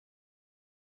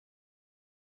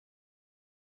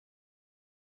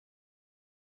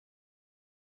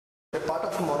A part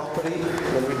of monopoly,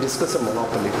 when we discuss a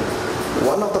monopoly,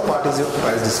 one of the part is your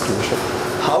price discrimination.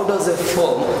 How does a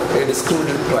firm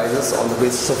discriminate prices on the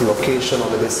basis of location, on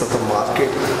the basis of the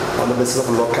market, on the basis of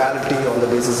locality, on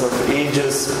the basis of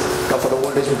ages? Now for the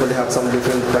old age people, they have some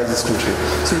different price discrimination.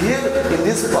 So here in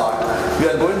this part,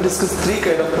 we are going to discuss three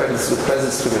kind of price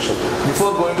discrimination.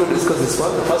 Before going to discuss this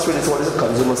one, first we discuss what is a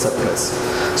consumer surplus.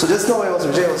 So just now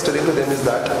Vijay was telling to them is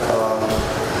that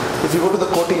if you go to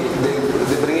the Koti, they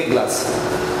bring a glass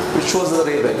which shows the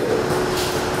Ray-Ban.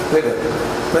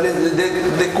 When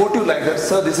they quote you like that,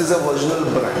 sir, this is a original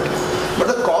brand. But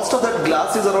the cost of that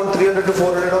glass is around 300 to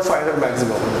 400 or 500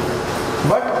 maximum.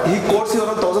 But he quotes you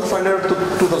around 1,500 to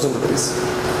 2,000 rupees.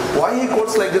 Why he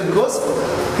quotes like that? Because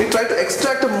he tried to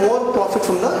extract more profit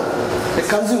from the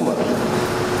consumer.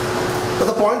 But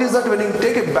the point is that when you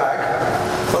take a bag,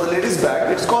 for the ladies'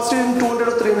 bag, it's costing him 200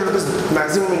 or 300 rupees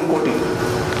maximum in Koti.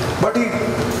 But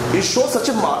he shows such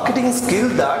a marketing skill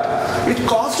that it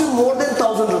costs you more than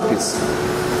 1,000 rupees.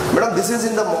 Madam, this is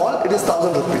in the mall, it is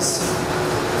 1,000 rupees.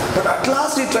 But at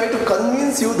last he tried to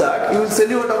convince you that he will sell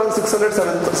you at around 600,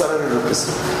 700 rupees.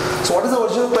 So what is the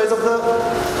original price of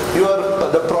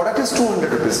the product is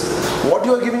 200 rupees. What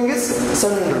you are giving is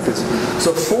 700 rupees.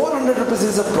 So 400 rupees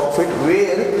is a profit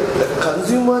where the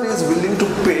consumer is willing to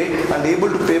pay and able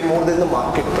to pay more than the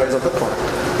market price of the product.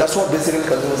 That's what basically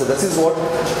consumer says. This is what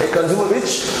a consumer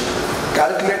which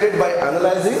calculated by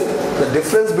analyzing the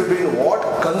difference between what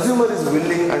consumer is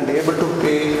willing and able to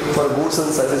pay for goods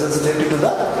and services related to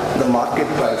the market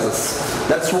prices.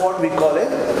 That's what we call a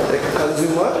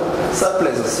consumer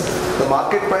surpluses. The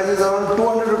market price is around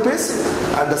 200 rupees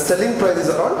and the selling price is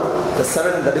around the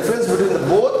 7. The difference between the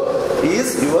both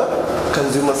is your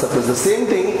consumer surplus. The same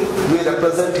thing we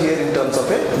represent here in terms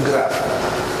of a graph.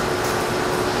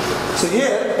 So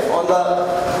here on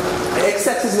the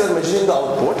x-axis we are measuring the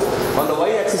output, on the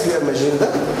y-axis we are measuring the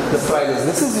prices.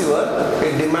 This is your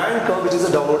demand curve which is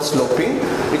a downward sloping.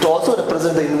 It also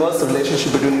represents the inverse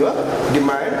relationship between your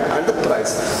demand and the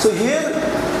price. So here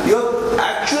your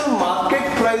actual market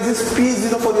price is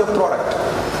P0 for your product.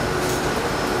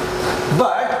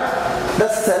 But the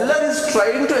seller is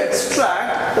trying to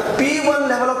extract the P1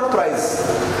 level of price.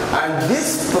 And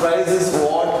this price is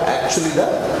what actually the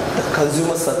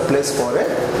consumer surplus for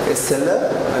a seller,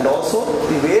 and also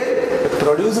where the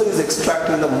producer is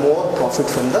extracting the more profit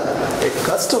from the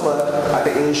customer at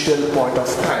the initial point of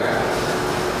time.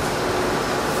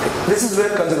 This is where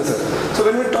consumer surplus. So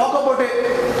when we talk about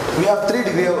we have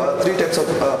three types of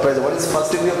price. One is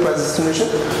first degree of price discrimination,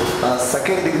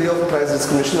 second degree of price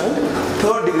discrimination, and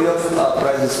third degree of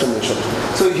price discrimination.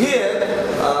 So here,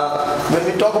 when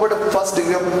we talk about the first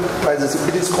degree of price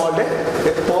discrimination, it is called a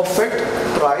perfect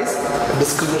price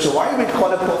discrimination. Why we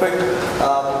call it perfect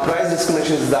price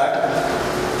discrimination is that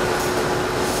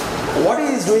what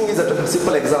he is doing is that a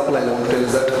simple example I want to tell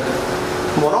is that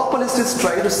monopolist is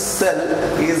trying to sell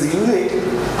his unit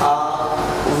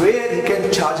where he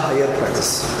can charge higher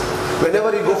prices.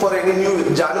 Whenever you go for any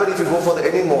new January, if you go for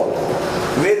any mall,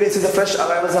 where we see the fresh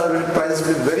arrivals are prices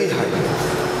will be very high.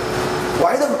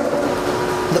 Why the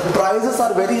prices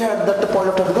are very high at that point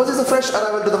of time? Because it's a fresh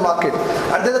arrival to the market,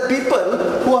 and there are people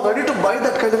who are ready to buy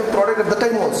that kind of a product at the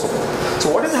time also.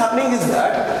 So what is happening is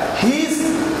that he is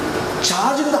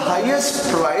charging the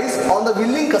highest price on the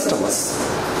willing customers.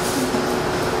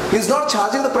 He is not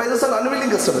charging the prices on unwilling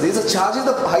customers. He is charging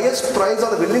the highest price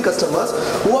on the willing customers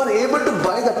who are able to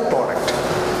buy that product.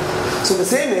 So in the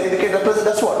same way, we can represent,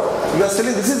 that's what you are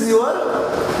telling. This is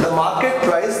the market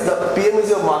price. The PM is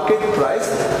your market price.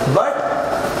 But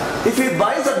if he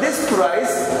buys at this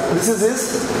price, this is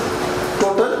his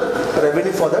total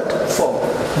revenue for that firm.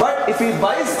 But if he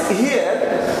buys here,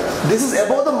 this is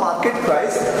above the market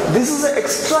price. This is an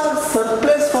extra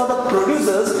surplus for the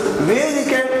producers where he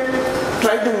can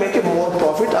try to make a more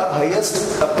profit or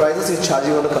highest prices is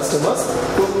charging on the customers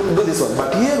to do this one.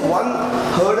 But here one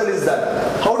hurdle is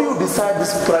that how do you decide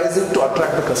this pricing to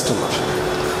attract the customer?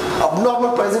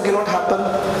 Abnormal pricing cannot happen.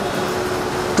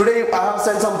 Today I have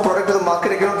sent some product to the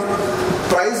market, I cannot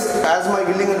price as my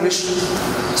willing and wish.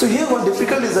 So here one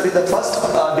difficulty is that in the first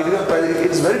degree of pricing,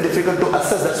 it's very difficult to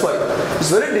assess. That's why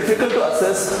it's very difficult to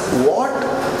assess what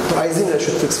pricing I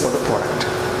should fix for the product.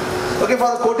 Okay,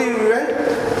 for the Koti event,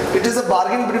 it is a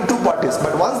bargain between two parties.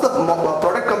 But once the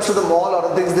product comes to the mall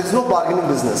or things, there is no bargaining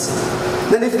business.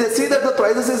 Then if they see that the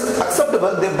prices is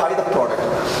acceptable, they buy the product.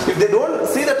 If they don't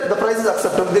see that the price is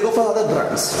acceptable, they go for other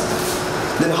brands.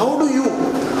 Then how do you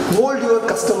mold your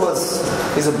customers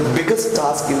is the biggest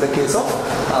task in the case of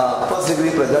first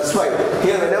degree price. That's why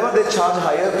here whenever they charge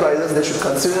higher prices, they should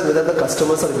consider whether the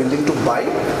customers are willing to buy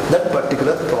that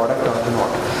particular product or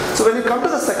not. So when you come to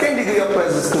the second degree of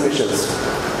price discriminations,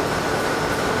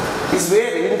 is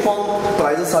where uniform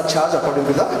prices are charged according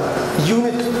to the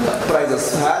unit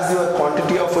prices. As your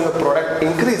quantity of your product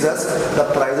increases, the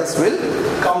prices will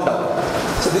come down.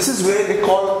 So this is where we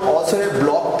call also a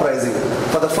block pricing.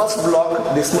 For the first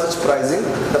block, this much pricing.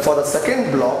 For the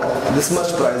second block, this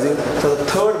much pricing. For the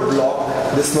third block,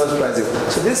 this much pricing.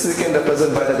 So this we can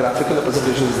represent by the graphical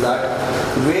representation is that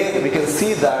where we can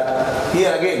see that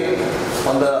here again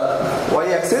on the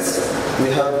y-axis we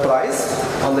have price,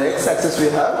 on the x-axis we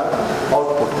have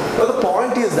output. Now the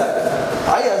point is that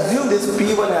I assume this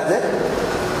P1 has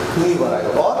a mean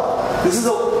variable, or this is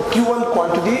a Q1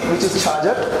 quantity which is charged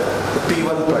at the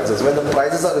P1 prices. When the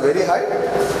prices are very high,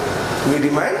 we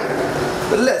demand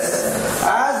less.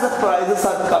 As the prices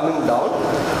are coming down,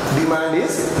 demand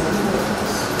is,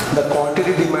 the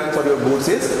quantity demand for your goods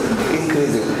is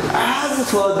increasing.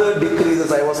 As further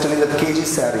decreases, I was telling that kg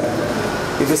sari.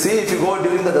 If you see, if you go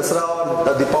during the Dasara or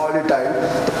the Deepavali time,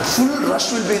 the full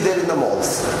rush will be there in the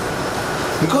malls.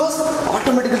 Because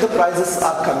automatically the prices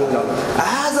are coming down.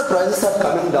 As the prices are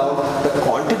coming down, the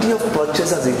quantity of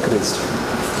purchase has increased.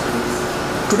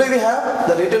 Today we have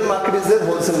the retail market is there,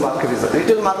 wholesale market is there.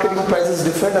 Retail marketing price is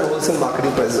different and wholesale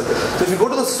marketing price is there. So if you go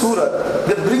to the Surat,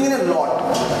 they bring in a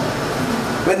lot.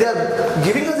 When they are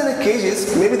giving us in a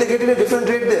kgs, maybe they get in a different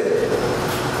rate there.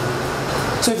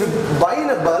 So if you buy in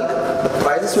a bulk, the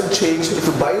prices will change. If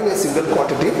you buy in a single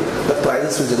quantity, the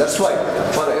prices will change. That's why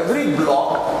for every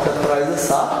block, the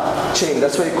prices are changed.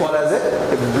 That's why you call as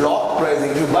a block pricing.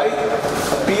 If you buy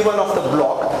a P1 of the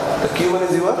block, the Q1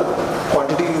 is your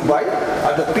quantity you buy.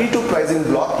 At the P2 pricing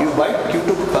block, you buy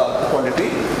Q2 quantity,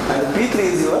 and the P3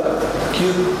 is your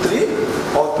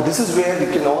Q3 output. This is where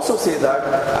we can also say that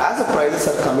as the prices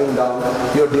are coming down,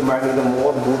 you're demanding the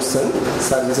more goods and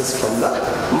services from the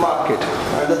market.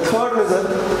 And the third reason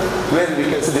where we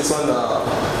can see this one,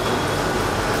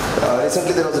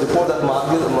 recently there was a report that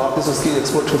Maruti Suzuki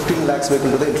export 15 lakhs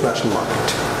vehicle to the international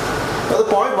market. Now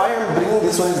the point why I am bringing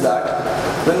this one is that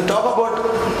when we talk about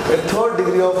a third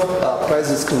degree of price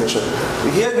discrimination,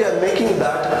 here we are making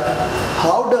that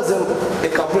how does a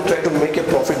company try to make a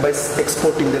profit by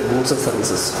exporting their goods and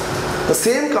services. The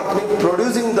same company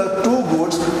producing the two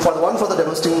goods, one for the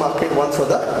domestic market, one for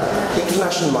the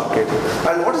international market.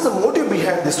 And what is the motive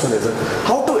behind this one is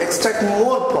how to extract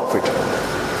more profit.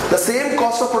 The same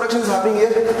cost of production is happening here.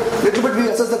 Little bit we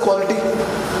assess the quality.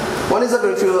 One is that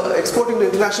if you are exporting to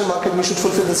international market, we should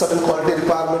fulfill the certain quality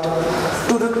requirement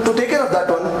to take care of that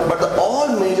one. But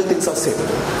all major things are same.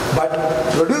 But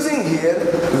producing here,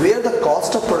 where the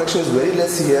cost of production is very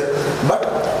less here, but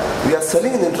we are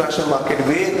selling in the international market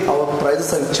where our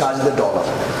prices are charged in the dollar.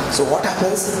 So what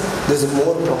happens? There is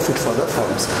more profit for the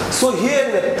firms. So here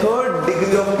in the third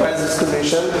degree of price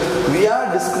discrimination, we are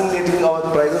discriminating our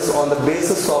prices on the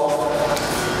basis of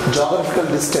geographical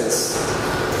distance.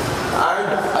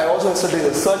 And I also inserted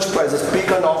the search prices,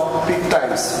 peak and off peak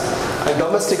times, and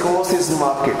domestic overseas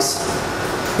markets.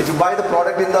 If you buy the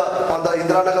product on the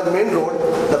Indiranagar main road,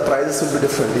 the prices will be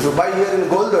different. If you buy here in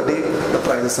Goldwadi, the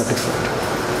prices are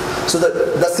different. So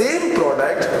the same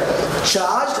product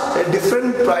charged a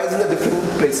different price in the different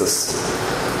places.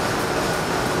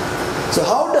 So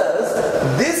how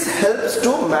does this helps to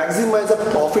maximize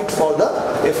the profit for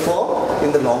a firm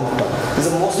in the long term? This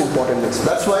is the most important thing. So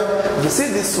that's why you see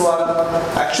this one,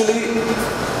 actually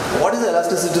what is the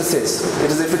elasticity says?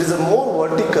 It is if it is a more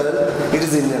vertical, it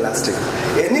is inelastic.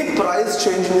 Any price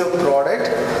change in your product,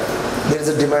 there is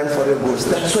a demand for your goods.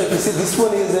 That's why if you see this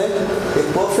one is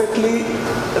a perfectly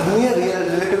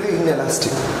relatively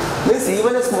inelastic. Means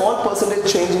even a small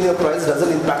percentage change in your price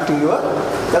doesn't impact your.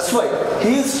 That's why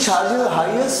he is charging the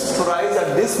highest price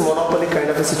at this monopoly kind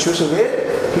of a situation where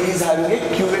he is having a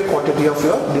QA quantity of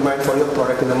your demand for your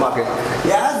product in the market.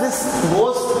 As this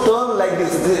goes turn like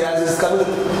this, as it's coming,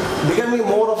 becoming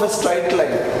more of a straight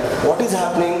line, what is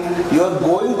happening? You are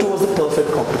going towards the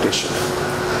perfect competition.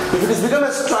 If it is become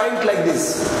a straight like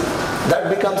this, that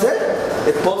becomes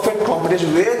a perfect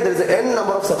competition where there is an n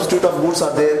number of substitute of goods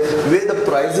are there, where the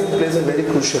pricing plays a very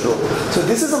crucial role. So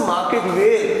this is a market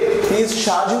where he is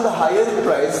charging the higher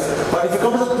price, but if you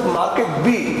come to the market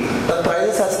B, the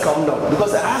prices has has come down,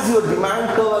 because as your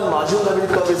demand curve and marginal revenue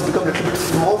curve is become a little bit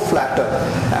more flatter.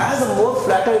 As a more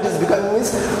flatter it is becoming,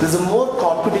 means there's a more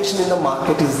competition in the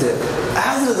market is there.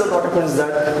 As a result, what happens is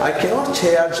that I cannot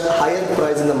charge higher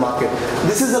price in the market.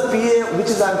 This is the PA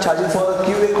which is I'm charging for the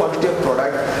QA quantity of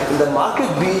product. In the market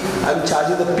B, I'm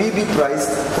charging the PB price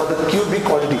for the QB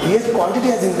quantity. Yes, quantity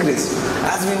has increased.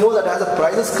 As we know that as the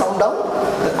prices come down,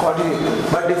 the quantity.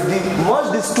 But if we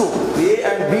merge these two, A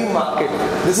and B market,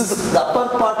 this is the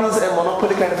upper part is a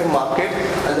monopoly kind of a market,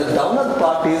 and the downer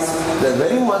part is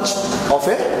very much of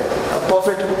a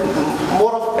perfect,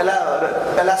 more of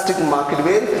elastic market,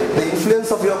 where the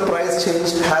influence of your price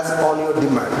change has on your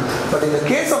demand. But in the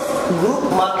case of group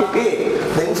market A,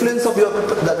 the influence of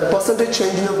the percentage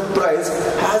change in your price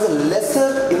has a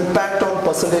lesser impact on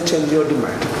percentage change in your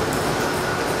demand,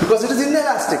 because it is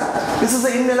inelastic. This is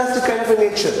the inelastic kind of a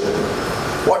nature.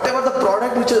 Whatever the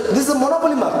product which is, this is a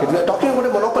monopoly market. We are talking about a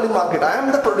monopoly market. I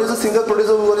am the producer, single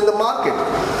producer who are in the market.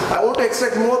 I want to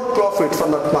extract more profit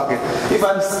from that market. If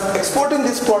I'm exporting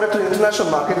this product to the international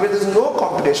market where there is no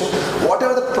competition,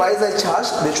 whatever the price I charge,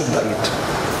 they should buy it.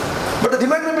 But the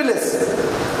demand may be less.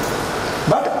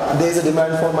 But there is a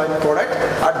demand for my product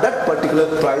at that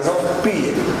particular price of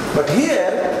PA. But here,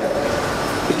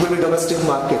 it will be domestic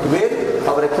market where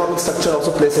our economic structure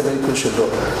also plays a very crucial role.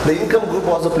 The income group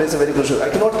also plays a very crucial role. I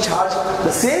cannot charge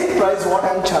the same price what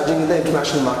I am charging in the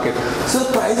international market. So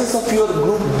the prices of your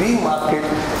group B market,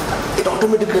 it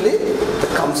automatically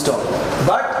comes down.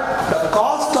 But the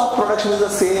cost of production is the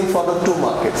same for the two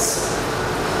markets.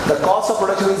 The cost of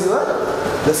production is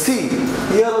the C.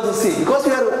 Here also C. Because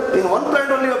we are in one plant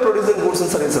only we are producing goods and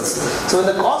services. So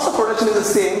when the cost of production is the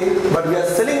same, but we are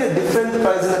selling a different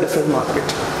price in a different market.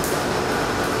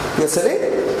 We are selling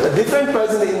a different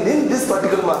price in this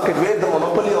particular market where the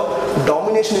monopoly of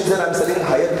domination is there, I am selling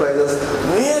higher prices.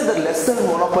 Where the lesser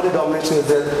monopoly domination is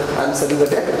there, I am selling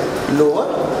at a lower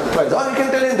price. Or you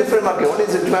can tell in different market. One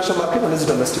is international market, one is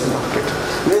domestic market.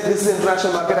 Where this is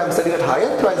international market, I am selling at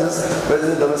higher prices, whereas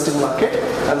in the domestic market,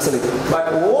 I am selling.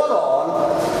 But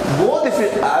overall, both if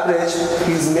you average,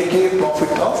 he is making a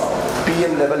profit of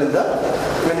PM level in the,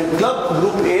 when you club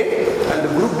group A and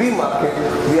the group B market,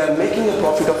 we are making a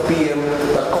profit of PM.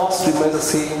 The cost remains the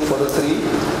same for the three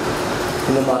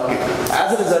in the market.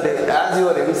 As a result, as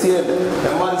your MC and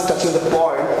MR is touching the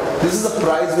point, this is the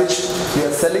price which we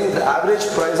are selling. The average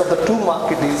price of the two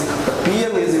market is, the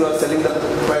PM is you are selling the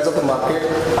price of the market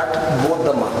at both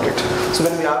the market. So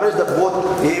when we average the both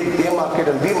A market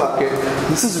and B market,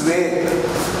 this is where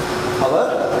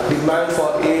our demand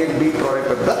for A and B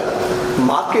product at the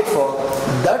market for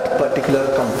that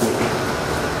particular company.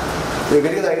 You are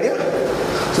getting the idea?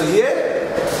 So here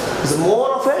is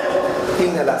more of a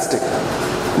inelastic,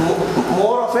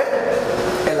 more of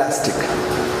a elastic.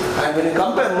 And when you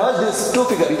compare, merge these two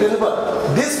figures, you can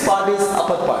remember this part is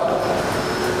upper part,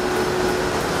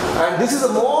 and this is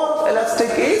a more elastic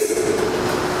is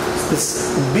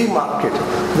this B market.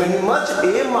 When you merge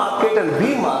A market and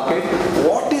B market,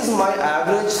 what is my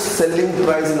average selling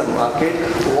price in the market?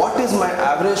 What is my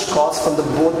average cost from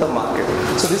both the market?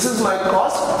 So this is my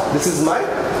cost, this is my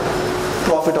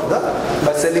profit of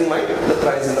by selling the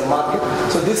price in the market.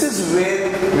 So this is where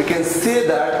we can say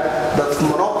that the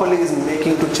monopoly is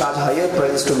making to charge higher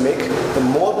prices to make the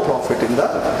more profit in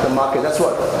the market. That's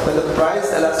what, when the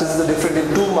price elasticity is different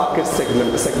in two market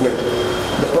segment.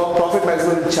 The profit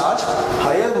maximum will charge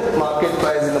higher market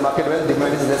price in the market where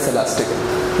demand is less elastic.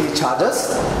 He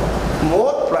charges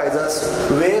more prices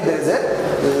where there is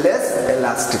a less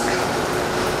elastic.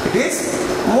 It is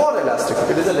more elastic.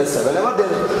 It is a lesser. Whenever there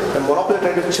is a monopoly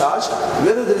trying to charge,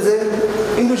 whether there is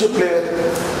an individual player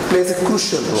plays a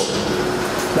crucial role.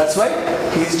 That's why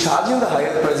he is charging the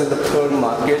higher price in the third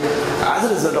market. As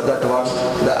a result of that one,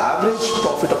 the average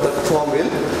profit of the firm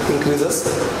will increases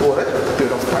over a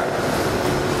period of time.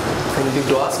 Anything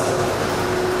to ask?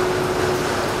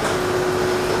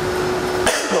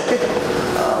 Okay.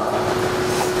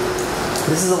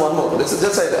 This is one more. This is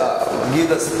just I give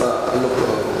this look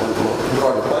one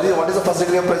more broad. What is the first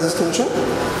degree of price discrimination?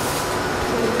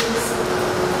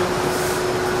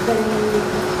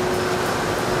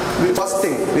 First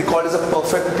thing we call it a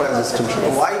perfect price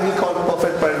discrimination. Why we call it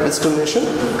perfect price discrimination?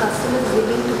 Customers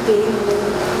willing to pay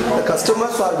more. The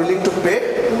customers are willing to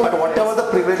pay, but whatever the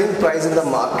prevailing price in the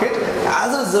market,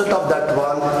 as a result of that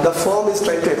one, the firm is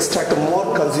trying to extract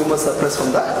more consumer surplus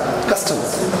from the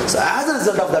customers. So as a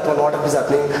result of that one, what is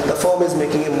happening? The firm is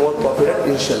making a more profit at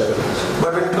initial level.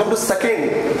 But when it comes to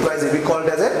second pricing, we call it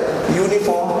as a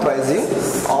uniform pricing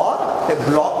or a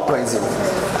block pricing.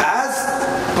 As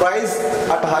price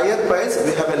at higher price,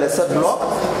 we have a lesser block.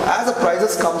 As the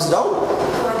prices comes down,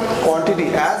 quantity.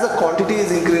 As the quantity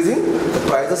is increasing, the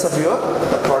prices of your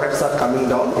products are coming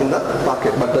down in the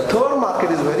market. But the third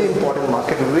market is very important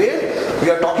market where we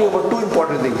are talking about two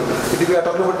important things. We are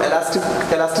talking about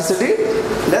elasticity,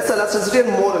 less elasticity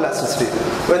and more elasticity.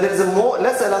 When there is a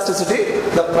less elasticity,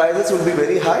 the prices will be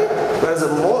very high, whereas the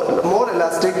more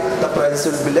elastic, the prices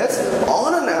will be less.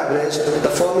 On an average, the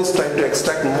firm is trying to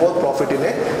extract more profit in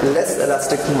a less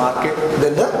elastic market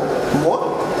than the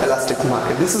more elastic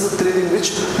market. This is the three things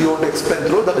which you want to explain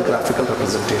through the graphical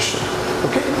representation.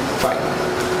 Okay, fine.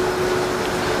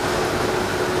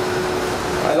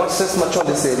 I will not stress much on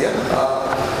this area.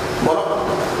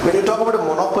 When you talk about a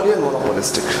monopoly and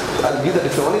monopolistic, I'll give the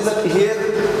difference. One is that here,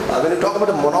 when you talk about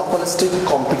a monopolistic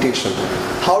competition,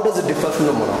 how does it differ from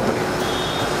the monopoly?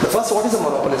 The first, what is a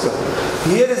monopoly?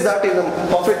 Here is that in a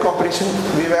perfect competition,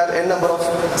 we have n number of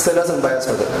sellers and buyers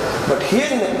for that. But here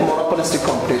in a monopolistic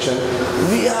competition,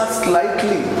 we have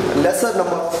slightly lesser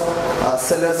number of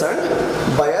sellers and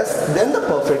buyers than the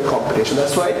perfect competition.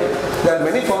 That's why there are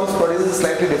many firms producing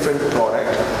slightly different product,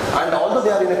 and although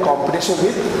they are in a competition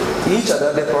with each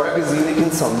other, their product is unique in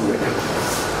some way.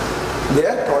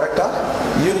 Their product are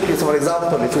unique. So for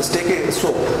example, if you take a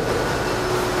soap,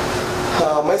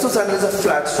 Mysore Sandal is a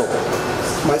flat soap.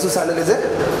 Mysore Sandal is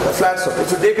a flat soap.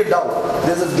 If you take it down,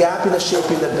 there's a gap in the shape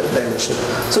in the dimension.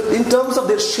 So in terms of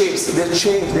their shapes, their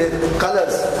change, their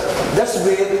colors, that's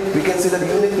where we can see the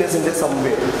uniqueness in there some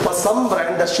way. For some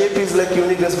brand, the shape is like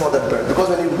uniqueness for that brand. Because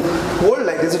when you hold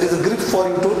like this, it is a grip for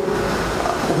you to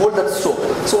hold that soap.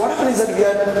 So what happens is that we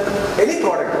have any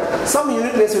product, some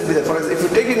uniqueness will be there. For example, if you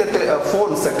take in a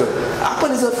phone sector,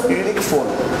 Apple is a unique phone.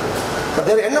 But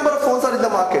there are n number of phones are in the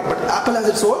market, but Apple has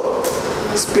its own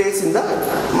space in the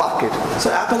market.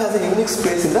 So Apple has a unique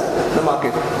space in the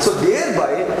market. So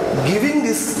thereby giving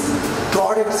this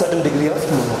product certain degree of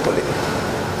monopoly.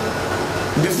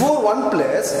 Before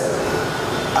OnePlus,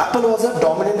 Apple was a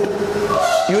dominant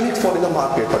unique phone in the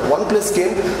market, but OnePlus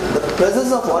came, the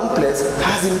presence of OnePlus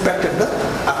has impacted the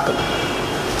Apple.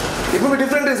 It may be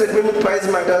different, it may be price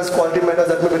matters, quality matters,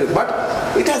 that may be different, but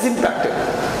it has impacted.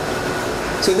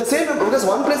 So in the same way, because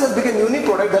OnePlus has become a unique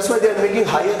product, that's why they are making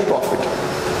higher profit.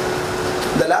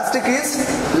 The elastic is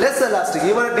less elastic.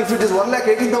 Even if it is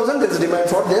 1,80,000, there is demand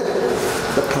for the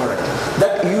product.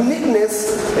 That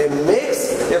uniqueness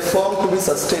makes a firm to be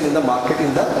sustained in the market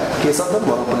in the case of the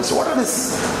monopoly. So what are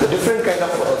the different kind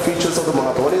of features of the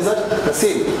monopoly? One is that the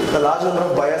same, the large number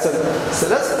of buyers and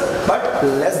sellers, but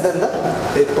less than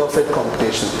a perfect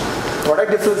competition.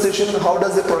 Product differentiation, how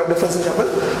does the product differentiation happen?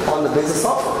 On the basis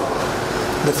of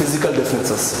the physical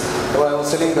differences. I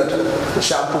was telling that the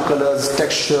shampoo colors,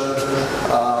 texture,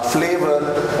 flavor,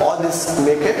 all this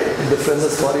make a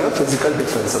differences for your physical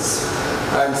differences.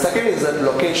 And second is that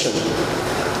location.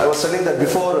 I was telling that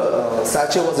before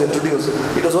sachet was introduced,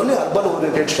 it was only urban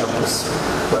oriented shampoos.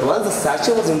 But once the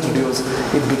sachet was introduced,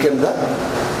 it became the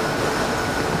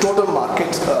total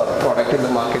market product in the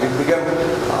market. It became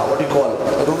what you call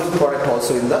a rural product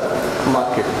also in the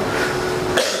market.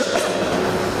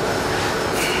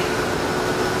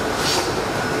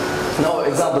 Now,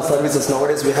 example services.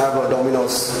 Nowadays we have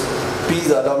Domino's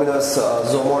Pizza, Domino's,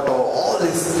 Zomato, all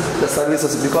these the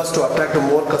services, because to attract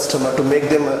more customer, to make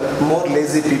them more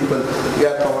lazy people, we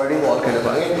are providing all kind of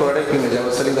product image. I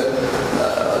was telling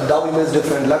that Dow image is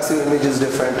different, Lux image is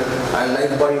different, and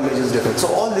Lifebuoy image is different. So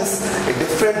all this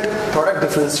different product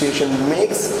differentiation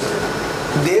makes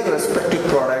their respective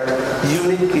product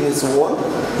unique in its own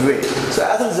way. So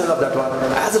as a result of that one,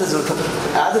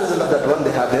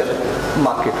 they have their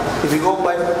market. If you go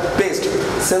by paste,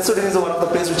 Sensodyne is one of the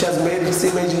paste which has made its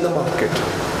image in the market.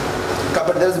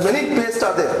 But there's many paste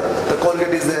are there. The Colgate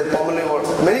is there,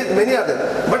 Palmolive, many are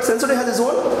there. But Sensodyne has its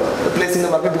own place in the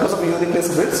market because of the uniqueness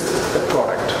of its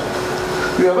product.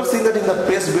 You ever seen that in the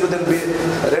paste below there will be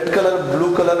red color,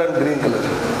 blue color, and green color?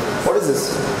 What is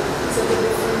this?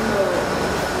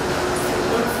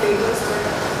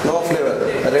 No flavor.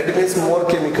 Red means more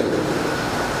chemical.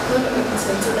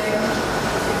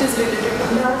 It is related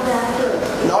to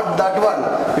not that one.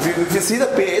 If you see the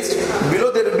paste,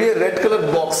 below there will be a red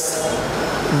color box,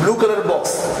 blue color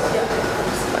box.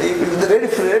 If the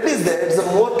red is there, it's a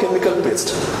more chemical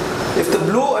paste. If the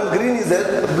blue and green is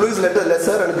there, blue is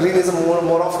lesser and green is a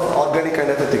more of organic kind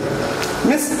of a thing.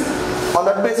 Means on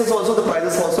that basis also the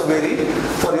prices also vary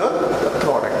for your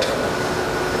product.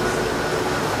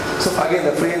 So again,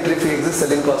 the free entry fee exists,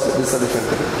 selling cost, this is a different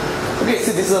thing. Okay,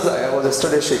 see, this was I was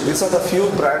yesterday shaking. These are the few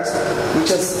brands which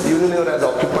has Unilever has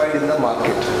occupied in the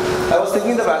market. I was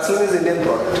thinking the Vaseline is Indian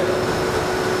product.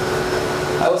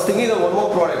 I was thinking of one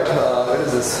more product. Where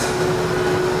is this?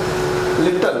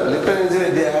 Lipton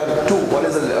is they have two. One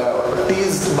is tea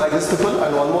is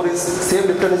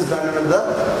Lipton is branded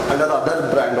under the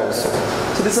other brand also.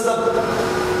 So this is the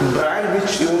brand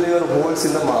which Unilever holds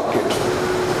in the market.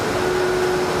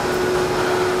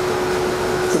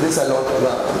 So this I will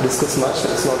not discuss much,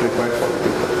 it's not required for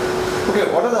people.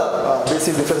 Okay, what are the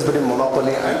basic difference between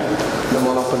monopoly and the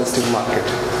monopolistic market?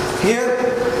 Here,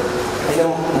 in a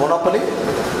monopoly,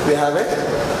 we have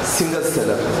a single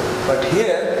seller. But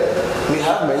here, we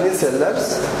have many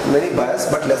sellers, many buyers,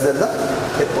 but less than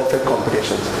a perfect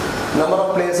competition. Number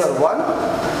of players are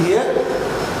 1. Here,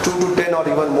 2 to 10 or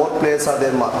even more players are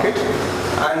there market.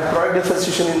 And product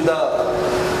differentiation in the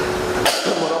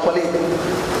monopoly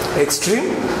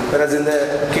extreme, whereas in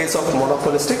the case of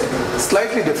monopolistic,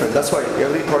 slightly different. That's why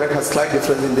every product has slight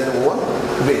difference in their own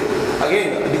way.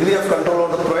 Again, degree of control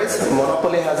over the price.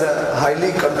 Monopoly has a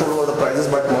highly control over the prices,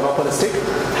 but monopolistic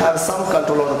have some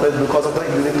control over the price because of the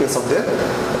uniqueness of their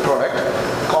product.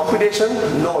 Competition,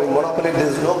 no, in monopoly there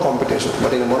is no competition,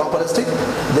 but in monopolistic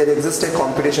there exists a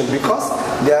competition because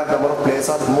their number of players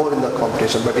are more in the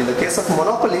competition. But in the case of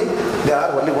monopoly, there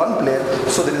are only one player,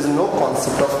 so there is no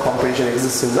concept of competition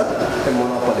exists in the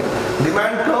monopoly.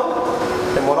 Demand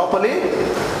curve, a monopoly,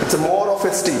 it's more of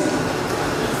a steep.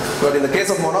 But in the case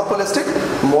of monopolistic,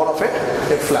 more of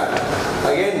a flat.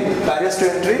 Again, barriers to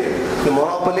entry, the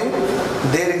monopoly,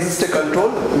 there exists a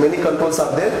control, many controls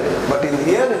are there, but in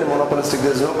here in the monopolistic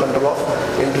there is no control of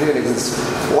entry and exists.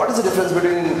 What is the difference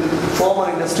between firm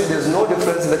and industry? There is no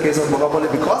difference in the case of monopoly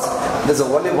because there is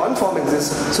only one firm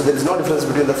exists, so there is no difference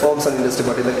between the firms and industry.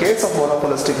 But in the case of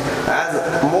monopolistic, as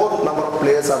more number of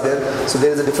players are there, so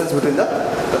there is a difference between the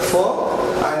firm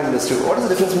and industry. What is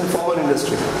the difference between firm and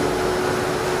industry?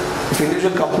 If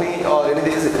individual company or any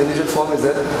individual firm is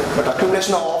there, but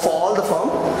accumulation of all the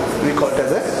firm, we call it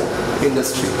as a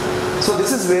industry. So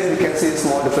this is where we can see a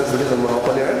small difference between the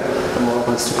monopoly and the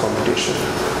monopolistic competition.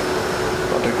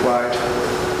 Not required.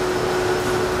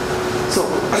 So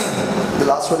the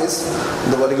last one is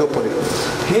the oligopoly.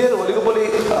 Here oligopoly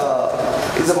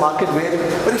is a market where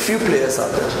very few players are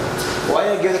there.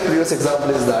 Why I gave the previous example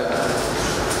is that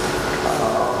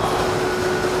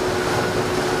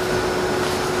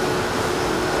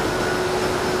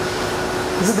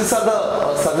these are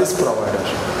the service provider.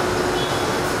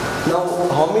 Now,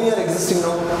 how many are existing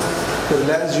now? The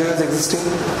Reliance Jio is existing.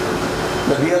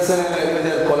 The BSNL, anyway,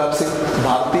 they are collapsing.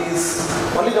 Bharti is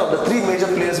only now the 3 major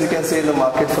players we can say in the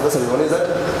market for the service. One is that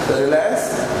the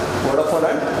Reliance, Vodafone,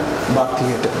 and Bharti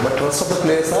Airtel. But rest of the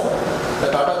players are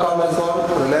the Tatacom has gone,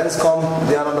 Reliance Com,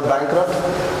 they are on the bankrupt.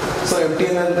 So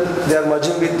MTNL, they are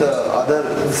merging with other.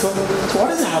 So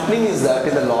what is happening is that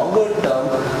in the longer term,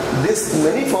 this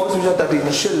many firms which are at the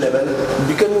initial level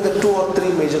becoming the 2 or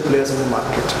 3 major players in the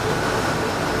market.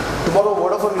 Tomorrow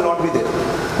Vodafone will not be there.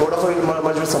 Vodafone will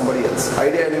merge with somebody else.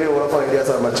 Idea anyway, Vodafone ideas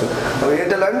are merging. Now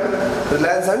Airtel and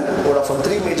Reliance and Vodafone,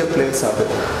 3 major players are there.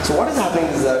 So what is happening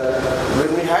is that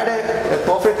when we had a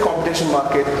perfect competition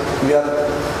market, we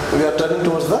are turning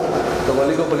towards the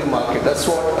oligopoly market. That's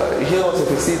what here also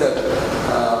if you see that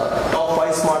top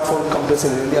 5 smartphone companies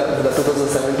in India, the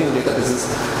 2017 data, this is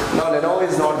now Lenovo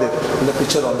is not there in the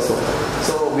picture also.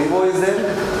 So Vivo is there,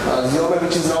 Xiaomi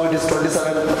which is now it is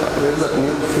 27, where is that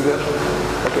new figure?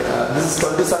 Okay, this is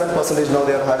 27% now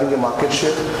they are having a market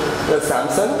share. There's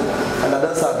Samsung and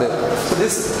others are there. So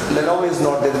this Lenovo is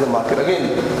not there in the market.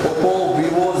 Again, Oppo,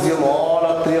 Vivo, Xiaomi, all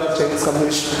are 3 are Chinese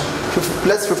companies,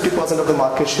 plus 50% of the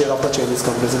market share of the Chinese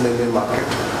companies in the Indian market.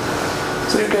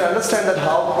 So you can understand that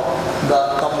how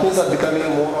the companies are becoming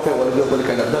more of a oligopoly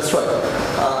kind of. That's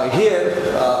why here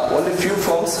only few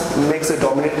firms makes a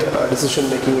dominant decision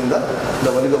making in the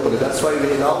oligopoly. That's why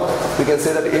we can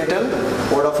say that Airtel,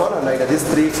 Vodafone and Idea, these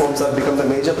 3 firms have become the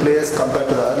major players compared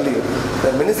to the earlier.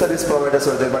 There are many service providers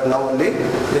were there, but now only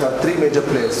we have 3 major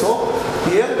players. So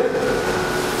here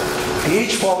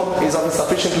each firm is of a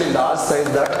sufficiently large size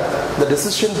that the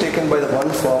decision taken by the one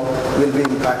firm will be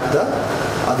impact the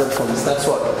other firms. That's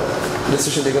what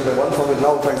decision taken by one firm is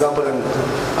now. For example,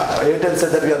 Airtel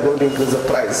said that we are going to increase the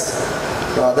price.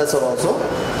 Others are also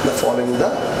following the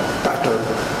pattern.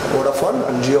 Vodafone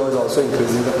and Jio is also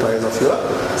increasing the price of your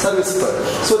service product.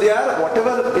 So they are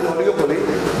whatever in oligopoly,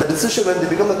 the decision when they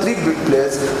become the 3 big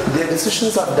players, their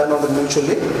decisions are done on the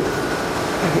mutually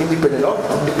independent or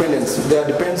dependence.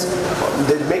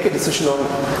 They make a decision on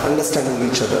understanding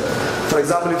each other. For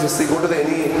example, if you go to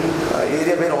any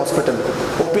area where hospital,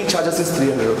 OP charges is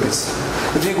 300 rupees.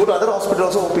 If you go to other hospital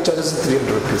also, OP charges is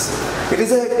 300 rupees. It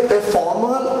is a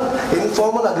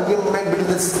informal agreement between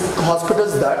these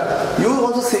hospitals that you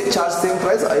also charge same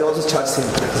price, I also charge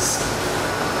same price.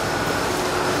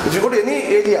 If you go to any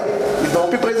area, if the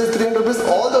OP price is 300 rupees,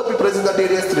 all the OP price in that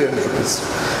area is 300 rupees.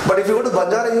 But if you go to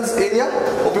Banjara Hills area,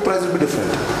 OP price will be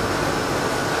different.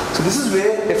 So this is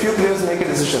where a few players make a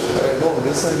decision. No,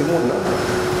 this I remove now.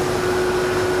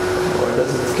 Why does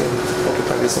it came? Okay,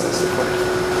 fine, this one is required.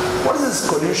 What is this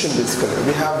collusion basically?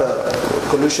 We have the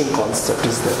collusion concept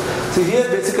is there. So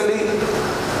here basically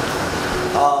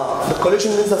the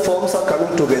collusion means the firms are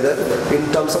coming together in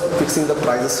terms of fixing the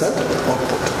prices and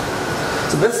output.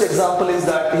 So best example is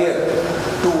that here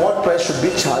to what price should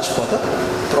be charged for the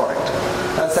product.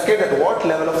 And second, at what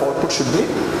level of output should be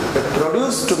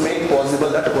produced to make possible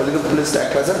that oligopolist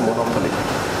act as a monopoly.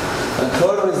 And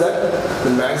third one is that the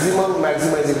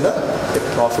maximizing the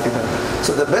profit.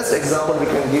 So the best example we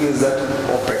can give is that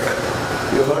OPEC.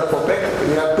 You heard of OPEC?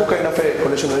 We have two kind of a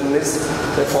coalition. One is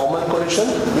a formal coalition,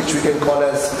 which we can call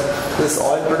as this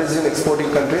oil producing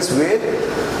exporting countries, where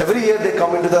every year they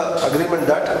come into the agreement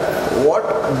that what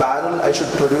barrel I should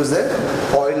produce the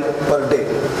oil per day.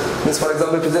 Means for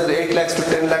example, if there are 8 lakhs to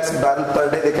 10 lakhs barrel per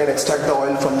day, they can extract the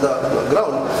oil from the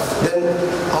ground. Then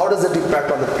how does that impact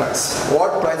on the price?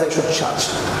 What price I should charge?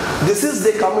 This is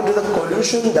they come into the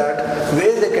coalition that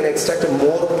where they can extract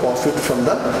more profit from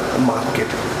the market.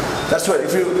 That's why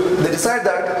if they decide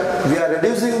that we are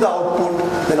reducing the output,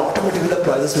 then automatically the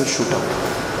prices will shoot up.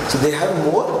 So they have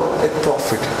more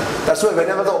profit. That's why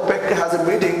whenever the OPEC has a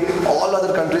meeting, all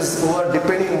other countries who are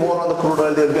depending more on the crude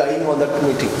oil, they will be eyeing on that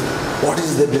meeting. What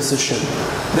is their decision?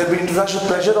 There will be international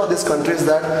pressure on these countries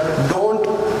that don't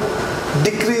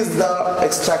decrease the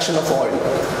extraction of oil.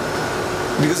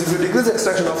 Because if you decrease the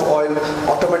extraction of oil,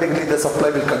 automatically the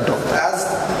supply will cut down. As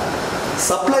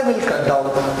supply will cut down,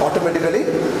 automatically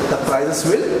the prices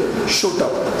will shoot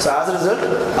up. So as a result,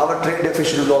 our trade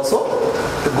deficit will also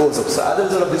goes up. So as a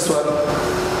result of this one,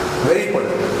 very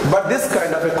important. But this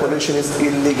kind of a coalition is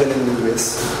illegal in the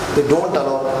US. They don't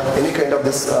allow any kind of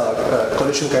this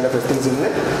coalition kind of things in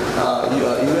it.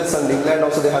 US and England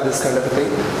also they have this kind of a thing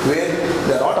where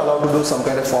they are not allowed to do some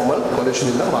kind of formal coalition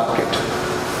in the market.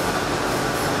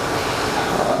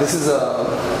 This is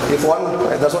if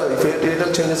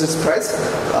Airtel changes its price,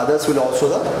 others will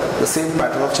also the same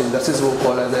pattern of change. That is what we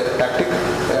call as a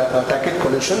tactic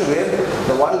coalition, where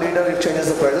the one leader if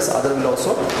changes the prices, other will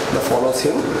also follows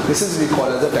him. This is we call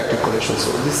as a tactic coalition.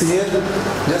 So this here,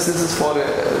 just this is for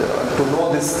to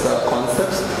know this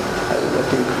concepts. I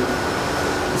think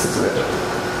this is where.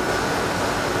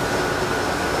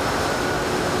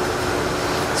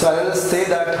 So I will say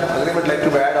that agreement like to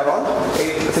add around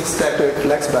 6 lakh to 8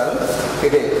 lakhs barrel a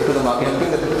day to the market, helping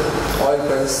the oil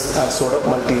price has soared up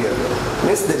multi-year.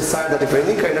 Means they decide that if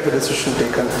any kind of a decision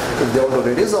taken, if they want to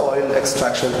reduce the oil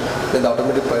extraction, then the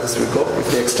automatic prices will go.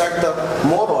 If they extract the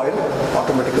more oil,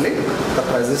 automatically the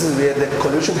price. This is where the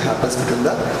collusion happens between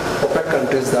the OPEC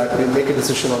countries that we make a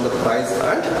decision on the price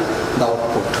and the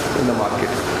output in the market.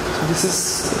 So this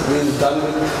is really done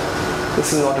with.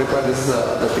 This is not required. This is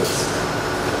the things.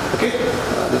 Okay,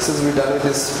 this is we done with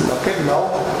this market. Now,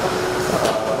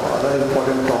 another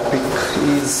important topic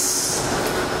is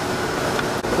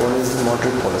what is the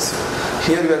monetary policy.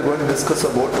 Here we are going to discuss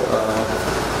about.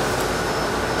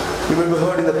 You may have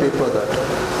heard in the paper that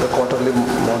the quarterly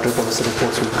monetary policy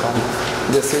reports will come.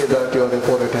 They say that your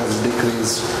repo rate has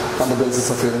decreased on the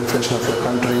basis of your inflation of your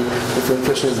country. If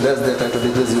inflation is less, they try to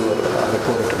decrease your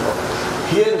repo rate and all.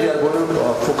 Here we are going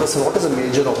to focus on what is the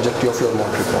major objective of your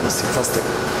monetary policy, first thing.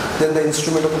 Then the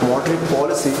instrument of monetary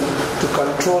policy to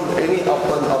control any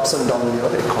ups and downs in your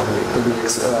economy. It may be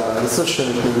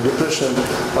recession, it may be depression,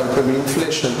 or it may be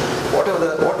inflation.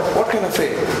 Whatever what kind of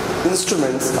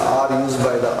instruments are used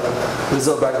by the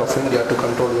Reserve Bank of India to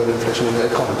control your inflation in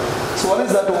the economy. So one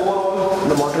is that overall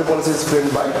the monetary policy is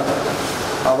framed by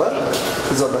our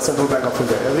Reserve Bank, Central Bank of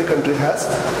India. Every country has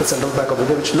the Central Bank of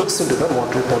India which looks into the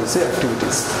monetary policy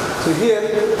activities. So here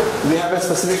we have a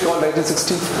specific called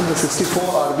 1934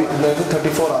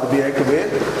 RBI Act where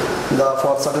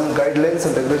for certain guidelines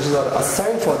and regulations are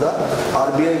assigned for the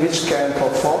RBI which can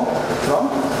perform from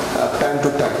time to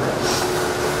time.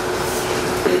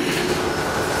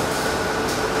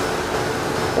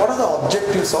 What are the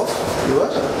objectives of your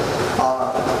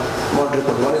monetary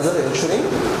policy? One is ensuring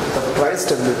the price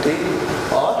stability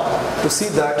or to see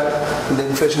that the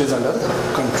inflation is under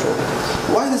control.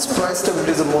 Why this price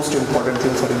stability is the most important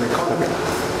thing for an economy?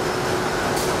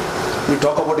 We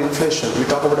talk about inflation, we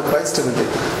talk about the price stability.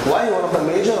 Why one of the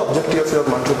major objectives of your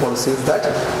monetary policy is that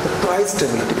the price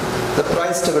stability. The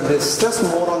price stability, stress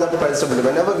more on that price stability.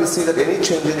 Whenever we see that any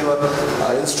change in your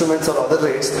instruments or other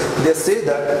rates, they say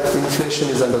that inflation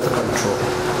is under the control.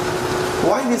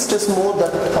 Why we stress more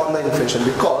that on the inflation?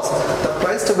 Because the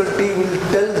price stability will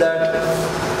tell that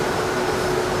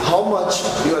how much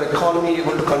your economy is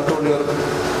able to control your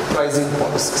pricing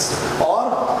policies. Or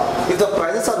if the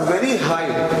prices are very high,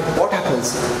 what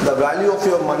happens? The value of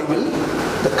your money will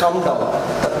come down.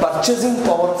 The purchasing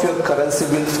power of your currency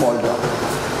will fall down.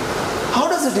 How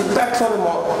does it impact for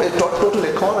a total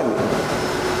economy?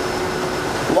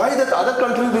 Why that other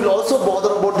country will also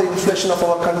bother about the inflation of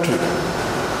our country?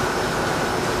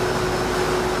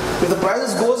 If the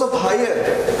prices goes up higher,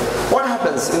 what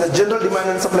happens in the general demand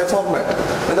and supply format?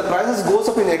 When the prices goes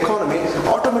up in the economy,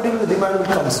 automatically the demand will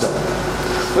comes down.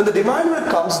 When the demand will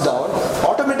comes down,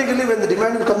 automatically when the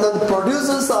demand will come down, the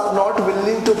producers are not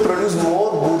willing to produce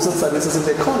more goods and services in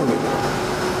the economy.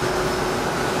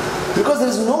 Because there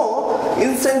is no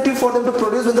incentive for them to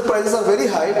produce when the prices are very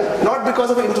high, not because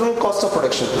of internal cost of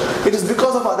production. It is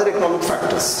because of other economic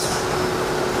factors.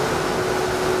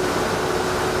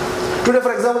 Today,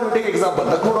 for example, we take example,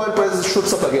 the crude oil prices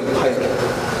shoots up again higher.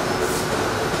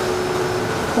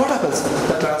 What happens?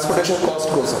 The transportation cost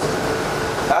goes up.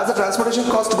 As the transportation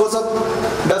cost goes up,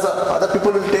 does other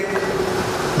people will take,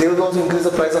 they will also increase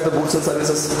the price of the goods and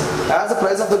services. As the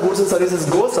price of the goods and services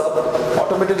goes up,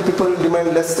 automatically people will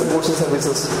demand less goods and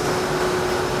services.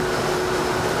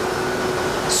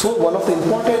 So one of the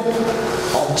important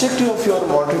objective of your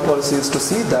monetary policy is to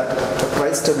see that the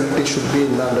price stability should be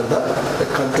under the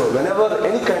control. Whenever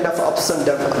any kind of ups and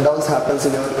downs happens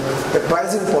in your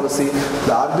pricing policy,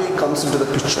 the RBI comes into the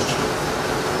picture.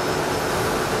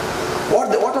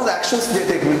 What are the actions they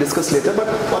take? We'll discuss later, but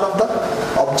one of the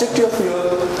objective of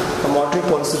your monetary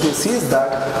policy to see is that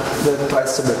the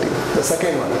price stability. The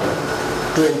second one,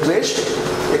 to encourage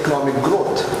economic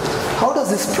growth. How does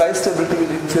this price stability will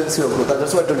influence your growth?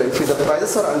 That's why I told you, if the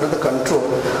prices are under the control,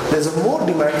 there's a more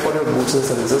demand for your goods and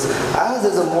services. As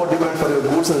there's a more demand for your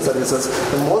goods and services,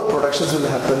 the more productions will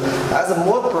happen. As the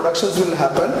more productions will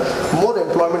happen, more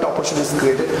employment opportunities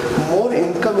created, more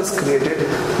income is created,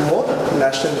 more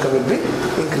national income will be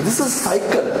increased. This is a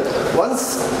cycle.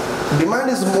 Once demand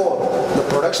is more, the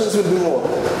productions will be more.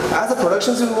 As the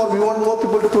productions will be more, we want more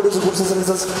people to produce goods and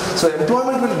services. So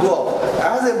employment will go up.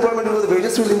 As the employment will go, the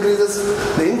wages will increase.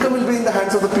 The income will be in the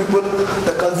hands of the people.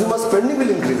 The consumer spending will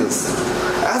increase.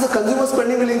 As the consumer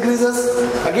spending will increase,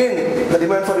 again the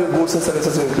demand for your goods and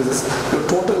services will increase. Your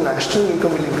total national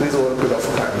income will increase over a period of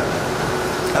time.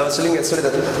 I was telling yesterday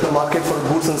that the market for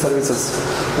goods and services.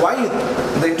 Why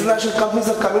the international companies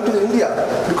are coming to India?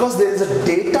 Because there is a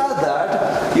data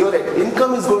that your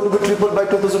income is going to be tripled by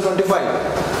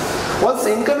 2025. Once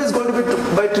the income is going to be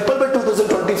tripled by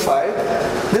 2025,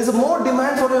 there is more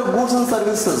demand for your goods and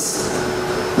services.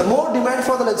 The more demand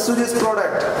for the luxurious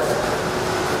product.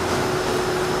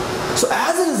 So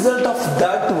as a result of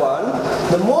that one,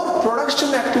 the more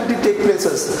production activity take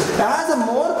places. As the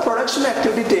more production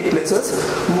activity take places,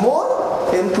 more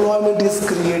employment is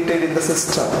created in the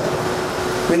system.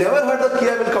 We never heard that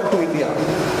Kia will come to India.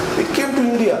 It came to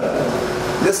India.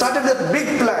 They started a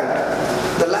big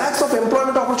plant. The lakhs of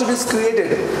employment opportunities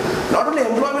created. Not only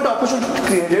employment opportunity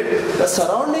created, the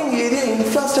surrounding area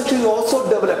infrastructure is also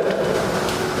developed.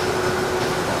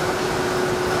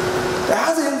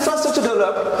 As the infrastructure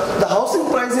developed, the housing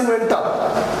pricing went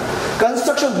up.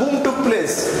 Construction boom took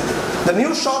place. The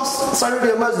new shops started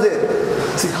to emerge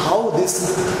there. See how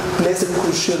this plays a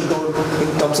crucial role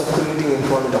in terms of creating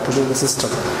employment opportunity in the system.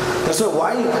 That's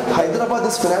why Hyderabad,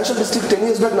 this financial district 10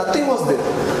 years back, nothing was there.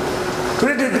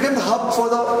 Today it became the hub for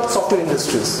the software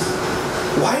industries.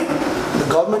 Why? The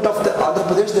government of the Andhra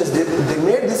Pradesh, they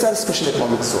made this as a special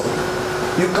economic zone.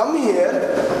 You come here,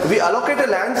 we allocate a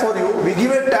land for you, we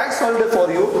give a tax holiday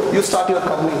for you, you start your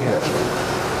company here.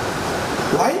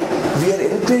 Why? We are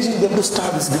encouraging them to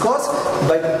start this because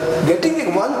by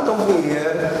getting one company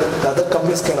here, the other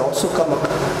companies can also come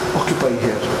occupy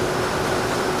here.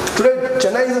 Today,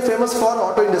 Chennai is famous for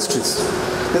auto industries.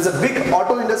 There's a big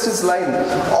auto industries line.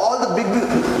 All the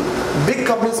big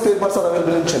companies' spare parts are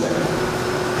available in Chennai.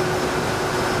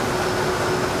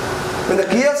 When the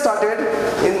Kia started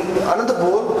in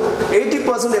Anantapur,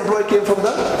 80% employee came from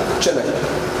the Chennai.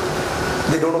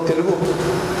 They don't know Telugu.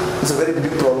 It's a very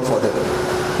big problem for them.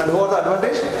 And what was the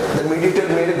advantage? The mediator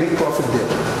made a big profit there.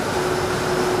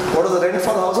 What was the rent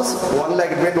for the houses? 1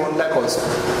 lakh. It made 1 lakh also.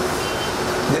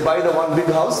 They buy the one big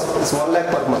house, it's 1 lakh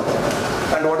per month.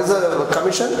 And what is the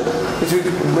commission? If the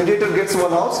mediator gets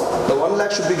one house, the 1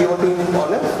 lakh should be given to him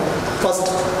on a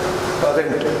first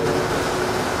rent.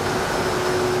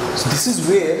 So this is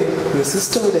where your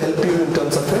system will help you in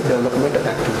terms of development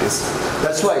activities.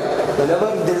 That's why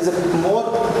whenever there is a more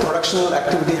productional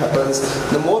activity happens,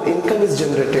 the more income is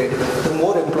generated, the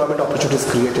more employment opportunities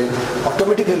created,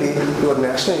 automatically your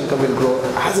national income will grow.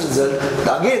 As a result,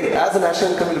 again, as the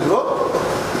national income will grow,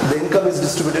 the income is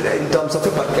distributed in terms of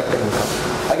a per capita income.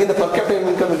 Again, the per capita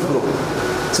income will grow.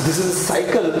 So this is a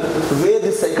cycle where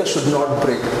this cycle should not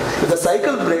break. If the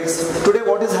cycle breaks, today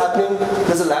what is happening?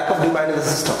 There is a lack of demand in the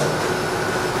system.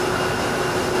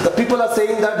 The people are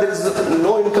saying that there is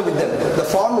no income with them.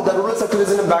 The rural sector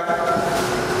is in a back.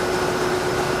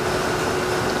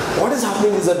 What is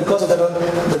happening is that because of that one,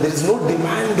 that there is no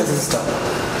demand in the system.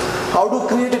 How to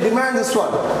create a demand this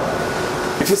one?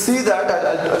 If you see that,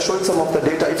 I'll show you some of the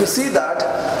data. If you see that,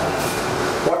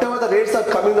 whatever the rates are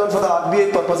coming down for the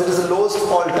RBI purpose, it is the lowest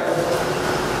all time.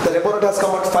 The repo rate has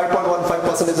come at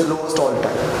 5.15% is the lowest all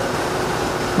time.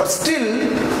 But still,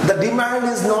 the demand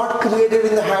is not created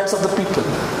in the hands of the people.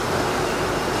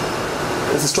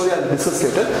 It's a story I'll discuss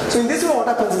later. So in this way, what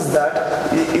happens is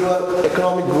that your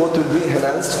economic growth will be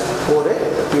enhanced over a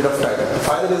period of time.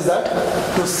 Finally is that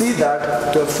to see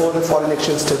that your foreign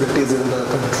exchange stability is in the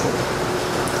control.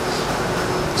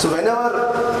 So whenever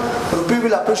rupee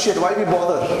will appreciate, why we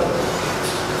bother?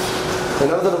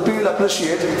 Whenever the rupee will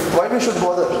appreciate, why we should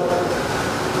bother?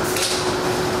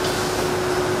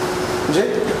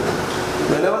 Jay?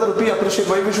 Whenever the rupee appreciate,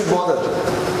 why we should bother?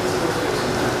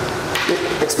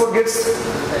 Export gets,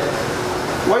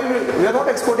 why we are not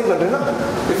exporting country, no?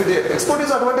 If it export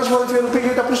is advantage for if your rupee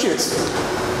get appreciates.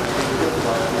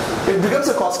 It becomes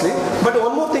a costly, but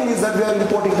one more thing is that we are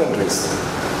importing countries.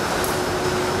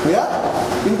 We are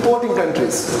importing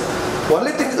countries.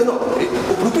 Only thing is,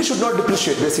 rupee should not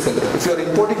depreciate basically. If you are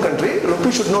importing country,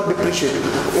 rupee should not depreciate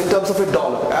in terms of a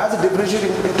dollar. As it depreciates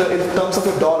in terms of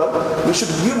a dollar, we should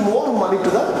give more money to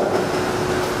the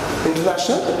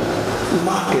international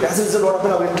market. As a result, what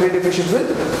happens? Our trade deficit will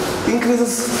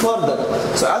increases further.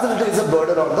 So as a result, it is a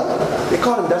burden on the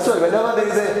economy. That's why whenever there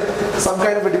is some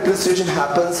kind of a depreciation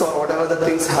happens or whatever the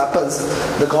things happens,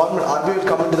 the government RBI will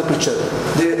come into the picture.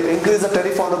 They increase the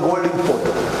tariff on the gold import.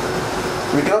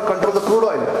 We cannot control the crude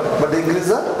oil, but they increase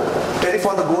the tariff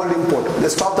on the gold import. They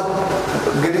stop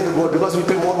getting the gold because we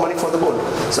pay more money for the gold.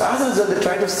 So as a result, they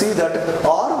try to see that,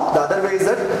 or the other way is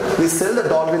that we sell the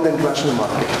dollar in the international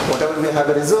market. Whatever we have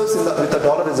a reserves with the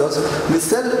dollar reserves, we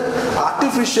sell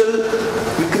artificial,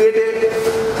 we create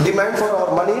a demand for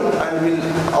our money and we'll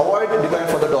avoid demand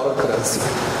for the dollar currency.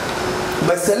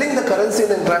 By selling the currency in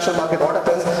the international market, what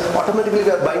happens? Automatically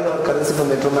we are buying our currency from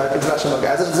the international market.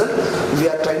 As a result, we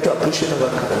are trying to appreciate our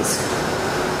currency.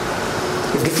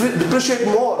 If we depreciate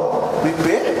more, we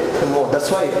pay more. That's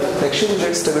why the exchange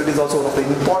rate stability is also one of the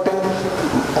important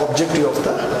objective of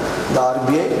the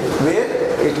RBI, where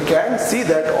it can see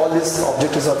that all these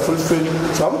objectives are fulfilled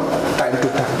from time to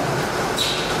time.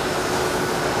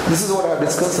 This is what I have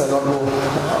discussed. I will not go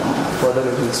further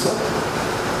into this one.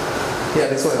 Yeah,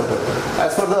 this one.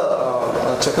 As for the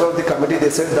Chakravarti committee, they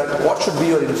said that what should be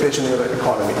your inflation in your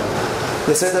economy?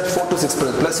 They say that 4 to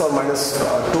 6%, plus or minus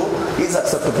 2 is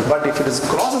acceptable. But if it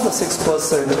crosses the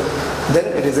 6%, then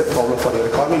it is a problem for your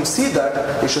economy. You see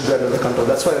that, it should be under control.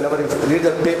 That's why whenever you read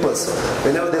the papers,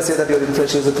 whenever they say that your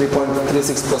inflation is a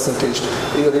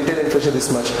 3.36%, your retail inflation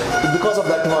is much. Because of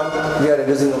that one, we are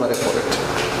reducing our repo rate.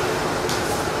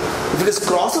 If it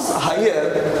crosses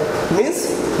higher, means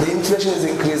the inflation is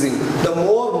increasing. The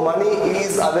more money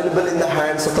is available in the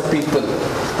hands of the people,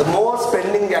 the more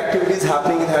spending activity is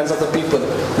happening in the hands of the people,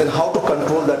 then how to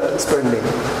control that spending?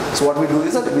 So what we do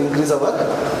is that we increase the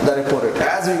repo rate.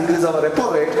 As we increase our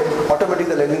repo rate, automatically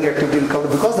the lending activity will come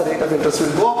because the rate of interest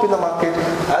will go up in the market.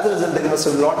 As a result, the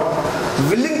investors will not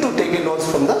willing to take a loans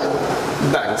from the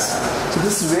banks. So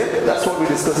this is where, that's what we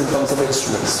discuss in terms of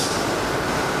instruments.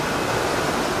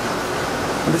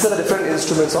 These are the different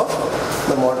instruments of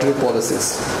the monetary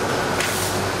policies.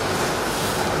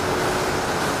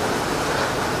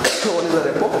 One is the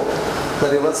repo, the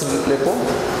reverse repo,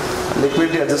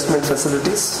 liquidity adjustment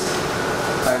facilities,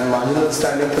 and marginal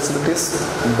standing facilities,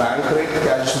 bank rate,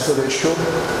 cash ratio,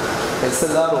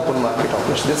 SLR, open market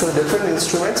operation. These are the different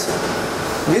instruments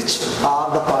which are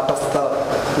the part of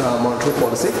the monetary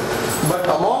policy. But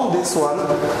among this one,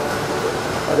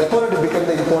 repo rate became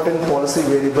the important policy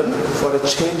variable for a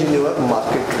change in your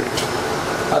market rate.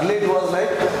 Earlier it was like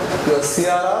your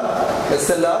CRR,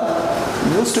 SLR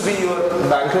used to be your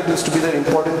bank rate used to be the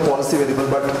important policy variable,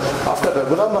 but after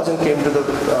Raghuram Rajan came to the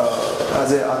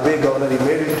as a RBI governor, he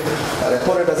made it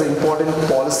repo rate as an important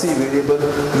policy variable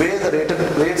where the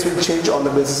rates will change on the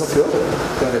basis of your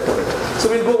repo rate. So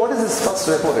we'll go, what is this first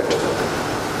repo rate?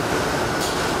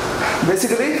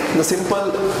 Basically, the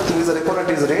simple thing is the repo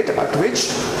rate is rate at which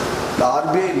the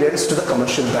RBI lends to the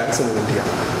commercial banks in India.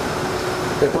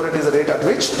 Repo rate is the rate at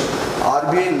which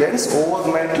RBI lends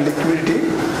overnight liquidity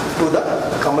to the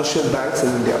commercial banks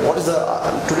in India. What is the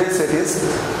today's rate is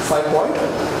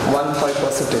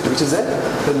 5.15%, which is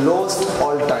the lowest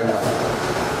all-time high.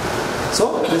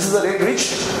 So this is the rate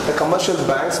which the commercial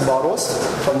banks borrows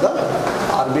from the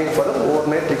RBI for the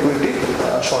overnight liquidity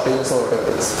shortages or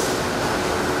whatever it is.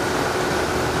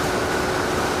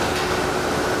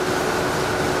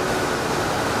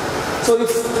 So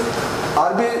if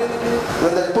RBI,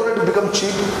 when the repo rate become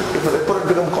cheap, if the repo rate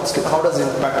become costly, how does it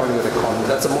impact on your economy?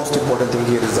 That's the most important thing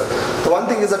here is that. The one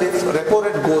thing is that if repo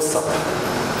rate goes up,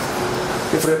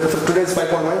 if today is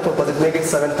 5.9%, it make it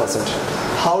 7%.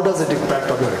 How does it impact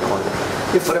on your economy?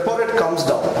 If repo rate comes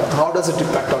down, how does it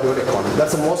impact on your economy?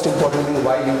 That's the most important thing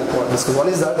why we want to discuss. One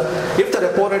is that if the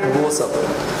repo rate goes up,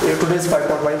 if today is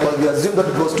 5.9%, we assume that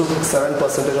it goes to 7% or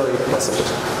 8%.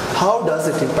 How does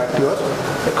it impact your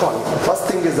economy? First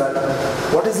thing is that,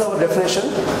 what is our definition?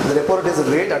 The repo rate is the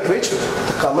rate at which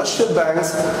the commercial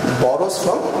banks borrows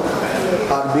from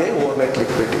RBI overnight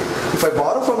liquidity. If I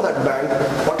borrow from that bank,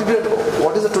 what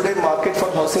is the today market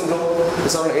for housing loan?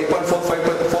 It's around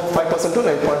 8.45% to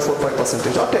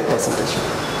 9.45% or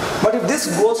 10%. But if this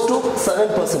goes to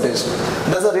 7%,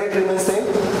 does the rate remain same?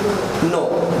 No,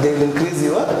 they will increase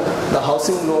the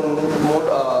housing loan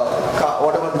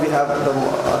whatever we have, the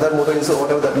other motor insurance,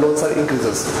 whatever that loans are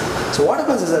increases. So what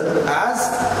happens is that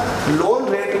as loan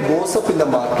rate goes up in the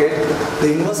market,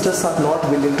 the investors are not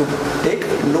willing to take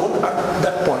loan at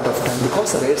that point of time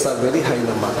because the rates are very high in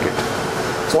the market.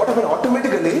 So what happens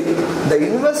automatically, the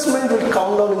investment will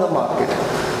come down in the market.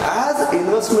 As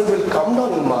investment will come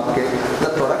down in the market, the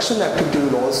production activity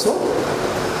will also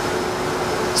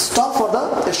stop for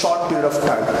a short period of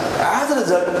time. As a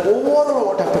result, overall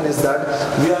what happened is that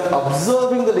we are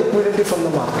observing the liquidity from the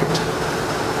market.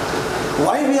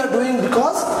 Why we are doing?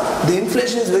 Because the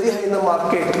inflation is very high in the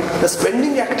market. The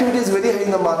spending activity is very high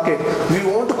in the market. We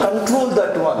want to control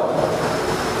that one.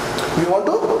 We want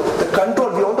to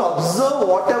observe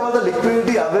whatever the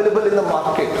liquidity available in the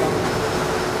market.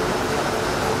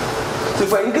 So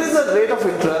if I increase the rate of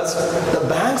interest, the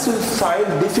banks will find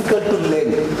difficult to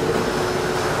lend.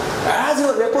 As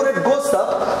your repo rate goes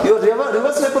up, your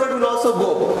reverse repo rate will also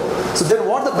go. So then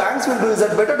what the banks will do is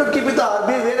that better to keep with the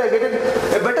RBI where I get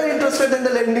a better interest rate than the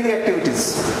lending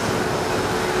activities.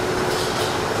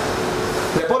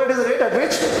 Repo rate is the rate at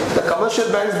which the commercial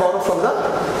banks borrow from the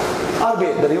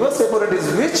RBI. The reverse repo rate is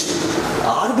which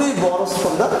RBI borrows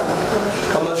from the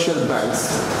commercial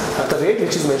banks at the rate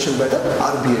which is mentioned by the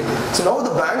RBI. So now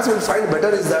the banks will find better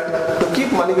is that to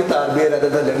keep money with the RBI rather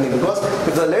than lending, because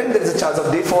if the lend there is a chance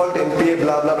of default, NPA,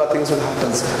 blah blah blah things will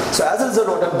happen. So as a result,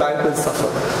 what a bank will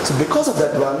suffer. So because of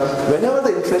that one, whenever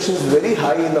the inflation is very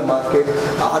high in the market,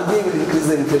 RBI will increase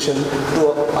the inflation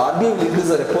RBI will increase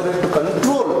the repo rate to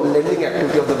control lending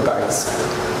activity of the banks.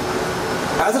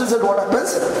 As a result, what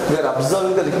happens? We are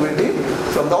observing the liquidity.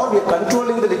 From now on, we are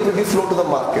controlling the liquidity flow to the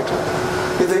market.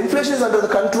 If the inflation is under the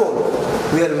control,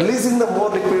 we are releasing the more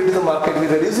liquidity to the market. We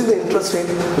are reducing the interest rate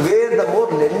where the more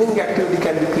lending activity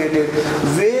can be created,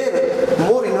 where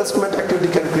more investment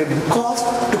activity can be created, because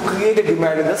to create a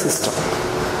demand in the system.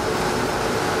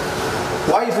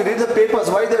 Why? If you read the papers,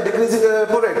 why they are decreasing the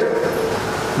repo rate?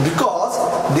 Because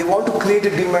they want to create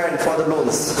a demand for the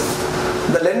loans.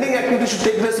 The lending activity should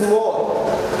take place more.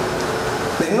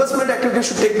 The investment activity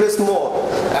should take place more.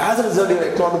 As a result, your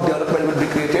economic development will be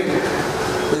created.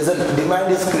 There is a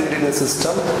demand is created in the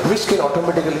system, which can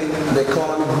automatically, the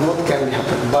economic growth can be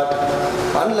happen. But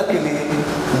unluckily,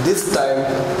 this time,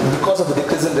 because of the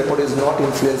decrease in repo rate, is not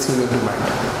influencing your demand.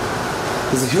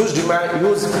 There's a huge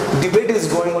debate is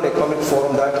going on economic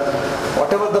forum that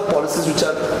whatever the policies which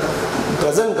are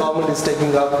present government is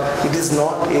taking up, it is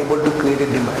not able to create a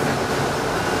demand.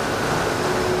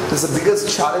 This is the biggest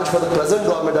challenge for the present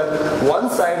government, that one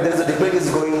side there is a debate is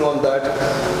going on that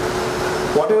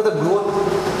whatever the growth,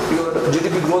 your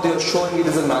GDP growth you are showing, it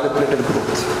is a manipulated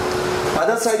growth.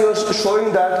 Other side you are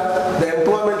showing that the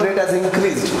employment rate has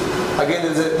increased. Again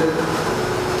there is a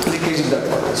leakage in that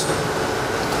one also.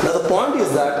 Now the point is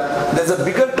that there is a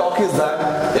bigger talk is that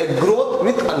a growth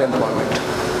with unemployment.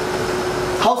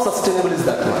 How sustainable is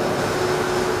that one?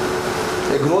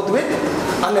 A growth with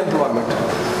unemployment.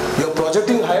 You are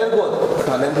projecting higher growth, but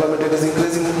unemployment rate is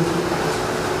increasing.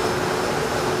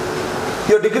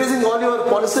 You are decreasing all your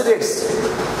policy rates,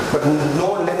 but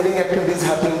no lending activity is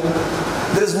happening.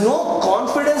 There is no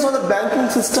confidence on the banking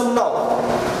system now.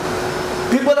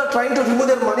 People are trying to remove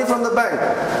their money from the bank.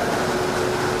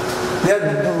 They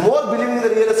are more believing in the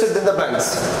real estate than the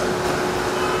banks.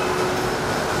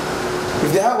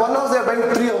 If they have one house, they are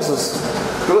buying 3 houses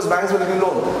because banks will give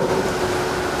loan.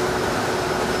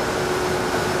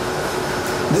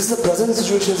 This is the present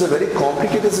situation is a very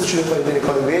complicated situation for Indian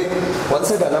economy where one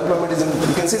side unemployment is in,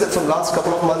 you can see that from last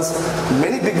couple of months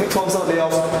many big firms are lay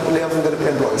off their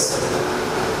employees.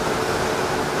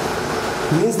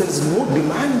 Means there is no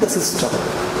demand in the system.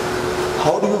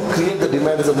 How do you create the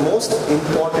demand is the most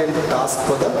important task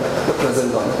for the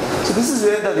present one. So this is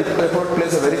where the report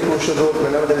plays a very crucial role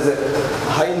whenever there is a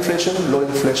high inflation, low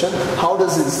inflation. How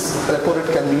does this report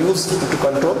can be used to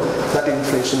control that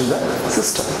inflation in the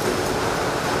system?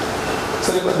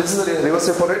 So this is the reverse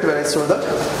repo rate where I showed that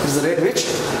this is the rate which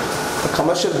the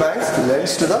commercial banks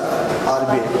lends to the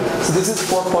RBI. So this is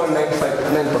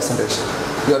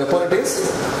 4.959%. Your repo rate is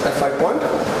at 5 point.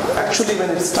 Actually when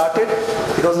it started,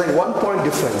 it was like 1 point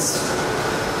difference.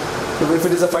 If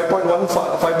it is a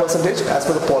 5.15% as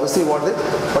per the policy what they,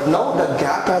 but now the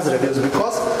gap has reduced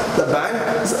because the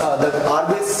banks, the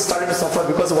RBI started to suffer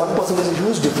because 1% is a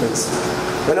huge difference.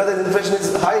 Whenever the inflation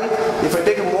is high, if I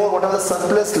take more, whatever the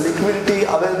surplus liquidity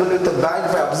available with the bank,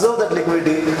 if I observe that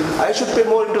liquidity, I should pay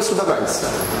more interest to the banks.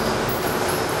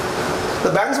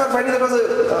 The banks were finding that was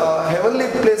a heavenly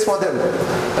place for them.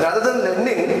 Rather than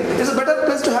lending, it's a better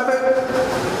place to have a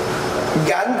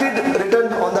guaranteed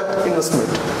return on that investment.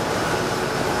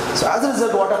 So as a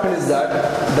result, what happened is that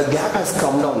the gap has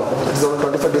come down now. It is around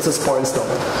 25 basis points now.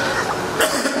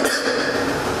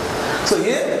 So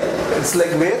here, it's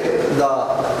like where the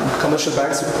commercial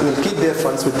banks will keep their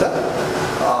funds with the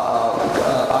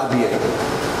RBI.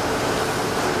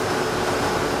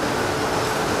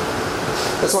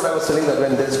 That's what I was telling that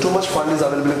when there is too much fund is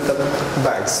available with the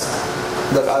banks,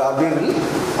 the RBI will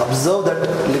observe that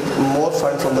more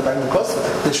fund from the bank because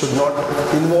they should not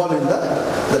involve in the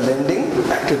lending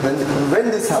activity.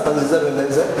 When this happens is that when there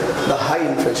is the high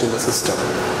inflation in the system.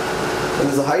 When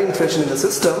there is a high inflation in the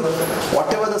system,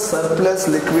 whatever the surplus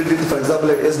liquidity, for example,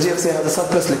 SDFC has a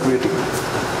surplus liquidity,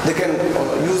 they can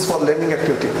use for lending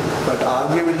activity. But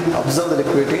RBI will observe the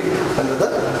liquidity under the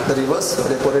reverse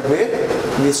repo rate where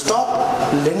we stop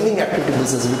lending activity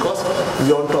business because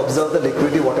we want to observe the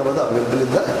liquidity whatever the available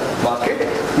in the market.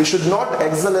 We should not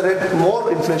accelerate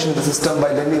more inflation in the system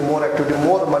by lending more activity,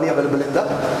 more money available in the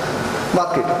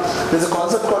market. There is a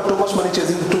concept called too much money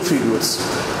chasing the two free goods.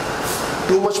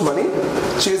 Too much money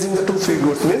chasing the two free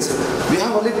goods means we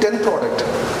have only 10 product,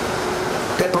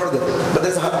 but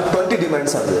there's 20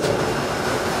 demands are there.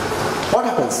 What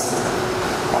happens?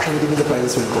 Automatically the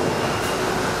prices will go.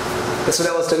 Yesterday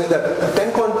I was telling that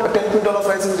 10 quintal of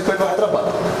rice is required for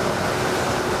Hyderabad.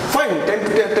 Fine,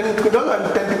 10 quintal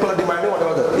and 10 people are demanding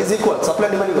whatever is equal, supply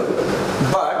and demand equal.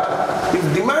 But if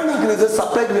demand increases,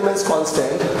 supply remains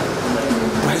constant,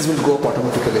 price will go up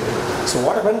automatically. So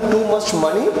what happened? Too much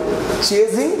money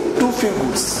chasing too few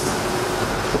goods.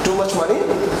 Too much money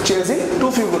chasing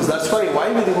too few goods. That's why we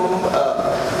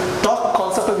talk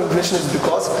concept of inflation is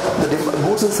because the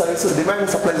goods and services demand and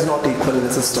supply is not equal in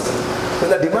the system. When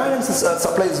the demand and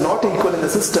supply is not equal in the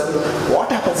system,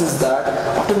 what happens is that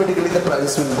automatically the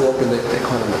prices will go up in the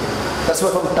economy. That's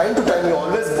why from time to time we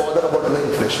always bother about the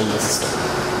inflation in the system.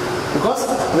 Because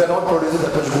we are not producing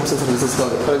that much goods and services.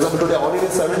 For example, today oil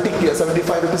is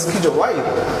 75 rupees kilo. Why?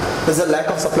 There is a lack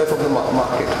of supply from the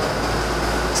market.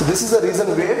 So this is the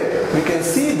reason where we can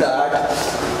see that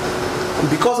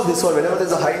because of this one, whenever there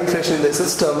is a high inflation in the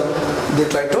system, they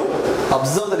try to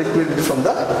observe the liquidity from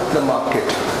the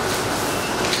market.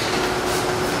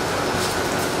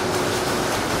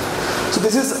 So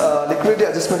this is liquidity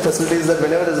adjustment facilities that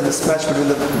whenever there is a mismatch between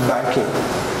the banking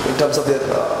in terms of their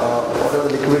whatever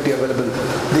the liquidity available,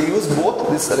 they use both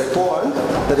this repo and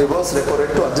the reverse repo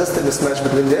rate to adjust the mismatch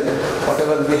between their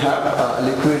whatever we have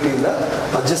liquidity in the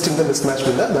adjusting the mismatch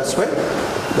between them. That's why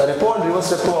the repo and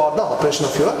reverse repo are the operation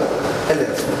of your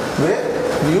LF, where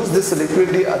we use this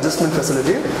liquidity adjustment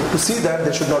facility to see that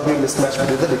there should not be a mismatch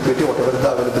between the liquidity whatever is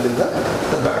available in the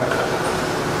bank.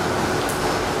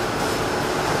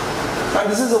 And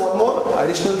this is one more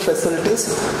additional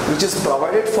facilities which is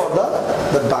provided for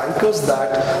the bankers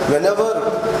that whenever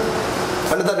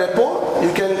under the repo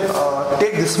you can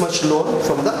take this much loan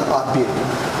from the RBI.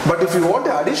 But if you want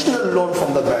an additional loan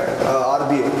from the bank,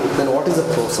 RBI, then what is the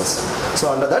process? So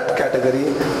under that category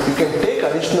you can take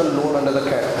additional loan under the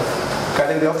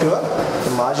category of your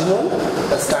marginal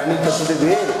standing facility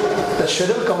where the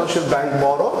scheduled commercial bank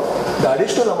borrow the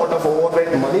additional amount of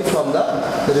overnight money from the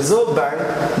Reserve Bank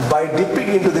by dipping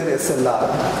into their SLR,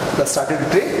 the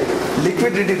statutory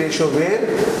liquidity ratio, where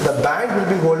the bank will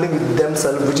be holding with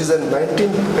themselves, which is a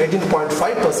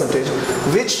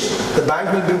 18.5%, which the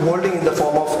bank will be holding in the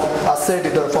form of asset,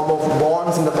 in the form of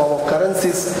bonds, in the form of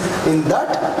currencies. In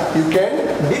that you can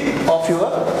dip of your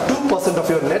 2% 2% of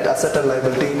your net asset and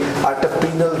liability at a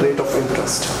penal rate of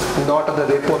interest. Not at the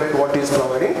repo rate what he is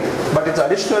providing, but it's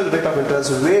additional rate of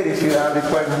interest where if you have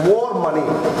required more money,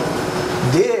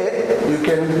 there you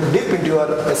can dip into your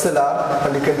SLR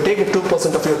and you can take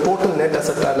 2% of your total net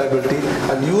asset and liability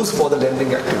and use for the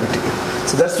lending activity.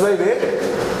 So that's why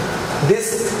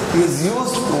this is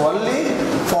used only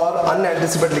for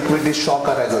unanticipated liquidity shock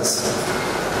arises.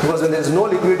 Because when there is no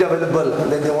liquidity available,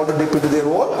 then they want to dip into their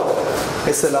own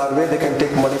SLR where they can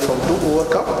take money from to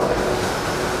overcome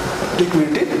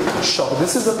liquidity shock.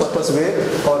 This is the purpose where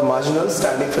our marginal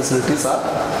standing facilities are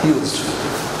used.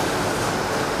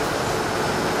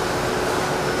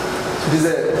 It is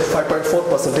a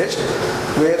 5.4%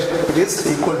 where it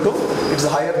is equal to, it's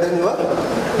higher than your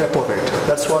repo rate.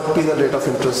 That's what penal rate of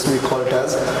interest we call it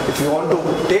as. If you want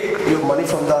to take your money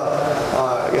from the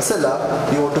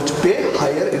SLR, you want to pay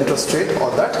higher interest rate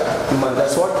on that money.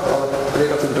 That's what our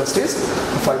rate of interest is,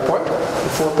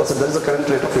 5.4%. That is the current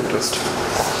rate of interest.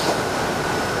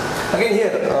 Again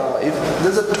here, if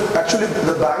there's actually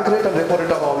the bank rate and repo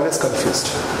rate are always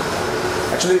confused.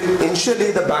 Actually,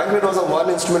 initially the bank rate was a one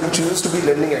instrument which used to be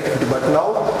lending activity, but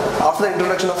now after the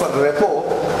introduction of a repo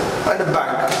and a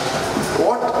bank,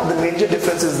 what the major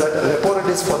difference is that repo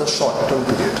rate is for the short term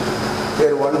period,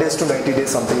 where 1 days to 90 days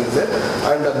something is there,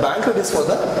 and the bank rate is for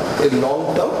the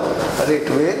long term rate,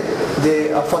 where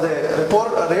they for the repo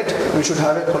rate we should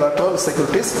have a collateral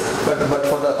securities, but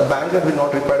for the bank rate we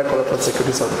not require a collateral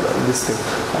securities or this thing.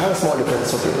 I have a small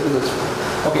difference.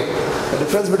 Okay, the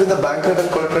difference between the bank rate and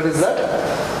collateral is that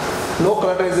no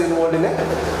collateral is involved in a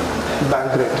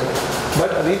bank rate, but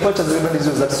repurchase agreement is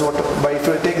used. That is what, by if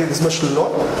you take this much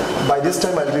loan, by this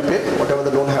time I will repay whatever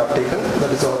the loan I have taken. That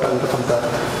is what I will from the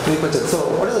repurchase. So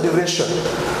what is the duration?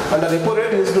 And the repo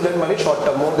rate is to lend money short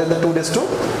term, more than the 2 days to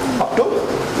up to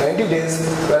 90 days,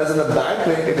 whereas in the bank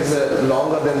rate it is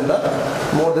longer than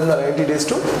more than the 90 days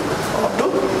to up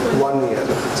to 1 year.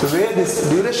 So where this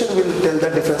duration will tell the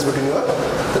difference between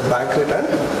the bank rate and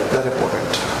the repo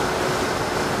rate.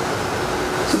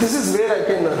 So this is where I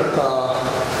can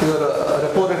your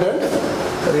repo rate and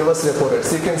reverse repo rate.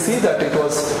 So you can see that it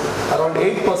was around 8%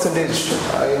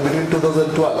 in between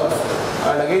 2012,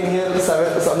 and again here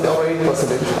 7 or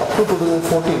 8% up to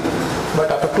 2014. But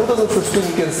after 2015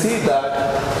 you can see that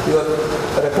your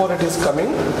repo rate is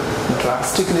coming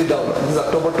drastically down. This is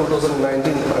October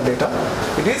 2019 data.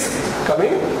 It is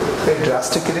coming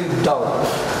drastically down.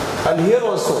 And here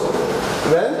also,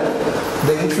 when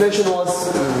the inflation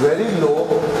was very low,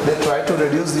 they tried to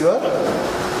reduce your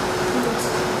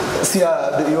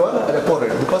repo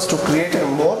rate, because to create a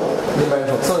more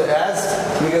demand. So as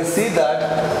we can see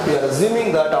that we are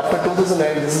assuming that after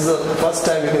 2009, this is the first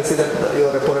time you can see that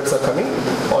your repo rates are coming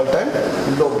all time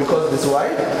low. Because this is why?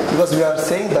 Because we are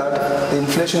saying that the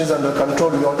inflation is under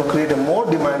control. We want to create a more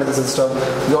demand in the system.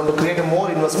 We want to create a more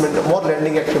investment, more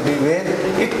lending activity where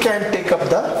it can take up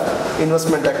the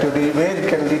investment activity, where it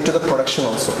can lead to the production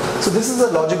also. So this is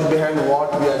the logic behind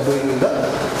what we are doing in the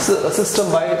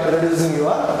system by reducing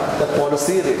the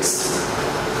policy rates.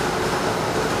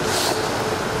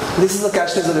 This is the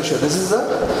cash resolution. This is a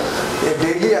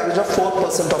daily average of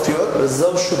 4% of your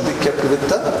reserve should be kept with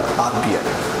the RBI.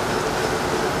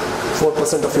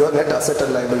 4% of your net asset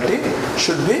and liability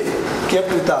should be kept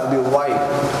with the RBI. Why?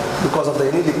 Because of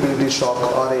any liquidity shock,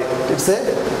 or it's a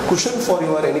cushion for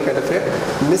your any kind of a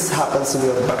mishappens in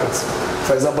your banks.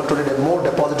 For example, today more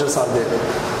depositors are there.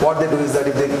 What they do is that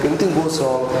if anything goes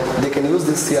wrong, they can use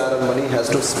this CRR money has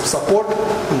to support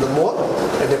the more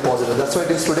a depositor. That's why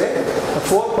it is today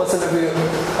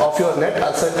 4% of your net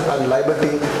asset and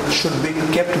liability should be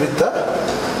kept with the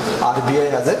RBI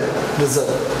as a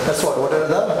reserve. That's what. Whatever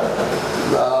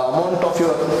the amount of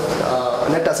your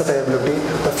net asset liability,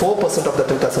 the 4% of the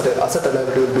net asset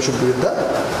liability should be with the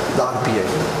RBI.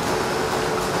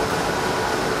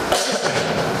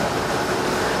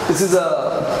 This is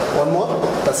one more,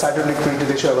 the statutory liquidity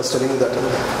ratio I was telling you that.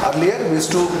 Earlier we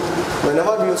used to,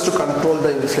 whenever we used to control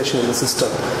the inflation in the system,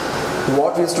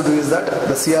 what we used to do is that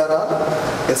the CRR,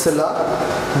 SLR,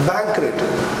 bank rate,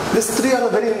 these three are a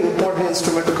very important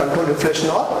instrument to control inflation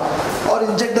or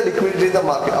inject the liquidity in the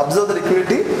market, observe the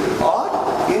liquidity or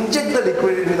inject the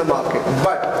liquidity in the market.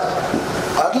 But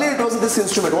earlier it was this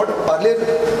instrument. What earlier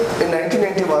in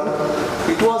 1991,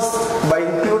 it was by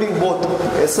including both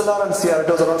SLR and CRR, it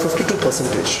was around 52%.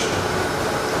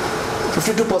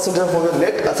 52% of our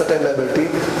net asset and liability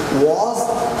was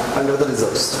under the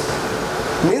reserves.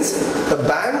 Means the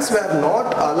banks were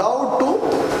not allowed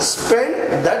to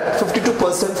spend that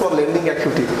 52% for lending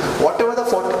activity. Whatever the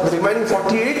remaining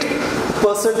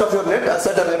 48% of your net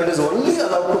asset and liability is only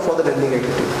allowed to for the lending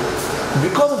activity.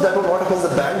 Because of that, what happens?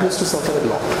 The bank used to suffer a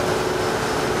lot.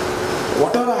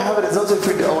 Whatever I have a reserve,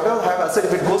 whatever I have asset,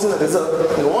 if it goes in the reserve,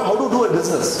 how to do a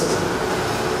business?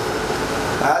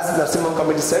 As the Narsimham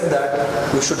committee said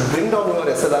that you should bring down your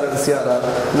SLR and CRR.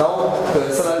 Now the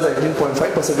SLR is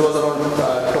 18.5%. It was around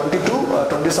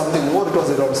 20 something more. It was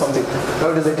around something.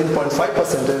 Now it is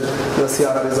 18.5%. Your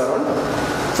CRR is around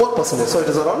 4%. So it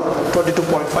is around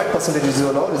 22.5% is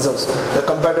your now reserves.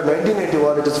 Compared to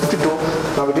 1981, it is 52.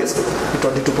 Now it is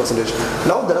 22%.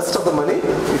 Now the rest of the money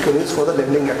you can use for the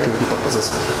lending activity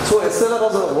purposes. So SLR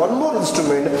was one more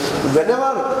instrument.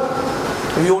 Whenever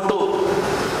you want to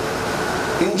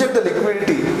inject the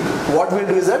liquidity, what we'll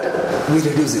do is that we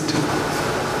reduce it.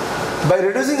 By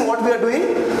reducing what we are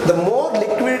doing, the more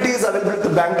liquidity is available to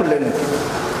the bank to lend.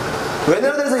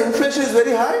 Whenever there is an inflation is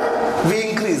very high,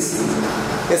 we increase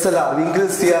SLR, we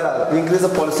increase CRR, we increase the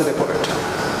policy repo rate.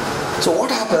 So what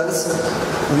happens?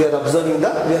 We are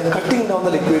cutting down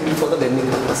the liquidity for the lending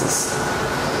purposes.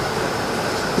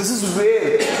 This is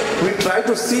where we try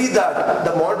to see that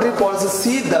the monetary policy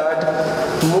see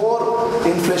that more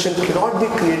inflation cannot be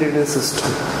created in the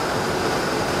system.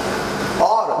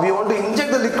 Or we want to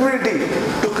inject the liquidity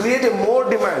to create a more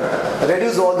demand,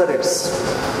 reduce all the rates.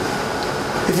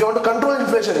 If you want to control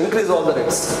inflation, increase all the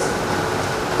rates.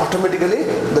 Automatically,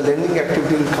 the lending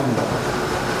activity will come down.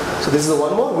 So this is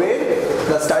one more way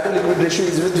the static liquidity ratio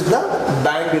is with the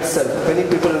bank itself. Many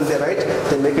people when they write,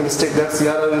 they make a mistake that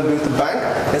CRR will be with the bank,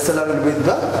 SLR will be with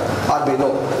the RBI.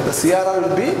 No, the CRR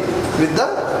will be with the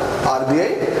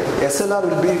RBI, SLR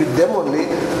will be with them only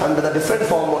under the different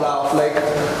formula of like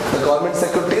the government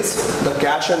securities, the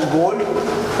cash and gold,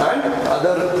 and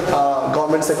other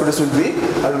government securities will be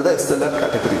under the SLR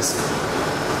categories.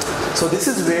 So this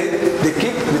is where they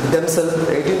keep with themselves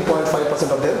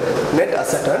 18.5% of their net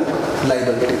asset and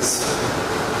liabilities.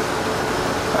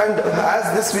 And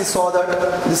as this we saw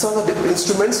that these are the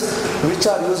instruments which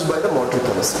are used by the monetary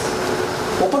policy.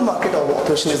 Open market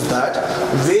operation is that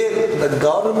where the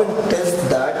government tells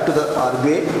that to the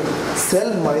RBI,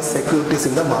 sell my securities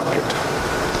in the market.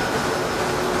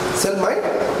 Sell my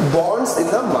bonds in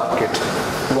the market.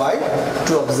 Why?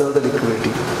 To observe the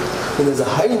liquidity. When there is a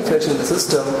high inflation in the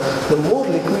system, the more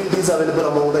liquidity is available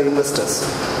among the investors.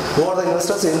 Who are the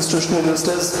investors? Institutional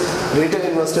investors, retail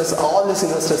investors, all these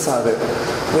investors are there.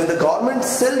 When the government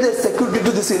sells their security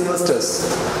to these investors,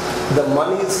 the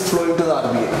money is flowing to the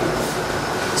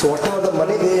RBI. So whatever the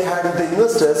money they had with the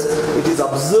investors, it is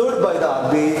observed by the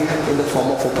RBI in the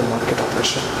form of open market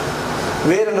operation.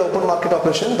 Where in the open market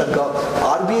operation, the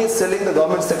RBI is selling the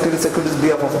government securities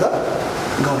behalf of the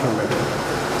government.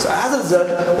 So as a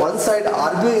result, one side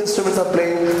RBI instruments are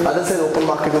playing, other side open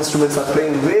market instruments are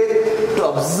playing, where to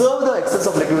observe the excess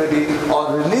of liquidity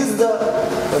or release the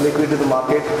liquidity to the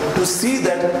market to see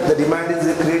that the demand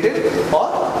is created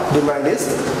or demand is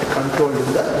controlled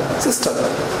in the system.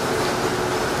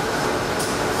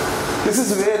 This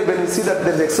is where when we see that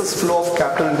there is excess flow of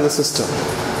capital into the system,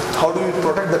 how do we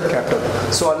protect that capital?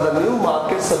 So under the new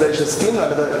market stabilization scheme,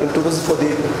 in 2004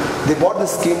 they bought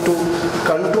this scheme to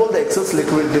control the excess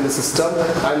liquidity in the system,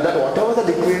 and that whatever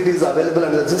the liquidity is available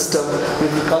in the system,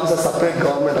 it becomes a separate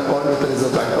government account with the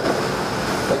Reserve Bank account.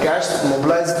 The cash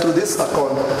mobilized through this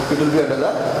account, it will be under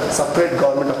the separate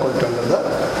government account under the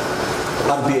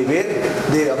RBI, where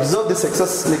they observe this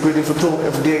excess liquidity through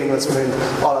FDI investment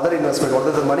or other investment,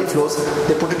 whatever the money flows,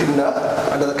 they put it in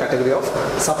under the category of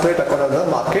separate account under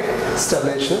the market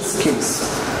stabilization schemes.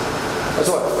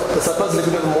 So the surplus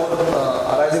liquidity more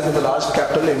arising from the large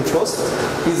capital inflows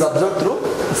is observed through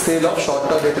sale of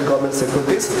short-term dated government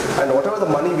securities, and whatever the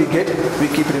money we get, we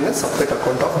keep it in a separate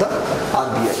account of the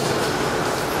RBI.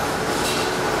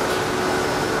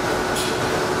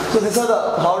 So these are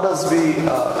the, how does we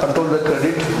control the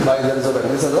credit by the Reserve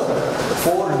Bank. These are the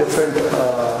 4 different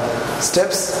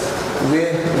steps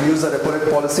where we use the repo rate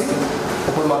policy,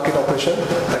 open market operation,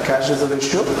 the cash reserve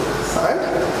ratio, and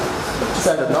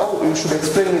standard. Now you should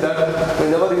explain me that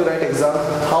whenever you write exam,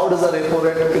 how does the repo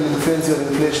rate will influence your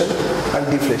inflation and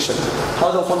deflation?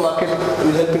 How the open market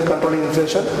will help in controlling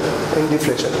inflation and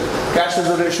deflation? Cash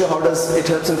reserve ratio, how does it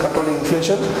helps in controlling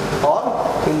inflation or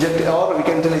we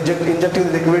can tell injecting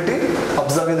the liquidity,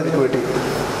 observing the liquidity.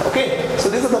 Okay, so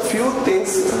these are the few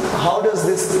things. How does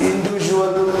this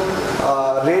individual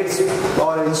rates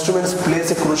or instruments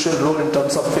plays a crucial role in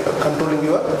terms of controlling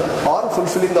your or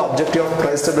fulfilling the objective of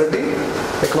price stability,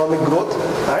 economic growth,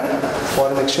 and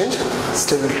foreign exchange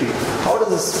stability? How does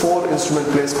this 4 instrument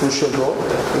plays crucial role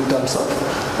in terms of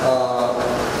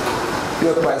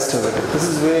your price stability? This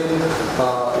is where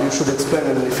you should explain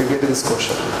if you get this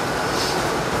question.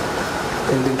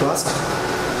 Anything to ask?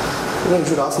 No, you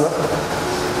should ask now.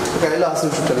 Okay, I'll ask you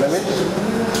to tell.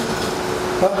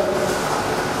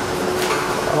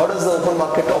 How does the open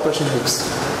market operation helps?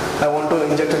 I want to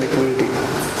inject a liquidity.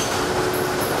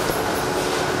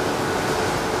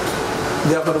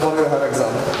 Day after tomorrow you have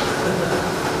exam.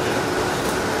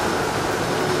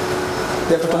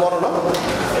 Day after tomorrow, no?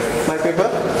 My paper?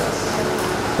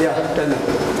 Yeah, tell me.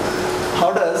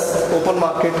 How does open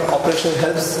market operation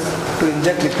helps to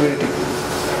inject liquidity?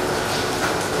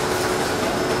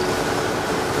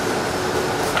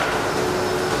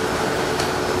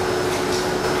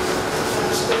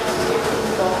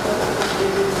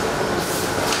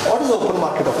 What is open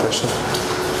market operation?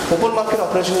 Open market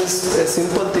operation is a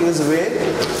simple thing is where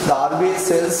the RBI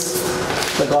sells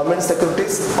the government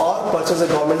securities or purchase the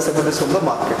government securities from the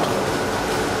market.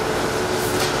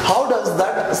 How does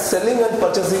that selling and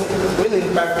purchasing will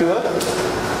impact your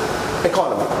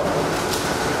economy?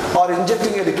 Or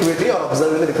injecting a liquidity or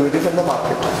observing the liquidity from the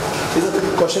market? This is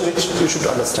a question which you should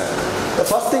understand. The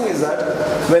first thing is that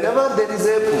whenever there is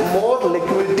a more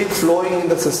liquidity flowing in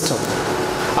the system,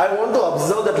 I want to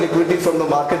observe that liquidity from the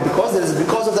market because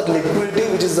of that liquidity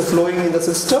which is flowing in the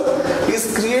system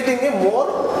is creating a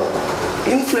more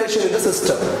inflation in the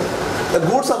system. The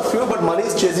goods are few but money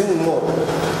is chasing more.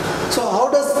 So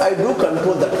how does I do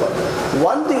control that one?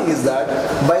 One thing is that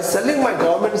by selling my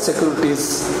government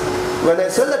securities, when I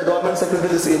sell that government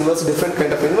securities, different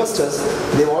kind of investors,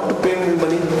 they want to pay me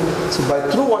money. So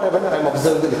through what happens, I am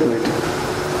observing the liquidity.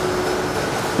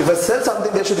 If I sell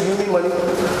something, they should give me money.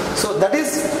 So that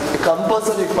is a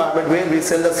compulsory requirement where we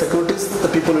sell the securities, the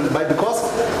people will buy because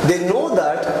they know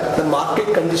that the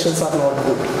market conditions are not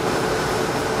good.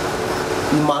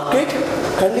 Market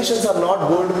conditions are not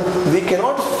good. We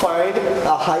cannot find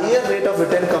a higher rate of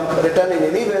return in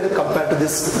anywhere compared to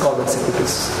this government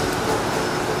securities.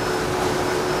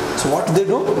 So what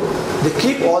do? They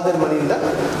keep all their money in the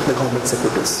government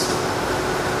securities.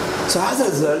 So as a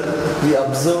result, we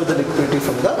observe the liquidity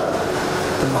from the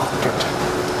market.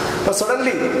 But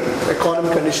suddenly,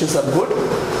 economic conditions are good,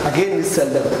 again we sell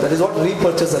them. That is what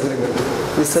repurchase agreement.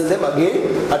 We sell them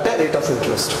again at a rate of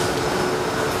interest.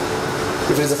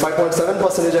 If it is a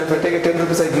 5.7%, if I take a 10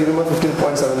 rupees, I give him a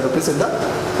 15.7 rupees on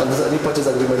the repurchase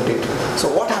agreement date. So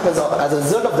what happens as a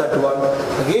result of that one,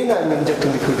 again I am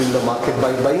injecting liquidity in the market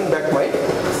by buying back my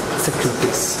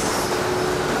securities.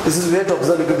 This is where to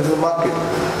observe liquidity in the market.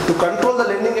 To control the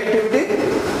lending activity,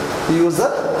 use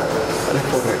the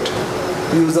repo rate,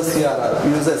 use the CRR,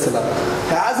 use the SLR.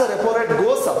 As the repo rate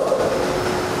goes up,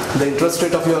 the interest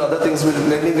rate of your other things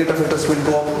lending rate of interest will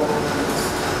go up.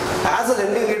 As the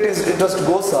lending rate interest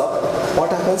goes up, what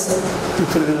happens?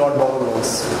 People will not borrow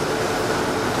loans.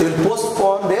 They will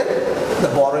postpone the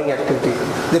borrowing activity.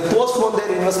 They postpone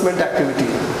their investment activity.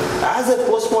 As they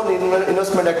postpone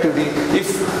investment activity, if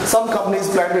some companies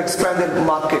plan to expand their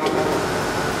market,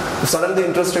 if suddenly the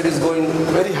interest rate is going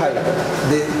very high,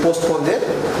 they postpone the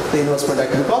investment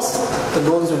activity because the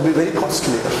loans will be very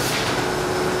costly.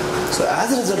 So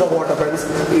as a result of what happens,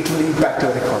 it will impact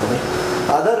your economy.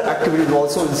 Other activities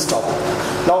also will stop.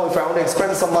 Now if I want to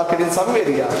expand some market in some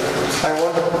area, I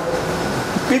want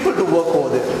people to work over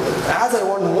there. As I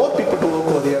want more people to work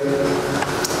over there,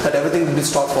 that everything will be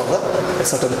stopped for a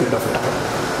certain period of time.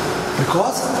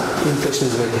 Because inflation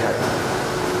is very high.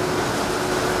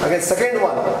 Again, second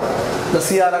one, the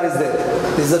CRR is there.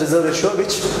 This is the reserve ratio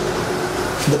which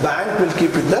the bank will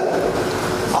keep with the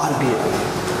RBI.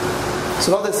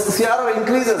 So now the CRR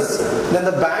increases, then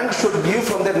the bank should give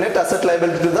from their net asset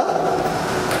liability to the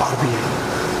RBI.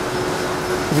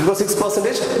 If it goes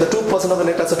 6%, the 2% of the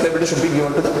net asset liability should be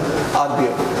given to the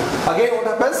RBI. Again, what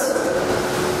happens?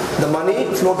 The money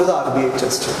flow to the RBI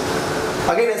chest.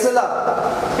 Again,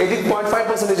 SLR,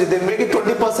 18.5%, they make it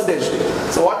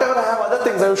 20%. So whatever I have other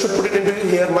things, I should put it into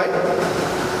here,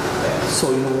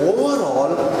 So in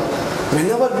overall,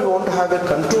 whenever we want to have a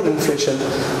controlled inflation,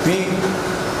 we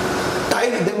tie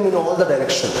them in all the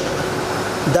direction.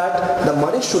 That the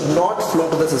money should not flow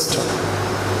to the system.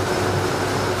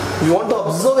 You want to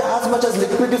observe as much as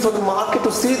liquidity from the market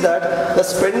to see that the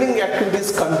spending activity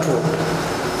is controlled.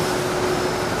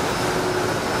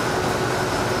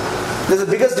 The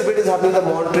biggest debate is happening in the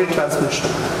monetary transmission.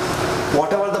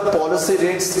 Whatever the policy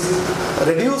rates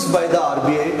reduced by the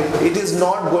RBI, it is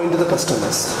not going to the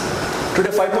customers. Today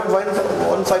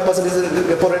 5.15% is the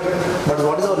repo rate, but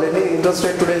what is our lending interest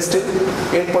rate today? Still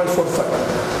 8.45.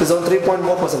 It is on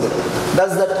 3.4%.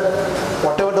 Does that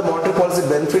whatever the monetary policy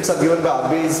benefits are given by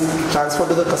RBI is transferred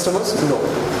to the customers? No.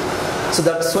 So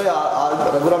that's why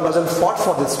our Raghuram Rajan fought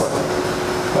for this one,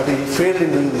 but he failed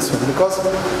in doing this one because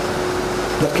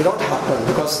That cannot happen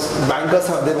because bankers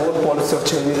have their own policy of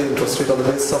changing the interest rate on the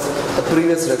basis of the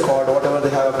previous record, whatever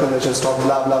they have accumulation stock,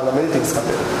 blah blah blah, many things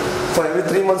happen. For every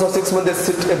 3 months or 6 months,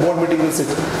 they sit, a board meeting will sit.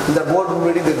 In the board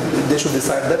meeting, they should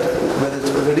decide that whether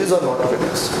to reduce or not to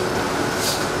reduce.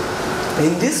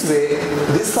 In this way,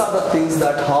 these are the things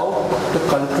that how to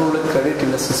control a credit in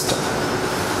the system.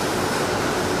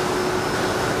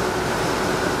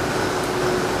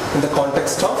 In the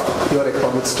context of your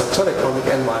economic structure, economic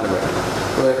environment.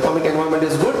 Your economic environment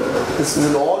is good, this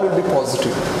will all will be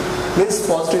positive. Means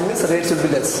positive means rates will be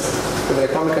less. If the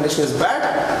economic condition is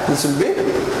bad, this will be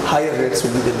higher rates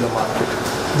will be there in the market.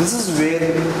 This is where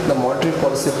the monetary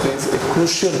policy plays a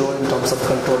crucial role in terms of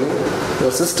controlling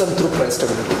your system through price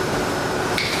stability.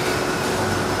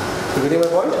 You getting my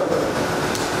point?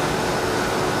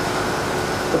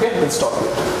 Okay, we'll stop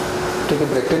here. Take a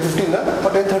break. 10:15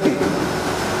 or 10:30?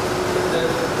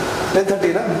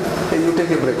 10:30 na? Hey, you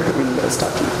take a break. We'll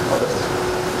start.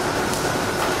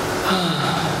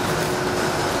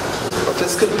 A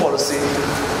fiscal policy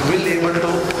will be able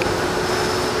to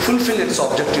fulfill its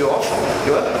objective of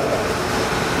your.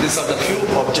 These are the few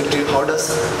objectives. How does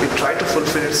it try to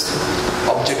fulfill its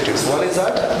objectives? One is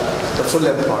that the full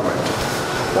employment.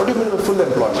 What do you mean by full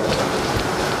employment?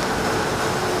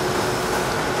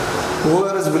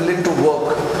 Whoever is willing to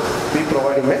work, we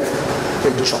provide him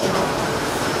a job.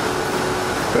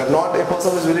 Where not a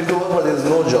person is willing to work but there is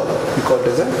no job, we call it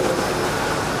as a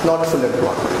not full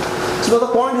employment. So now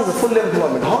the point is the full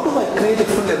employment. How do I create a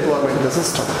full employment in the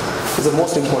system? Is the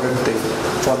most important thing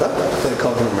for the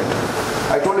government.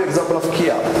 I told you example of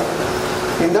Kia.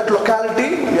 In that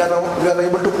locality, we are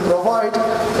able to provide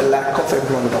a lack of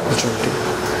employment opportunity.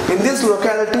 In this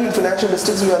locality, in financial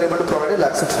districts, we are able to provide a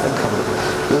lack of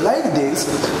income. Like this,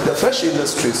 the fresh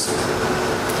industries,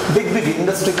 big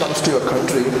industry comes to your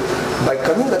country. By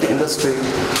coming that industry,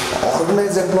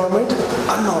 organized employment,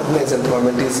 unorganized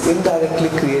employment is indirectly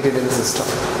created in the system.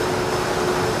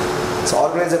 So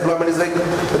organized employment is like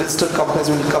registered companies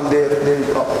will come there, they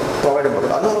will provide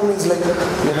employment. Unorganized is like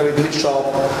we have a idli shop,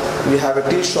 we have a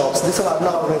tea shops. These are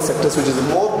unorganized sectors which is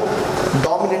more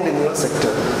dominant in your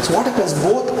sector. So what happens?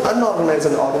 Both unorganized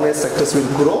and organized sectors will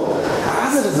grow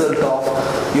as a result of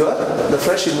the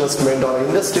fresh investment or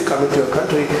industry coming to your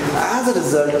country. As a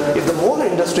result, if the more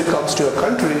industry comes to your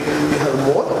country, you have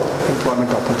more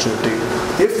employment opportunity.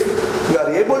 If you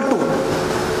are able to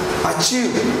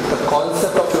achieve the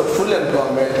concept of your full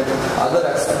employment, other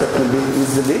aspect will be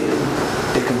easily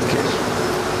taken care.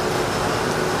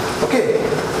 Okay,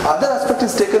 other aspect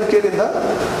is taken care in the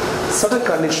certain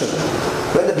condition.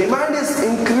 When the demand is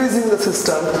increasing in the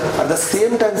system, at the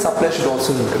same time supply should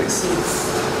also increase.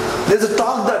 There is a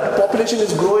talk that population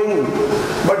is growing,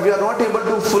 but we are not able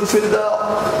to fulfill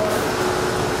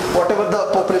whatever the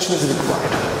population is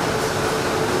required.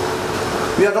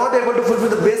 We are not able to fulfill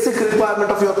the basic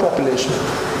requirement of your population.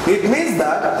 It means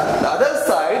that the other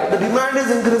side, the demand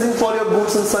is increasing for your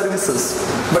goods and services,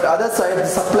 but other side, the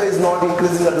supply is not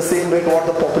increasing at the same rate what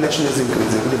the population is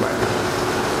increasing demand.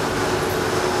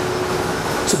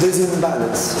 So there is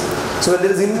imbalance. So when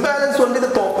there is imbalance, only the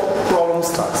problem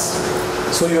starts.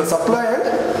 So your supply and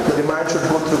the demand should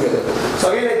go together.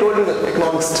 So again I told you that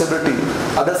economic stability.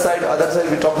 Other side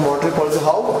we talk monetary policy,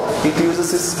 how it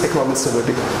uses its economic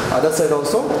stability. Other side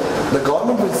also, the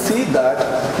government will see that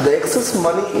the excess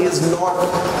money is not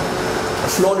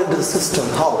flown into the system.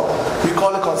 How? We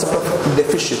call a concept of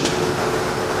deficit.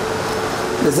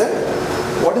 Is that?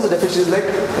 What is the deficit? Is like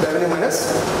revenue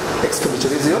minus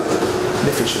expenditure is your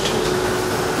deficit.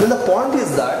 Then the point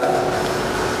is that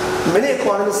many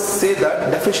economists say that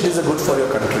deficit is good for your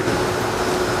country.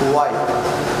 Why?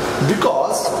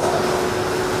 Because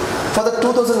for the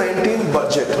 2019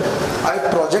 budget, I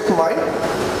project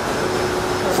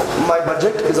my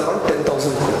budget is around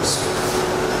 10,000 crores.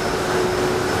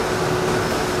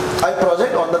 I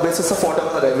project on the basis of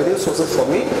whatever the revenue sources for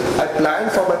me. I plan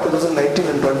for my 2019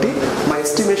 and 20. My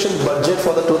estimation budget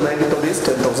for the 2019-20 is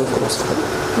 10,000 crores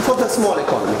for the small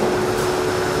economy.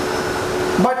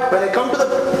 But when I come to the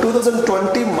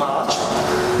 2020 March,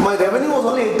 my revenue was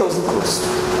only 8,000 crores.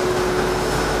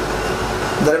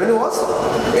 The revenue was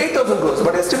 8,000 crores,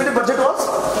 but estimated budget was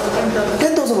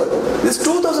 10,000 crores. This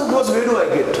 2,000 crores, where do I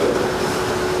get?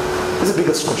 This is the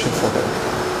biggest question for them.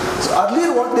 So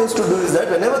earlier what they used to do is that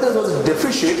whenever there was a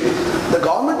deficit, the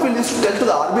government will used to tell to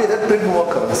the RBI that print more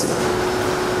currency.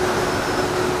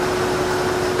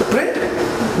 To print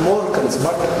more currency,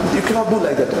 but you cannot do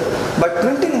like that. By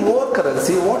printing more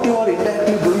currency, what you are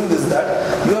indirectly doing is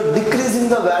that you are decreasing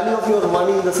the value of your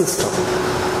money in the system.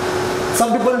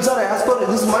 Some people will say, as per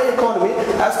this is my economy,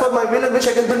 as per my will and wish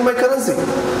I can print my currency.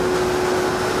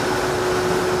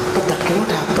 cannot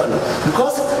happen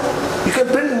because you can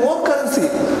print more currency,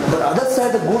 but other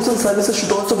side the goods and services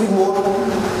should also be more.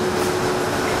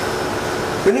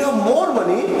 When you have more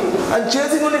money and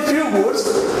chasing only few goods,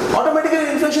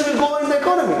 automatically inflation will go in the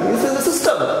economy. It's in the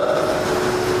system.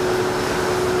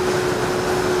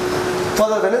 For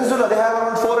the Venezuela, they have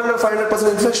around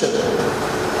 400-500% inflation.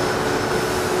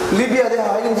 Libya, they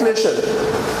have high inflation.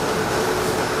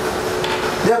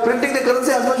 They are printing the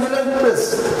currency as much will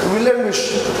and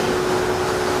wish.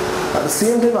 At the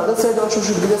same time, other side also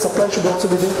should be there, supply should also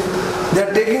be there. They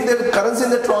are taking their currency in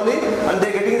the trolley and they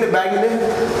are getting in the bag in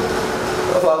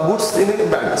goods in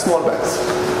a bag, small bags.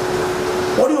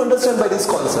 What do you understand by this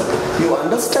concept? You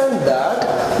understand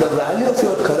that the value of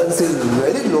your currency is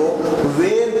very low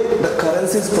where the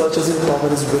currency's purchasing power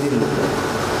is very low.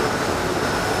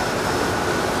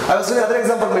 I was saying another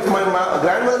example. If my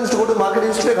grandmother used to go to the market,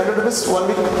 used to pay 100 rupees 1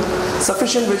 week,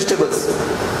 sufficient vegetables.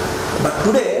 But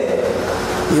today,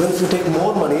 even if you take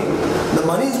more money, the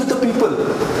money is with the people.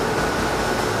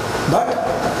 But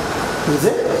is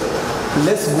it?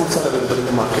 Less goods are available in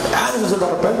the market. As a result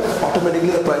of that,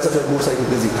 automatically the price of your goods are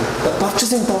increasing. The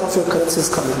purchasing power of your currency is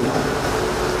coming down.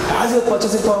 As your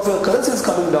purchasing power of your currency is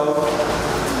coming down,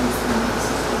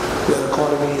 your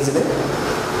economy is in a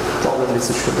problem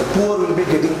situation. The poor will be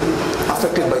getting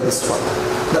affected by this one.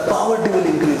 The poverty will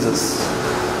increases.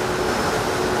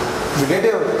 If you get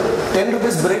a 10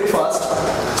 rupees breakfast,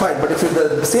 fine. But if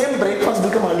the same breakfast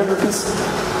become 100 rupees,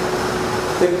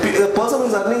 a person who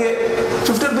is earning a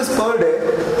 50 rupees per day,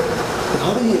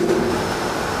 how do he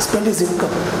spend his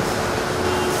income?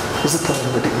 This is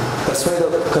problematic. That's why the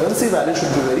currency value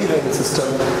should be very high in the system.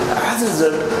 As a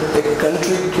result, a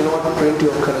country cannot print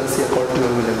your currency according to your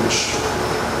will and wish.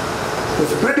 If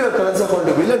you print your currency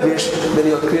according to will and wish, then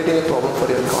you are creating a problem for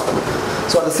your economy.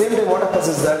 So at the same time, what happens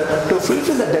is that to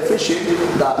fulfill the deficit,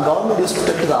 the government used to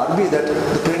tell to the RBI that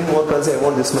to print more currency, I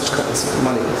want this much currency,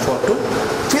 money to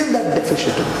fill that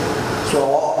deficit.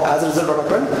 So as a result, what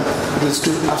happened? It is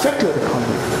to affect your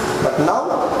economy. But now,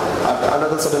 under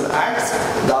the certain acts,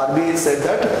 the RBI said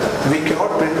that we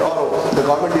cannot print, or the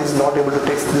government is not able to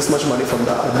take this much money from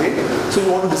the RBI. So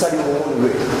you want to decide your own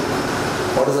way.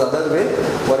 What is the other way?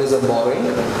 One is a borrowing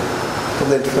from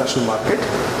the international market,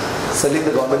 selling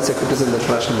the government securities in the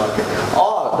international market,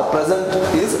 or the present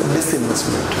is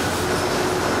disinvestment.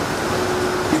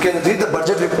 You can read the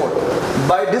budget report.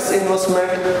 By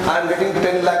disinvestment, I am getting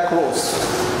 10 lakh crores.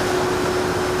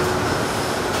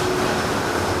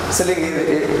 Selling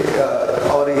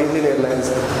our Indian Airlines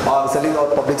or selling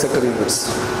our public sector units.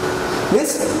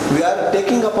 Means we are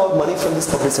taking up our money from these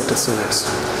public sector units.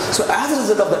 So as a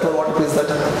result of that, what it is that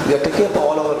we are taking up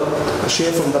all our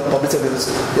share from the public sector units,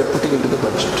 we are putting into the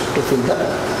budget to fill the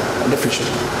deficit.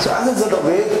 So as a result of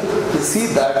where we see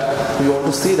that, we want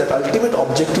to see that ultimate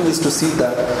objective is to see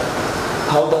that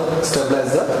how to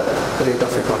stabilize the rate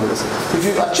of economy. If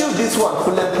you achieve this one,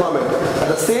 full employment, at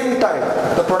the same time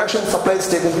the production supply is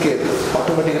taken care,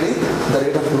 automatically the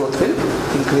rate of growth will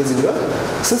increase in your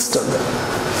system.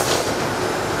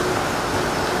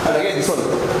 And again this one,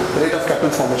 rate of capital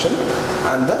formation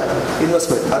and the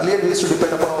investment. Earlier we used to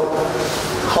depend upon our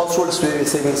household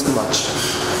savings much.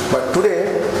 But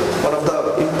today, one of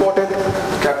the important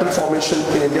capital formation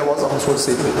in India was a household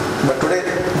saving. But today,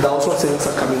 the household savings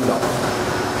are coming down.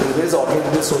 There is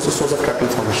alternative source of capital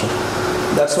formation.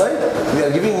 That's why we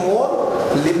are giving more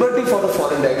liberty for the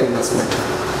foreign direct investment.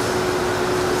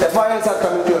 FIIs are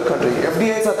coming to your country,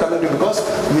 FDIs are coming to you because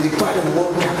we require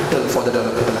more capital for the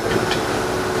developmental activity.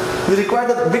 We require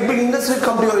the big industry to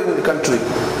come to your country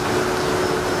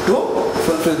to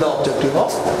fulfill the objective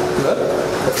of your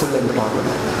full employment.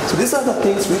 So these are the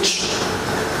things which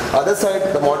other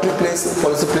side the monetary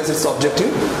policy plays its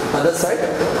objective, other side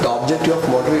the objective of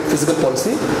monetary fiscal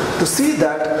policy to see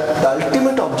that the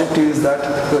ultimate objective is that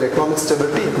your economic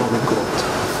stability, economic growth.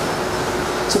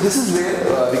 So this is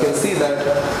where we can see that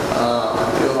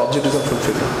your objectives are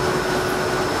fulfilled.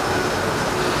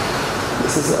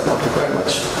 This is not required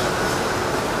much.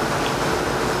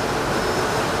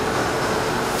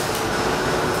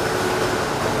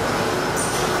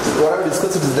 What I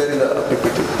discussed is there in the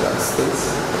PPT.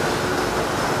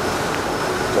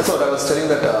 That's what I was telling,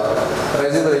 that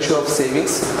raising the ratio of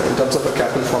savings in terms of the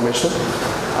capital formation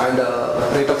and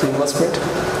rate of investment,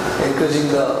 encouraging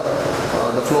the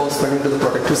flow of spending to the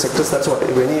productive sectors. That's what,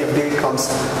 if any FDI comes,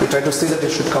 we try to see that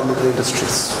it should come to the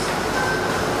industries.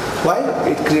 Why?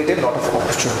 It created a lot of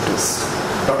opportunities.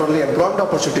 Not only employment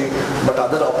opportunity, but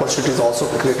other opportunities also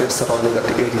created surrounding that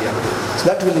area.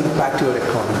 So that will impact your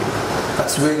economy.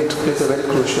 That's where it plays a very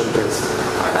crucial role.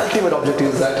 And ultimate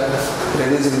objective is that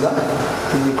reducing the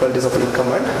inequalities of income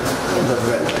and the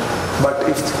wealth.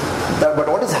 But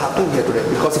what is happening here today?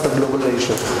 Because of the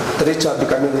globalization, the rich are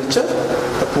becoming richer,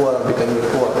 the poor are becoming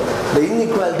poor. The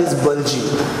inequality is bulging.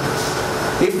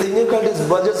 If the inequality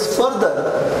bulges further,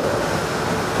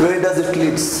 where does it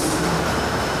lead?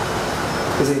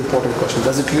 Is an important question.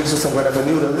 Does it lead to some kind of a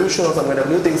new revolution or some kind of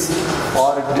new things,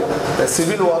 or a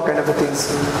civil war kind of a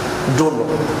things? Don't know.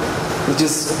 Which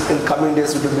is in coming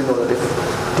days we will know that if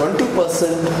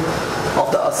 20%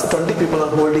 of the 20 people are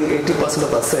holding 80%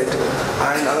 of the asset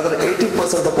and another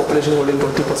 80% of the population holding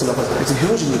 20% of asset, it's a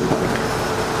huge inequality.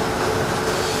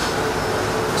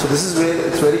 So this is where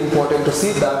it's very important to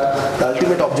see that the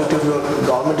ultimate objective of your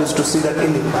government is to see that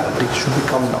inequality should be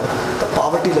come down. The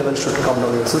poverty level should come down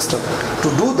in your system. To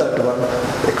do that one,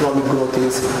 economic growth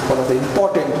is one of the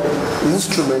important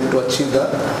instruments to achieve the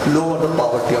lower the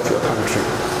poverty of your country.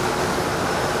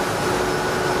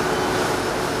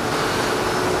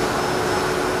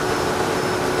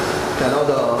 Okay, now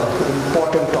the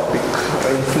important topic,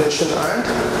 inflation and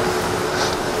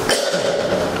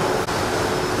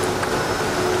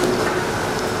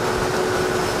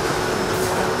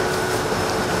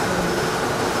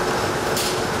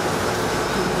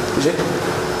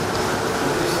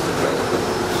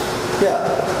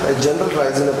a general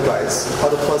rise in a price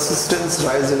or a persistent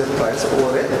rise in a price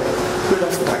over a period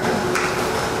of time.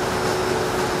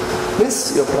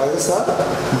 Means your prices are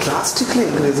drastically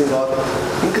increasing or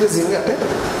increasing at a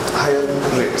higher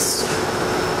rates.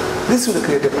 This will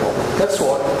create a problem. That's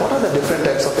what are the different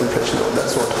types of inflation?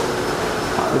 That's what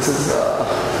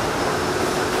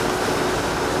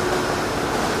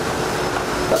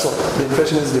That's what the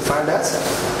inflation is defined as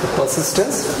the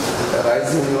persistence, a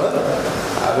rise in your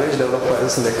average level of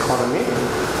prices in the economy.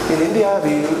 In India,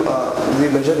 we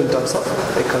measure in terms of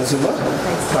a consumer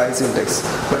price index.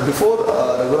 But before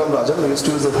Raghuram Rajan, we used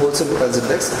to use the wholesale price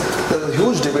index. There was a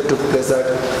huge debate took place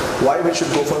that why we should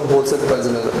go for a wholesale price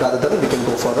index rather than we can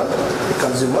go for a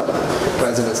consumer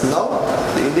price index. Now,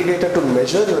 the indicator to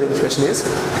measure your inflation is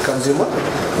consumer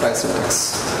price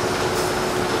index.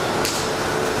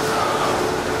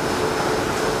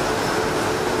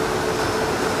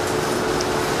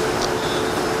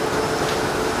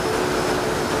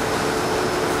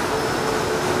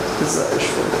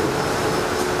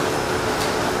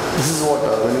 This is what,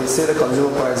 when we say the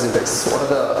consumer price index, what are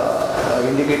the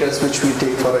indicators which we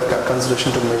take for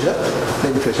consideration to measure the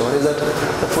inflation? One is that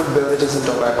the food, beverages and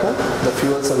tobacco, the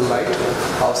fuels and light,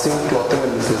 housing, clothing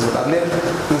and business. But earlier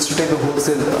we used to take the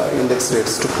wholesale index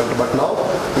rates to control, but now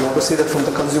we want to see that from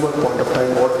the consumer point of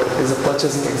time, what is the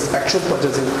purchasing, actual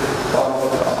purchasing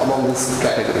among these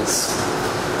categories.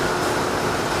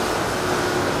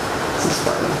 This is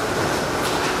fine.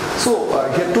 So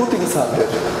here two things are there.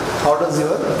 How does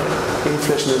your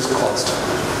inflation is caused?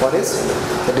 One is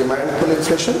the demand pull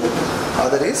inflation,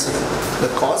 other is the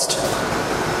cost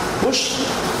push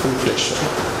inflation.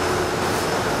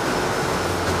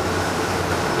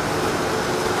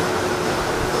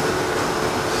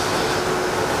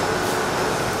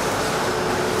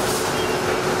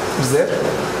 Is there?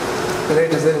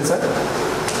 Right, is there inside?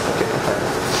 Okay,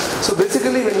 fine. So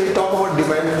basically when we talk about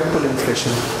demand pull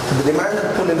inflation, the demand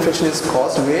pull inflation is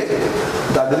caused where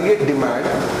the aggregate demand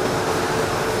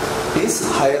is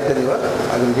higher than your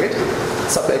aggregate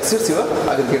supply, exceeds your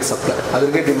aggregate supply.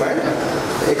 Aggregate demand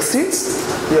exceeds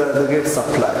your aggregate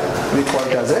supply. We call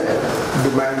it as a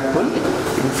demand pull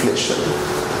inflation.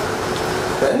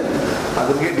 Then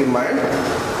aggregate demand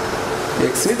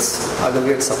exceeds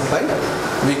aggregate supply.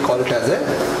 We call it as a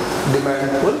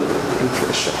demand pull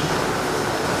inflation.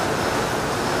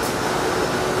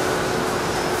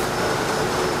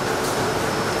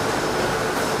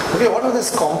 Okay, what are this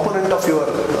component of your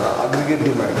aggregate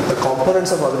demand? The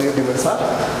components of aggregate demands are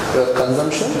your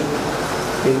consumption,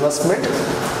 investment,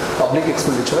 public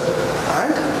expenditure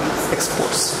and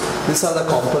exports. These are the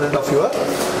component of your,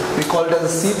 we call it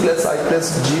as C plus I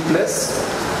plus G plus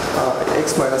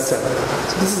X minus 7.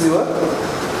 So this is your,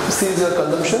 C is your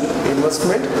consumption,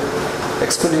 investment,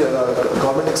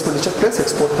 government expenditure plus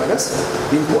export minus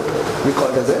import. We call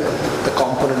it as the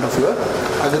component of your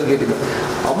aggregate demand.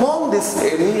 Among this,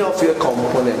 any of your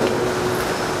component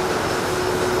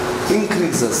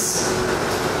increases,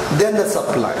 then the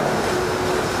supply.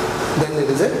 Then there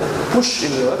is a push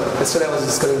in your, yesterday I was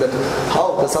discussing that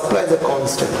how the supply is a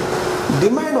constant.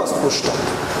 Demand was pushed up.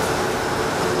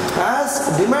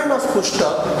 As demand was pushed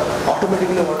up,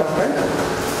 automatically what happened?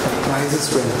 The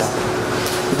prices went up.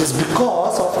 It is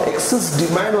because of excess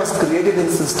demand was created in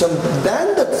system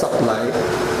than the supply,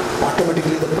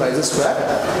 automatically the prices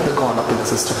were gone up in the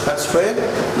system. That's why,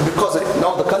 because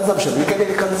now the consumption, you can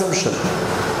take consumption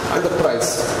and the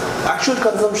price. Actual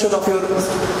consumption of your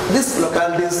this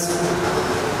locality is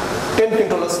 10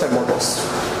 quintal tomatoes.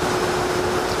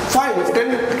 Fine, if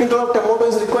 10 quintal of tomato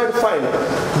is required, fine.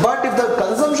 But if the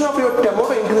consumption of your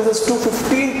tomato increases to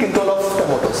 15 quintal of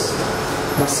tomatoes,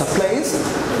 but supply is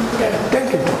 10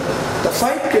 quintal. The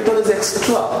 5 quintal is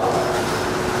extra.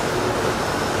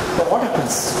 But what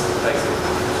happens?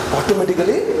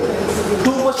 Automatically,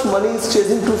 too much money is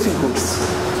chasing too few goods.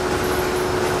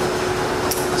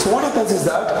 So what happens is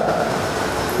that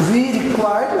we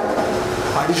require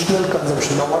additional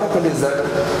consumption. Now what happens is that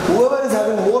whoever is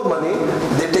having more money,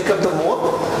 they take up the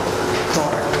more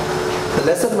product. The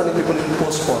lesser money people will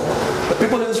postpone. The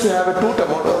people used to have a 2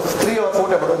 tomatoes, 3 or 4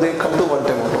 tomatoes, they come to 1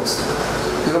 tomatoes.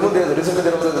 You remember recently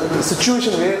there was a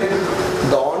situation where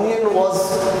the onion was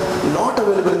not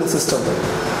available in the system.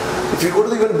 If you go to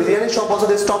the even biryani shop also,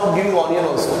 they stopped giving onion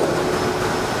also.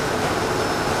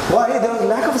 Why? There was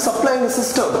lack of supply in the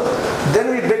system.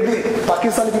 Then we begged the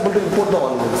Pakistani people to import the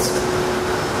onions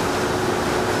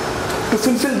to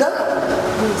fulfill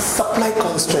the supply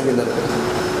constraint in the world.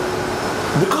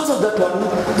 Because of that one,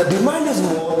 the demand is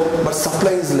more, but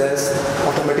supply is less.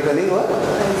 Automatically,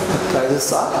 the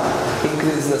prices are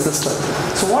increased in the system.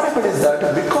 So what happened is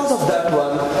that because of that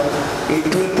one,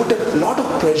 it will put a lot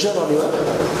of pressure on your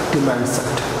demand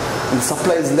side. When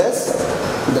supply is less,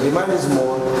 the demand is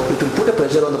more, it will put a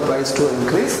pressure on the price to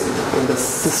increase in the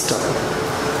system.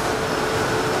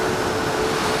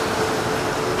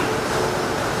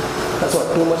 That's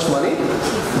what, too much money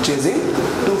chasing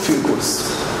too few goods.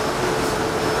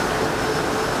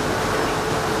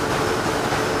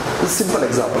 A simple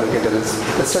example you can tell is,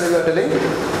 yesterday we are telling,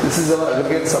 this is our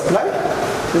aggregate supply,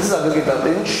 this is aggregate.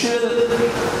 The initial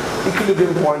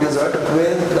equilibrium point is at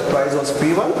when the price was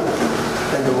P1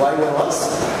 and the Y1 was,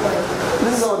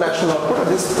 this is our national output at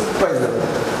this price level.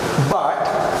 But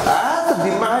as the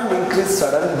demand increases,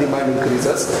 sudden demand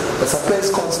increases, the supply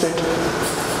is constant.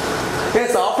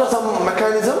 Yes, after some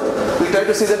mechanism, we try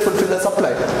to see that fulfill the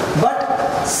supply.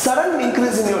 But sudden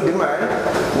increase in your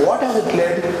demand, what has it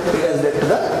led? It has led to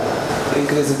the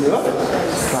increase in your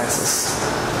prices.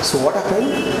 So what happened?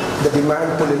 The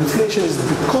demand pull inflation is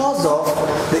because of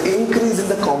the increase in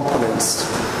the components.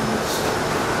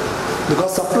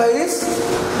 Because supply is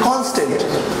constant,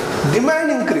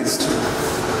 demand increased.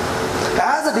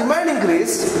 As the demand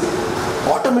increased,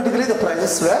 automatically the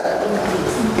prices were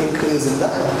increased in the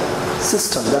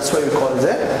system. That's why we call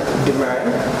it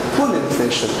demand pull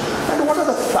inflation. And what are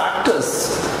the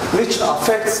factors which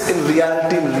affects in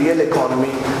reality, in real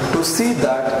economy, to see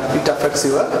that it affects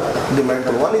your demand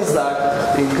pull? One is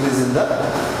that increase in the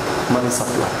money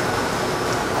supply.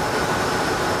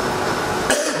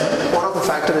 One of the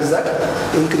factors is that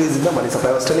increase in the money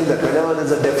supply. I was telling that whenever there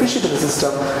is a deficit in the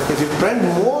system, if you print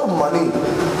more money,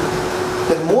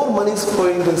 then more money is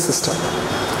flowing into the system.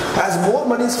 As more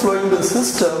money is flowing into the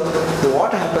system, then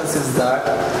what happens is that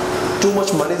too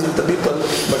much money is with the people,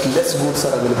 but less goods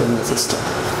are available in the system.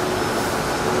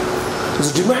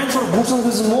 So demand for goods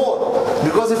is more,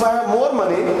 because if I have more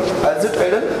money, I'll sit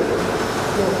idle.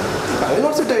 I will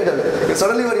not sit idle. If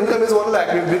suddenly your income is 1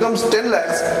 lakh, it becomes 10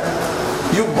 lakhs.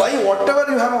 You buy whatever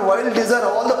you have a wild desire,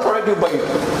 all the product you buy.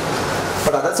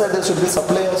 But other side there should be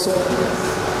supply also.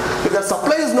 If the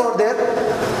supply is not there,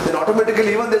 then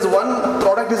automatically even there's one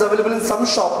product is available in some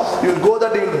shop, you will go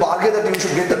that, you will bargain that you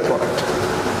should get that product.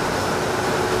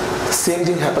 The same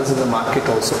thing happens in the market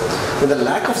also. When the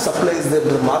lack of supply is there in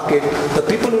the market, the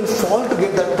people will fall to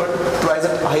get that price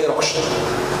at higher auction.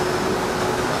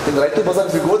 In the right to bazaar,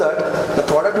 if you go that, the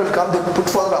product will come, they put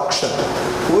for the auction.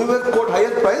 Whoever quote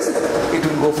higher price, it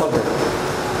will go for them.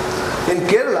 In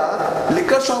Kerala,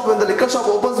 liquor shop, when the liquor shop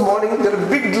opens morning, there is a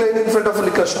big line in front of a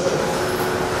liquor shop.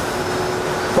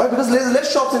 Why? Because there is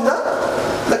less shops in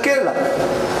the Kerala.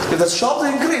 If the shops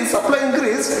increase, supply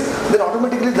increase, then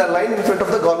automatically the line in front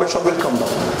of the government shop will come down.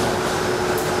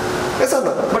 Yes or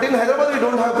no? But in Hyderabad, we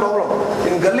don't have a problem.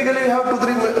 In Gully we have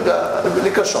 2-3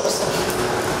 liquor shops.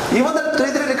 Even the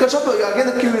 3 liquor shop, again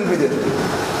the queue will be there.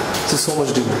 So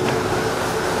much demand.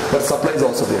 But supply is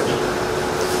also there.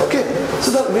 Okay,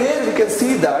 so the way we can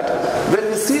see that, when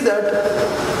we see that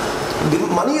the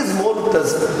money is more with the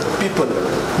people,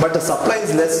 but the supply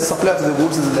is less, supply of the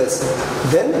goods is less,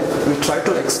 then we try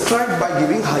to extract by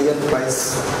giving higher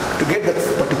price to get that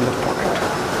particular product.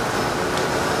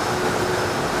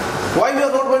 Why we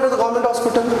are not going to the government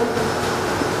hospital?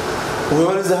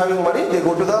 Whoever is having money, they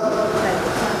go to the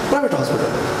private hospital.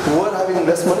 Whoever having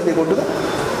less money, they go to the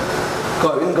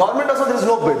government. In government also there is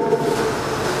no bed.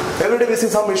 Every day we see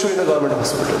some issue in the government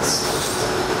hospitals.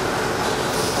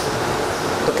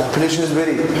 The population is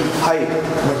very high,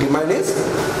 but demand is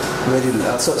very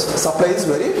less. So supply is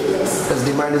very less.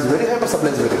 Demand is very high, but supply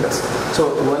is very less. So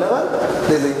whenever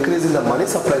there is an increase in the money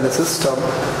supply in the system,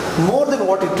 more than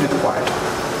what it required,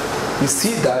 we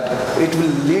see that it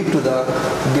will lead to the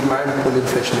demand pull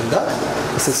inflation in the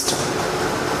system.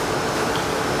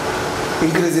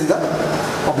 Increase in the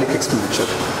public expenditure.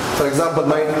 For example,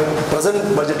 my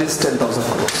present budget is 10,000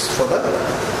 crores for the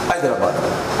Hyderabad.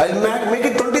 I'll make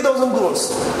it 20,000 crores.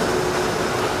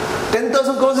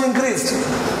 10,000 crores increased.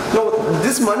 Now,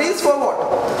 this money is for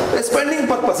what? Spending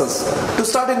purposes. To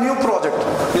start a new project.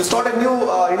 You start a new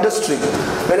industry.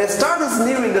 When I start this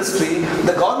new industry,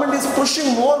 the government is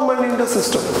pushing more money into the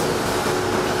system.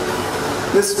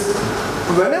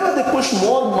 Whenever they push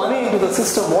more money into the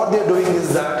system, what they are doing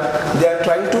is that they are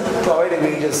trying to provide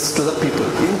wages to the people,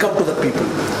 income to the people.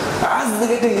 As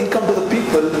they get income to the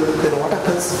people, then what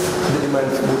happens? The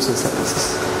demand for goods and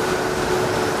services.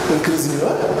 Increasing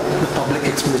your public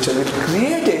expenditure will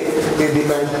create a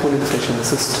demand pull inflation in the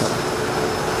system.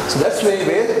 So that's where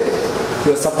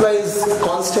your supply is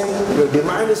constant, your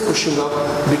demand is pushing up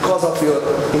because of your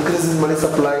increase in money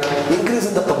supply, increase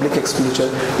in the public expenditure.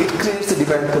 It creates a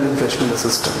demand pull inflation in the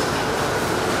system.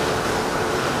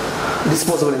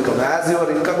 Disposable income. As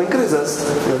your income increases,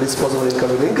 your disposable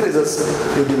income increases,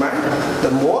 your demand,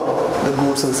 the more the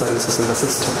goods and services in the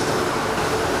system.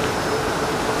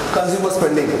 Consumer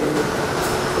spending.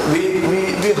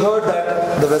 We heard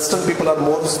that the Western people are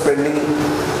more spending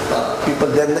people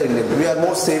than the Indian. We are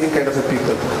more saving kind of a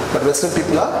people, but Western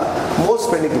people are more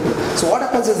spending people. So what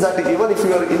happens is that even if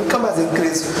your income has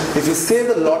increased, if you save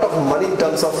a lot of money in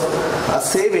terms of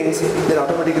savings, then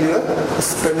automatically your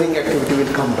spending activity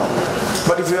will come down.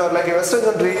 But if you are like a Western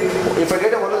country, if I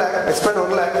get a 1 lakh, I spend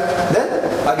 1 lakh, then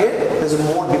again there is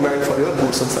more demand for your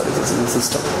goods and services in the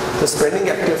system. The spending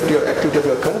activity of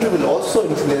your country will also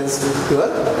influence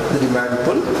the demand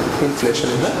pull inflation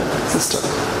in the system.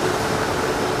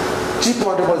 Cheap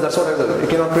monetary policy, that's what I said. You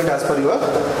cannot print as per your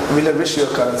will and wish your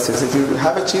currencies. If you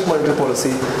have a cheap monetary policy,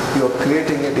 you are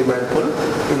creating a demand pull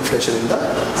inflation in the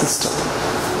system.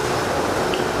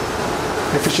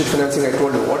 Deficit financing, I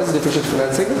told you. What is deficit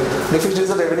financing? Deficit is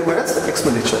the revenue minus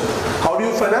expenditure. How do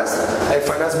you finance? I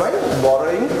finance by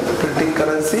borrowing, printing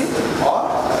currency, or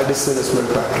a disinvestment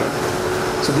pattern.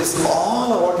 So this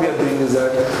all what we are doing is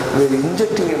that we are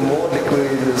injecting a more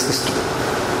liquidity into the system.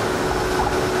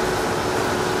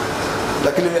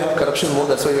 Luckily we have corruption more,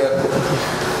 that's why we are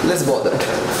less bothered.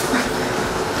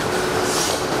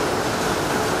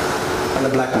 And the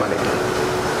black money.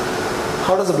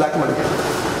 How does the black money?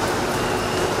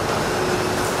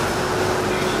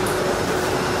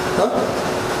 Huh?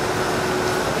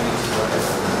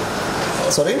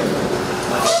 Sorry?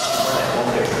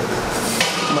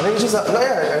 Money which is, no,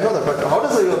 yeah, I know that, but how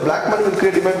does your black money will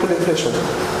create demand pull inflation?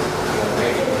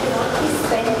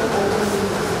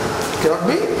 Cannot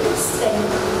be spent.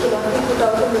 Cannot be put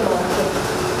out in the market.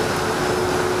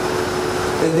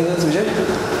 Anything else, Vijay?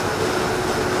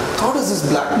 How does this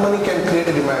black money can create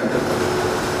a demand?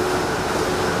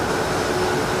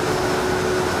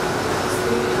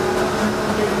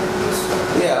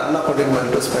 Yeah, unaccounted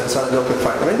money to spend. Suddenly, okay,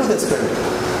 fine. When do they spend?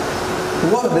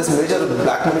 Who are these major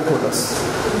black money holders?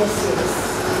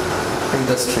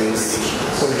 Industries,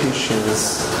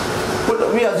 politicians.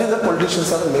 But we assume that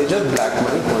politicians are the major black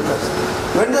money holders.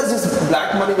 When does this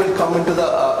black money will come into the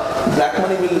black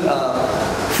money will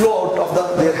flow out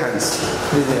of their hands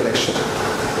during the election?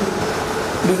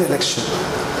 During the election,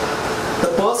 the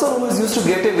person who is used to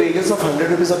get a wages of 100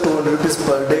 rupees or 200 rupees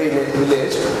per day in a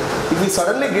village, if he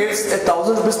suddenly gets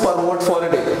 1,000 rupees per vote for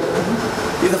a day,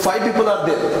 if the 5 people are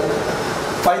there,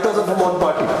 5,000 from one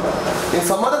party, in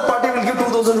some other party will give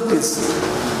 2,000 rupees.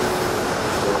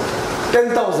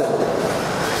 10,000.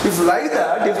 If like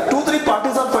that, if 2-3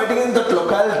 parties are fighting in that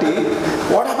locality,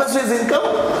 what happens to his income?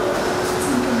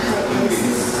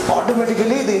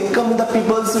 Automatically the income in the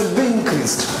peoples will be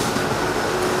increased.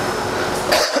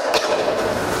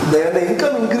 Then the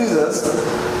income increases,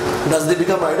 does they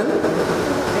become idle?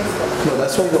 No,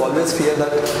 that's why we always fear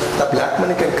that the black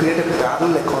money can create a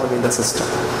parallel economy in the system.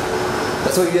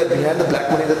 That's why we are behind the black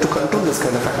money to control this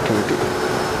kind of activity.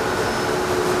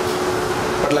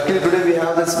 But luckily today we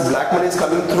have this black money is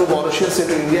coming through Mauritius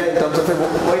into India in terms of a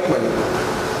white money.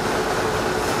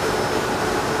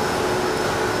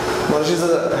 Mauritius is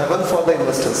a heaven for the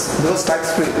investors because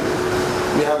tax free.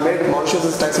 We have made Mauritius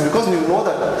as tax free because we know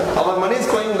that our money is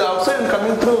going outside and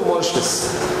coming through Mauritius.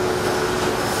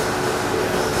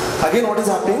 Again, what is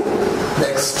happening? The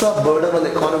extra burden on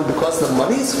the economy because the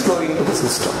money is flowing into the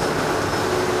system.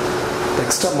 The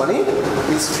extra money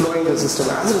is flowing in the system.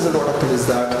 As a result, what happens is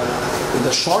that in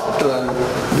the short run,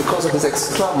 because of this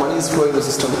extra money is flowing in the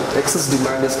system, excess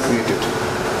demand is created.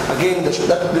 Again,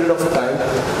 that period of time,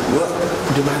 your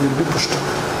demand will be pushed up.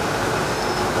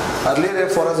 Earlier,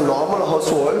 for a normal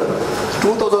household,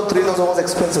 2,000, 3,000 was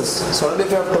expenses. Suddenly,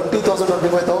 if you have 20,000,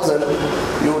 25,000,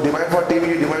 you demand for TV,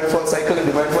 you demand for cycle, you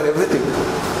demand for everything.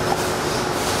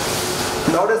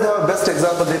 Nowadays, they have a best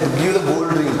example. They give the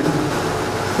gold ring.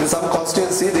 In some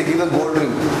constituency, they give the gold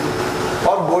ring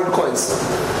or gold coins.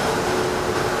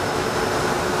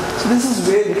 So this is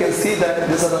where you can see that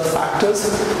these are the factors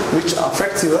which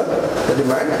affects the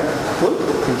demand pull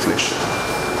inflation.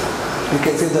 You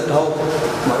can see that how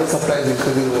money supply is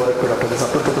increasing over a period of time.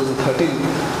 Up to 2013,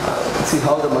 see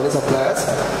how the money supply has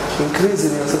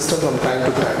increased in your system from time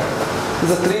to time.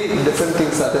 These are three different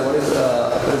things that one is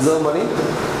reserve money,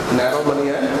 narrow money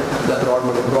and the broad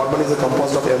money. Broad money is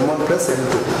composed of M1 plus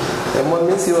M2. M1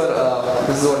 means your,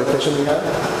 this is what definition we have.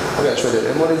 Okay, I'll show you.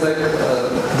 M1 is like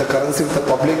the currency with the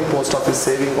public, post office,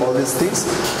 saving, all these things.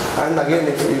 And again,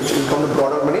 if you come to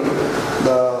broader money,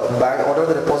 the bank,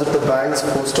 whatever the deposit the banks,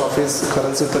 post office,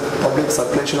 currency with the public,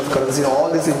 circulation of currency, all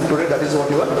this included, that is what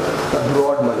you are, the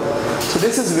broad money. So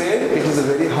this is where it is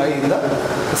very high in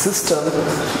the system.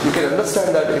 You can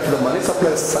understand that if the money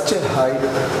supply is such a high,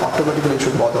 automatically it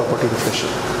should bother about inflation.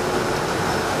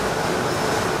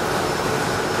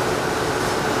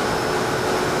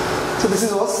 So this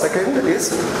is what second is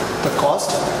the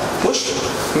cost push.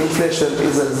 Inflation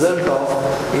is a result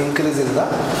of increase in the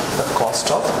cost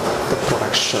of the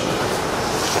production.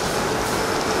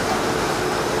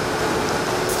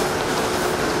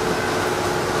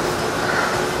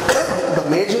 The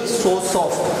major source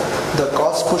of the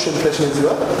cost push inflation is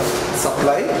your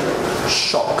supply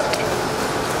shock.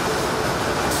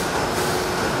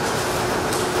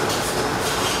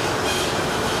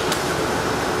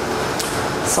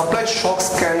 Supply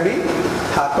shocks can be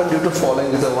happen due to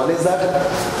following reasons. One is that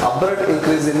abrupt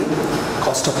increase in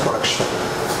cost of production.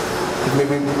 It may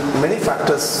be many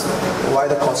factors why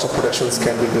the cost of productions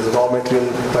can be increased. Raw material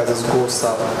prices goes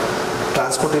up,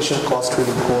 transportation cost will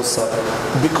goes up.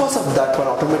 Because of that one,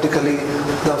 automatically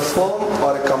the firm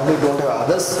or a company don't have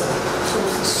other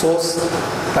source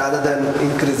rather than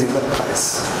increasing the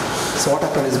price. So what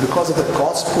happens is because of the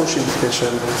cost push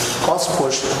inflation,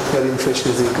 your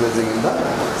inflation is increasing in the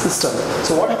system.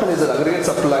 So what happens is the aggregate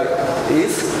supply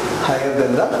is higher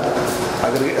than the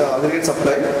aggregate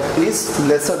supply is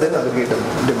lesser than aggregate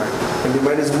demand. When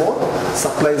demand is more,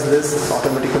 supply is less,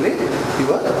 automatically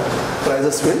your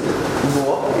prices will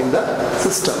go up in the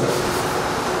system.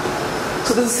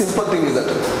 So this is simple thing is that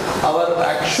our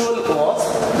actual was,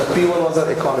 the P1 was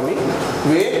our economy,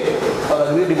 where our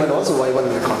aggregate demand was Y1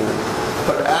 in economy.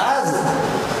 But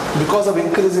because of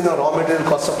increase in our raw material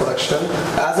cost of production,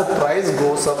 as the price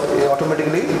goes up,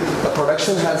 automatically the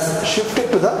production has shifted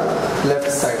to the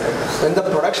left side. When the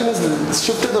production is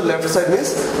shifted to the left side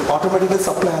means automatically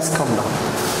supply has come down.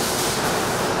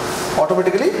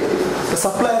 Automatically the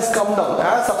supply has come down.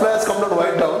 As supply has come down,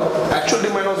 Y down, actual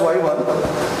demand was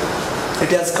Y1. It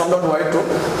has come down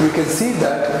Y2. We can see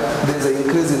that there is an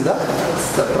increase in the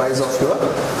price of your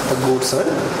goods and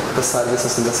the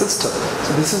services in the system.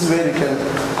 So this is where you can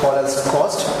call as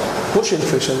cost push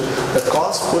inflation. The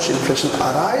cost push inflation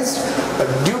arises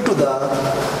due to the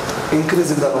increase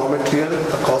in the raw material,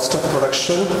 the cost of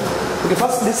production. Okay,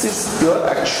 first this is your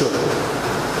actual,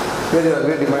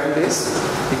 where demand is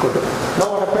equal to.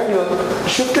 Now what happened? You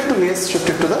shifted to A,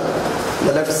 shifted to the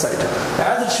left side.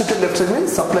 As it shifted left side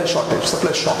means supply shortage,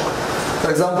 supply shock. For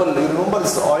example, you remember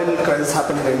this oil crisis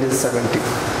happened in 1970.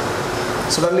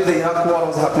 Suddenly the Iraq war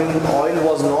was happening, oil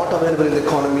was not available in the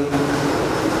economy.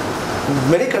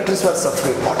 Many countries were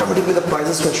suffering. Automatically the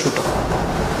prices were shoot up.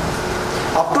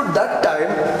 Up to that time,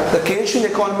 the Keynesian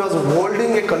economy was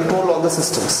holding a control on the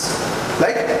systems.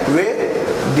 Like where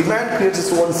demand creates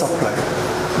its own supply.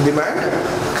 Demand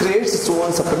creates its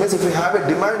own supply. Means if you have a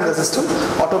demand in the system,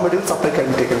 automatically supply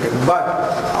can be taken care. But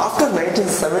after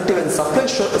 1970, when supply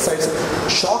side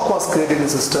shock was created in the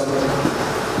system,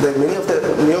 many of the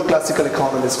neoclassical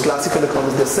economists, classical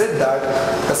economists, they said that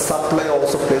the supply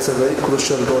also plays a very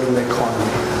crucial role in the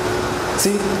economy.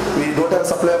 See, we don't have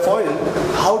supply of oil.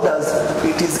 How does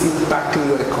it is impacting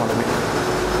your economy?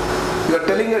 You are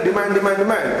telling your demand.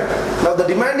 Now the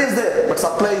demand is there, but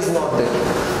supply is not there.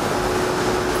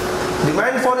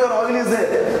 Demand for your oil is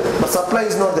there, but supply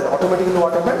is not there. Automatically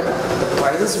what happened? The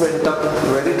prices went up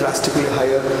very drastically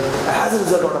higher. As a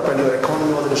result, what happened? Your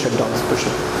economy was in a shutdown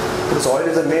situation. Because oil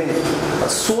is the main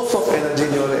source of energy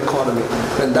in your economy.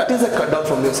 When that is a cut down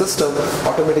from your system,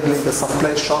 automatically the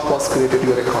supply shock was created in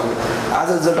your economy.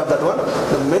 As a result of that one,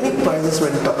 the many prices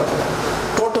went up.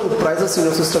 Total prices in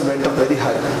your system went up very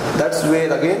high. That's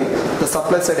where again the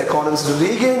supply side economists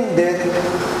regain their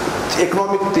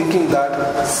economic thinking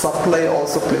that supply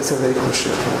also plays a very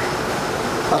crucial role.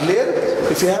 Earlier,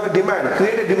 if you have a demand,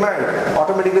 create a demand,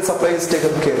 automatically supply is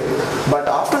taken care. But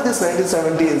after this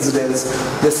 1970 incidents,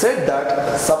 they said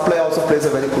that supply also plays a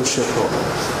very crucial role.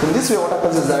 In this way, what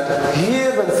happens is that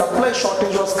here when supply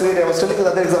shortage was created, I was telling you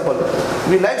another example.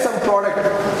 We like some product,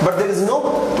 but there is no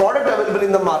product available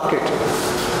in the market.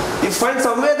 You find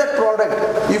somewhere that product,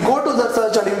 you go to the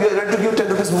search and you get ready to give 10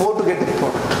 rupees more to get the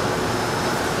product.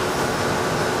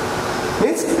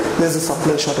 Means there is a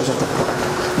supply shortage of the product.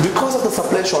 Because of the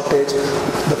supply shortage,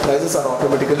 the prices are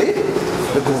automatically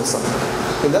goes up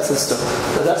in the system.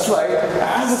 So that's why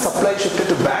as the supply shifted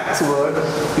to backward,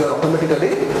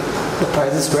 automatically the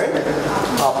prices went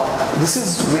up. This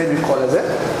is where we call as a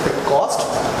cost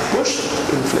push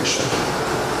inflation.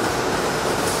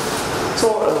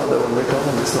 So the one we talk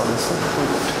on this one is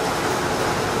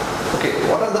okay.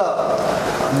 What are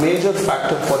the major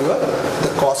factors for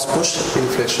the cost push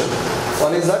inflation?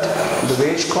 One is that the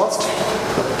wage cost,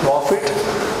 the profit,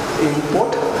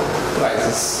 input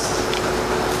prices.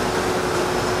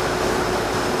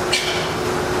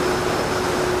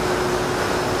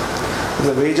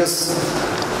 The wages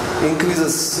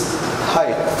increases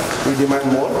high, we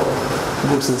demand more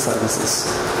goods and services.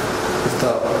 If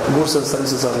the goods and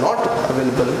services are not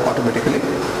available, automatically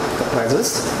the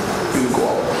prices will go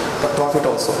up. The profit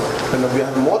also. When we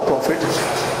have more profit,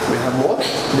 we have more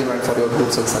demand for your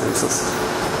goods and services.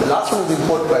 The last one is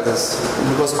import prices.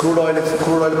 Because crude oil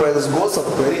prices goes up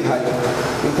very high,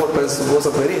 import prices goes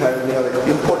up very high when you have an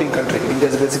importing country. India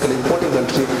is basically importing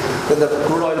country. When the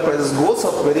crude oil prices goes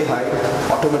up very high,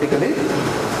 automatically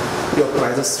your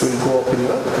prices will go up in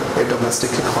your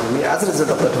domestic economy. As a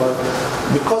result of that one,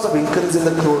 because of increase in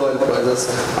the crude oil prices,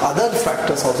 other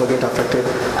factors also get affected.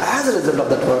 As a result of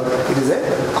that one, it is a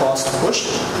cost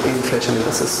push inflation in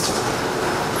the system.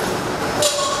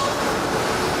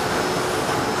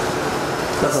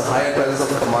 That's the higher prices of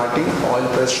commodity, oil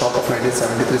price shock of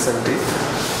 1973-70,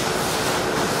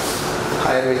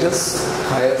 higher wages,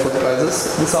 higher food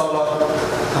prices, these all are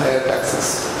higher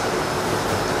taxes.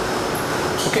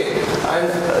 Okay, and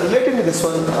related to this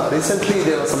one, recently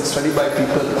there was some study by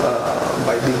people,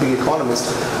 by big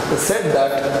economists, they said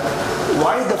that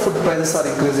why the food prices are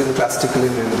increasing drastically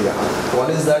in India. One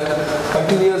is that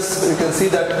continuous, you can see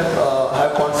that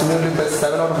have continually by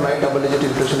 7 out of 9 double-digit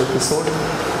inflation episode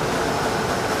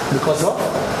because of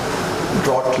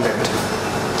drought-led.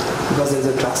 Because there is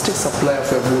a drastic supply of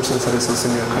your goods and services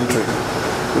in your country.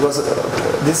 Because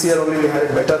this year only we had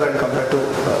it better than compared to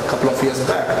a couple of years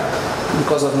back.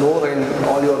 Because of no rain,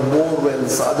 all your bore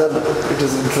wells, it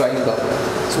is drying up.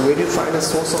 So where do you find a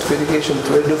source of irrigation?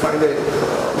 Where do you find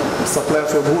a supply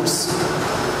of your goods?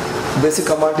 Basic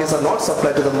commodities are not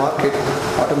supplied to the market.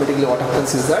 Automatically what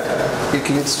happens is that it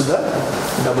leads to the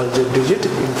double-digit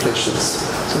inflations.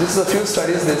 So this is a few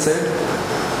studies they said.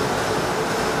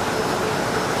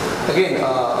 Again,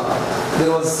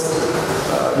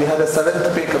 we had a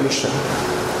 7th pay commission.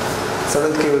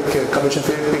 7th pay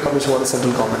commission was the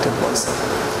central government employees.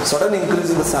 Sudden increase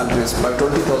in the salaries by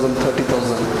 20,000,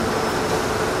 30,000.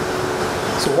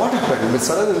 So what happened? With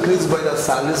sudden increase by the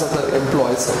salaries of the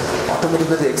employees,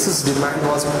 automatically the excess demand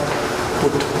was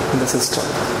put in the system.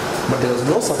 But there was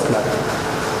no supply.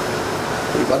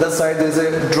 If other side there is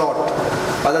a drought,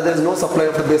 there is no supply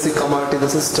of the basic commodity in the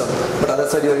system, but other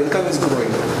side your income is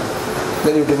growing,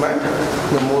 then you demand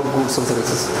the more goods and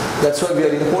services. That's why we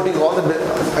are importing all the.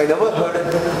 I never heard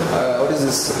what is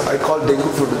this? I call dengue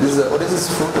fruit. What is this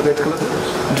fruit? Red color?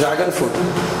 Dragon fruit.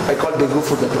 I call dengue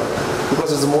fruit that one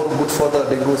because it's more good for the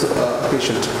dengue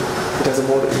patient. It has a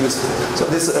more use. So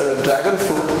this dragon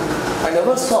fruit, I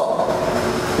never saw.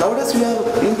 Nowadays we are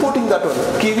importing that one.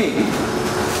 Kiwi.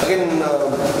 Again,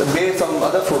 some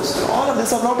other fruits. All of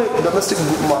these are not domestic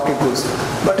market goods,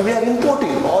 but we are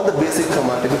importing all the basic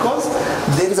commodity because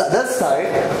there is other side.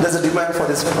 There's a demand for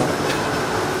this product.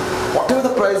 Whatever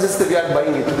the price is, we are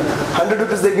buying it. 100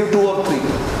 rupees they give 2 or 3.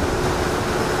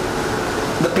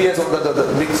 The PS or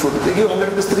the big fruit they give 100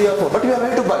 rupees 3 or 4, but we are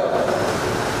ready to buy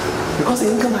because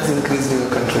income has increased in your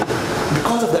country.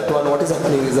 Because of that one, what is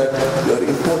happening is that you are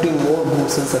importing more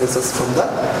goods and services from the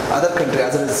other country.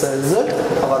 As a result,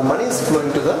 our money is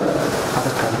flowing to the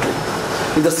other country.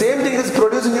 If the same thing is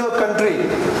produced in your country,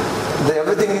 then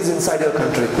everything is inside your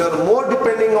country. You are more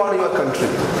depending on your country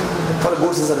for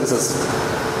goods and services.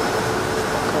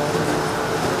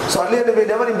 So earlier we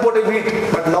never imported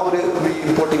wheat, but now we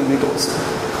importing wheat also.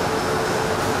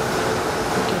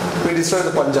 We destroyed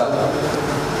the Punjab.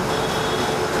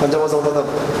 Punjab was one of the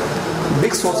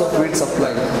big source of wheat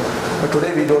supply, but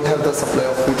today we don't have the supply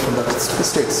of wheat from the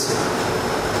states.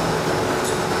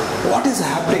 What is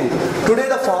happening? Today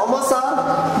the farmers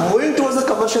are moving towards the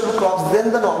commercial crops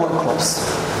than the normal crops.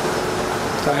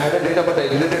 I had a data, but I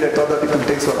deleted it. I thought that it will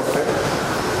take a lot of time.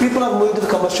 People are moving to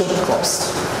the commercial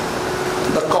crops.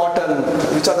 The cotton,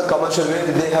 which are the commercial way,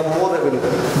 they have more revenue.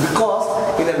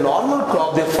 Because in a normal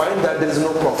crop, they find that there is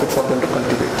no profit for them to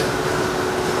cultivate.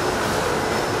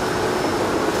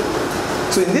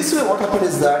 So in this way, what happened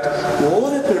is that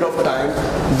over a period of time,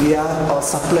 our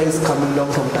supply is coming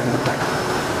down from time to time.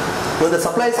 When the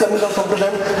supply is coming down from the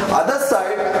time, other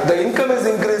side, the income is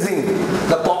increasing,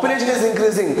 the population is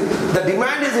increasing, the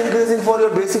demand is increasing for your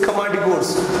basic commodity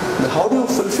goods. Then how do you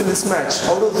fulfill this match?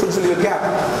 How do you fulfill your gap?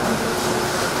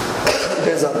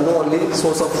 There is no only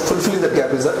source of fulfilling that gap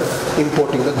is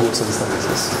importing the goods and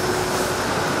services.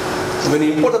 When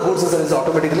you import the goods and services,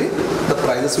 automatically the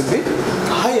prices will be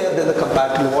higher than the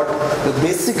compared to what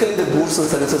basically the goods and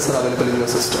services are available in your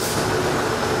system.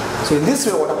 So in this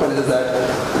way, what happens is that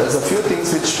there's a few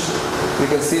things which we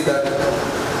can see that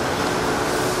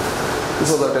this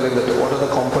was telling that what are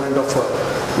the component of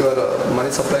your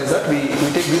money supply is that we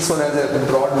take this one as a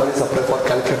broad money supply for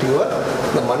calculating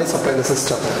the money supply in the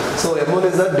system. So M1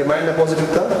 is the demand deposit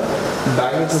with the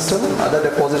banking system, other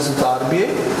deposits with the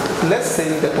RBI, less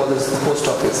saving deposits with the post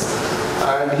office.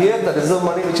 And here the reserve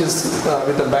money which is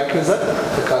with the bank is the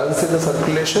currency in the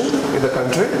circulation in the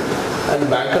country, and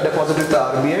banker deposit with the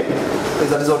RBI,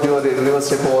 that is what your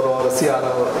reverse repo or CR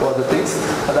or the things,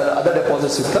 and other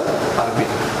deposits with the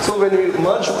RBI. So when we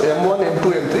merge M1, M2,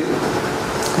 M3,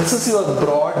 this is your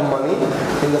broad money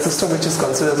in the system which is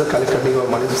considered as a calculating your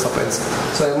money supplies.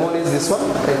 So M1 is this one,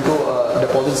 M2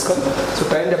 deposits come. So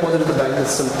time deposit in the banking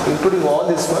system, including all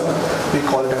this one, we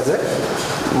call it as a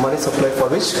money supply for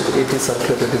which it is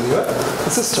circulated in your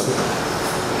system.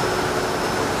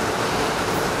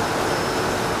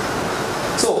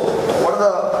 So what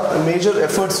are the major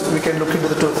efforts we can look into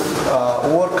to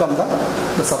overcome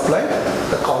the supply,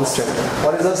 the constant?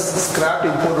 One is the scrap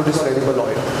import duties on edible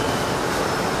oil.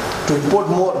 To import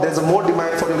more, there is a more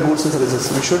demand for your goods and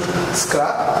services. We should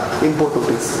scrap import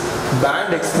duties.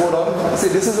 Banned export on, see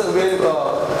this is a way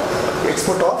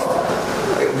export of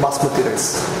basmati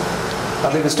rice.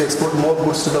 Earlier we used to export more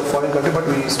goods to the foreign country, but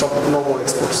we stopped no more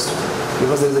exports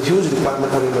because there is a huge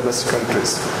requirement for the domestic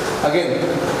countries. Again,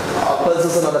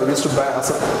 pulses and other, we used to buy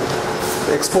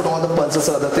export all the pulses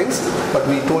and other things, but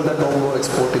we told that no more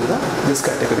export in this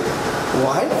category.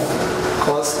 Why?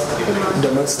 Because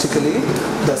domestically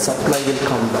the supply will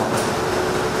come down.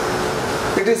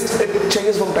 It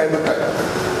changes from time to time.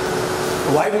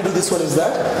 Why we do this one is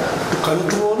that to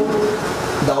control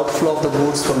the outflow of the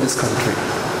goods from this country.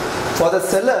 For the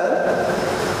seller,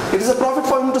 it is a profit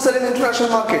for him to sell in the international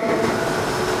market.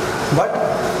 But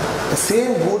the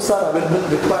same goods are available,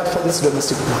 required for this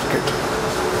domestic market.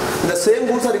 If the same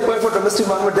goods are required for domestic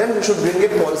market, then we should bring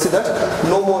a policy that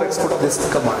no more export of this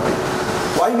commodity.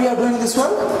 Why we are doing this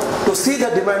one? To see the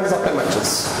demand and supply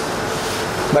matches.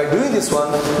 By doing this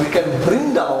one, we can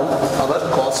bring down our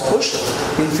cost push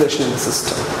inflation in the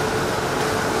system.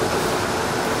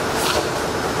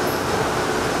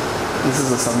 This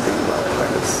is something like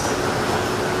this.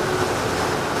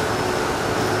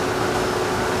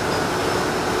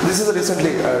 This is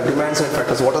recently demand side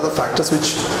factors. What are the factors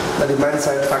which the demand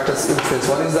side factors influence?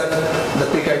 One is that the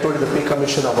peak, I told you, the pay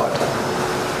commission award.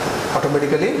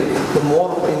 Automatically, the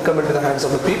more income into the hands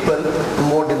of the people, the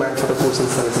more demand for the goods and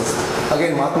services.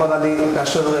 Again, Mahatma Gandhi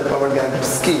National Rural Employment Guarantee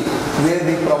Scheme, where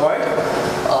we provide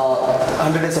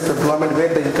 100 days of employment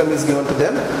where the income is given to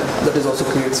them, that is also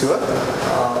creates your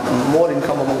more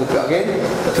income among the people. Again,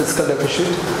 the fiscal deficit,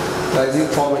 rising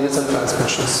farm wages and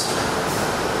transmissions.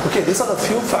 Okay, these are the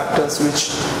few factors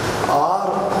which are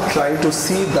trying to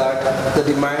see that the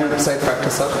demand side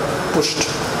factors are pushed.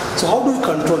 So how do you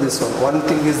control this one? One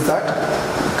thing is that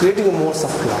creating a more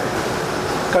supply,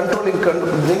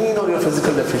 bringing down your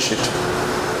physical deficit,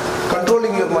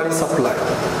 controlling your money supply,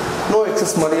 no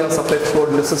excess money or supply flow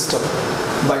in the system.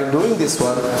 By doing this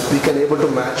one, we can able to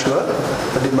match your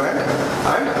demand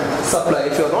and supply.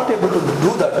 If you are not able to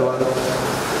do that one,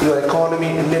 your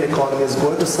economy, Indian economy is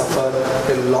going to suffer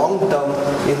a long-term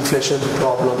inflation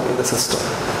problem in the system.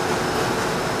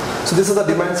 So these are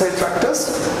the demand side factors,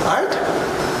 and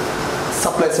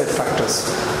supply side factors.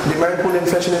 Demand pull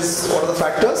inflation is what are the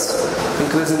factors?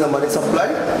 Increase in the money supply,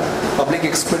 public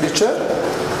expenditure,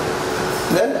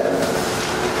 then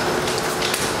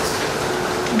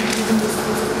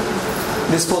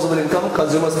disposable income,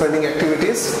 consumer spending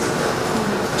activities,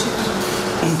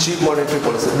 cheap monetary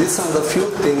policy. These are the few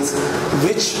things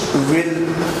which will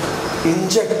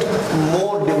inject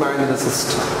more demand in the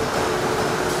system.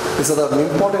 These are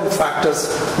the important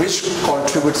factors which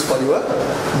contributes for your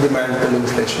demand pull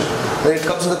inflation. When it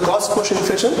comes to the cost push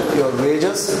inflation, your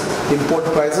wages, import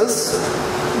prices,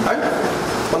 and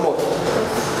one more,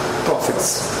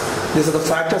 profits. These are the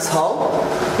factors how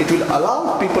it will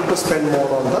allow people to spend more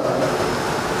on the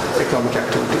economic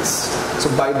activities. So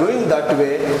by doing that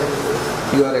way,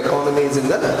 your economy is in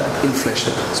the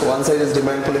inflation. So one side is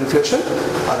demand pull inflation,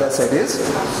 other side is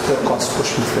your cost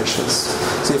push inflations.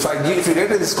 So if you get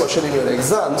this question in your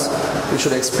exams, you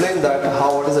should explain that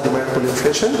what is the demand pull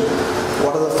inflation,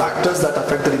 what are the factors that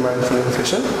affect the demand pull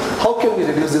inflation, how can we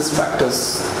reduce these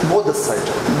factors, both the side.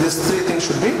 These three things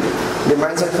should be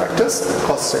demand side factors,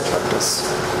 cost side factors.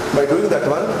 By doing that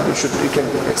one, you can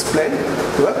explain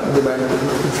your demand pull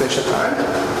inflation and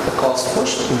the cost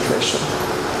push inflation.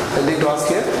 Anything to ask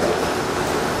here?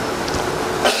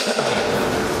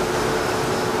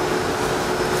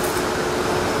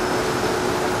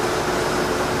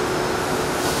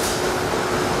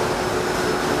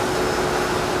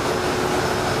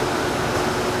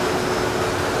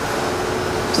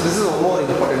 So this is one more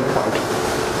important point.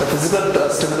 The physical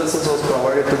stimulus was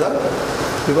provided to them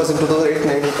because in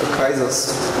 2008-9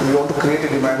 crisis, we want to create a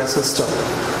demand system.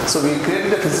 So we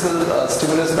created a physical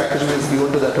stimulus package which is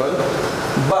given to that one.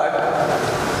 But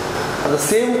at the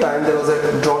same time, there was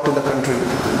a drought in the country.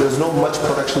 There was no much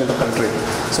production in the country.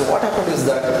 So what happened is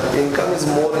that income is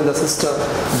more in the system,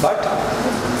 but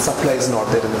supply is not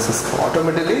there in the system.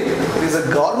 Automatically, it is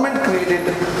a government created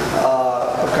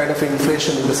kind of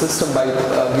inflation in the system by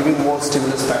giving more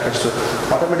stimulus package to it.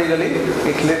 Automatically,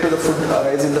 it led to the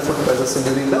rise in the food prices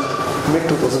during the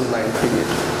mid-2009 period.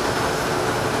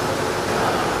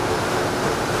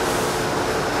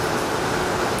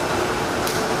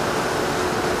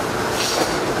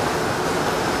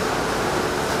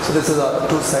 So this is our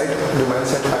two side, demand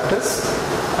side factors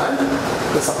and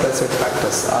the supply side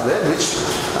factors are there which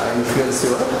influence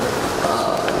your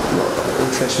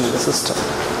inflation in the system.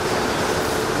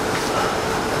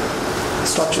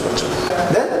 Stop children.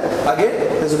 Then again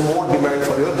there is more demand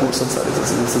for your goods and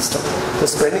services in the system. The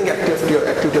spending activity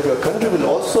of your country will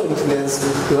also influence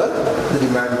the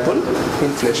demand pull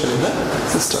inflation in the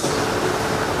system.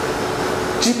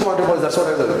 Cheap monetary policy, that's what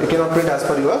I said. You cannot print as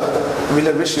per your will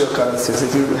and wish your currencies.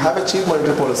 If you have a cheap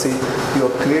monetary policy, you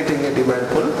are creating a demand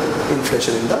pull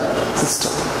inflation in the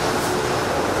system.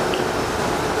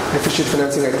 Deficit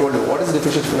financing, I told you. What is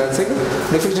deficit financing?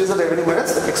 Deficit is the revenue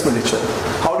minus expenditure.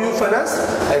 How do you finance?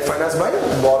 I finance by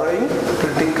borrowing,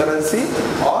 printing currency,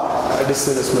 or a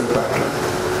disinvestment pattern.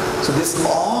 So this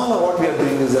all what we are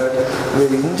doing is that we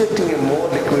are injecting a more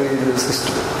liquidity in the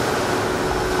system.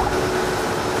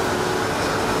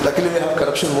 Luckily we have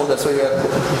corruption more, that's why we are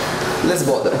less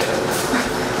bothered.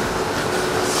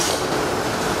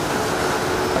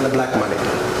 And the black money.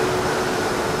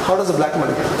 How does the black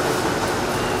money?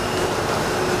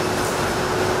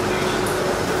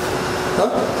 Huh?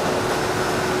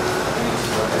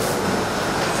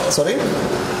 Sorry?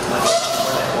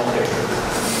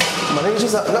 Money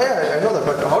issues are, no, yeah, I know that,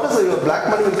 but how does your black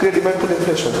money will create demand pull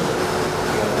inflation?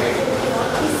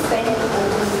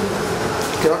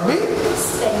 Cannot be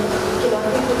spent, cannot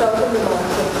be put out in the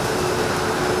market.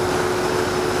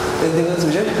 Anything else,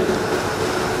 Vijay?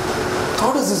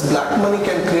 How does this black money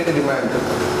can create a demand?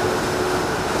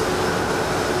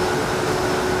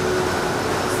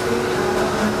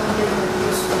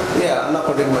 Yeah,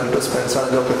 unaccounted money to spend.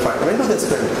 Suddenly, okay, fine. When do they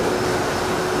spend?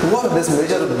 Who are these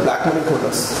major black money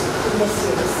holders?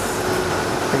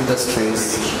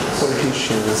 Industries,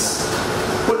 politicians.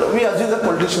 But we assume that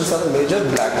politicians are the major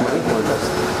black money holders.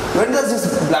 When does this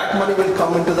black money will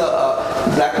come into the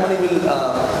black money will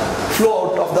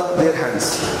flow out of their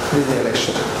hands during the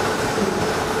election?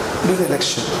 During the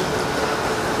election,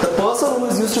 the person who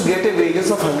is used to get a wages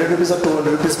of 100 rupees or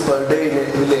 200 rupees per day in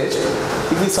a village,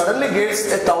 if he suddenly gets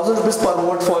 1,000 rupees per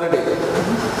vote for a day,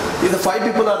 if the 5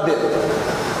 people are there,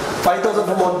 5,000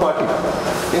 from one party,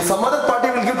 in some other party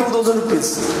will give 2,000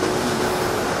 rupees.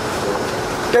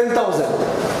 10,000.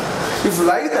 If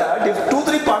like that, if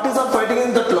 2-3 parties are fighting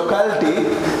in that locality,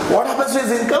 what happens to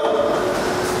his income?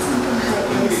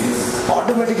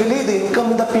 Automatically the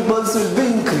income in the peoples will be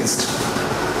increased.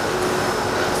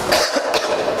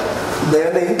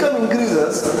 Then the income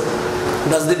increases,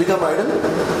 does they become idle?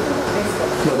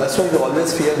 No, that's why we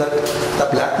always fear that the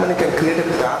black money can create a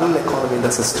parallel economy in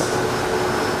the system.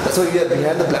 That's why we are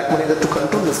behind the black money to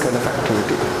control this kind of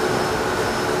activity.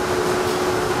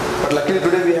 But luckily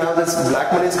today we have this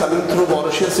black money is coming through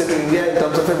Mauritius into India in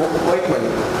terms of a white money.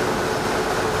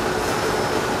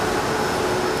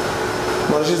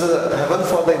 Mauritius is a heaven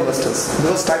for the investors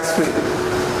because tax free.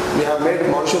 We have made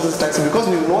Mauritius as tax free because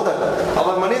we know that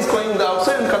our money is going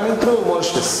outside and coming through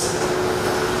Mauritius.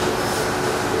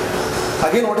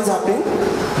 Again, what is happening?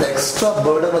 The extra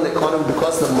burden on the economy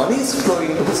because the money is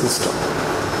flowing into the system.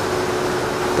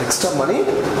 The extra money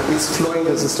is flowing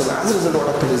into the system. As a result,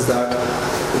 what happens is that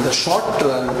in the short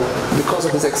run, because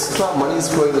of this extra money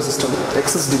is flowing into the system,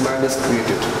 excess demand is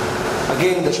created.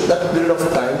 Again, that period of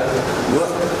time, your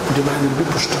demand will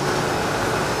be pushed up.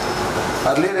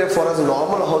 Earlier, for a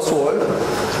normal household,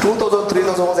 2,000,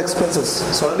 3,000 was expenses.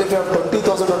 Suddenly, if you have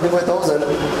 20,000, 25,000,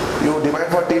 you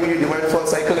demand for TV, you demand for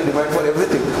cycle, you demand for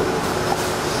everything.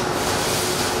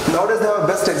 Nowadays, they have a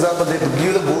best example. They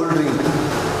give the gold ring.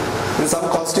 In some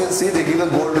constituency, they give the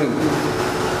gold ring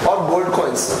or gold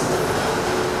coins.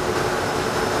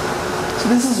 So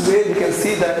this is where you can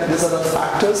see that these are the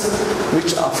factors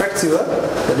which affects the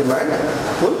demand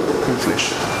pull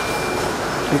inflation.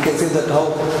 You can see that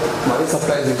how money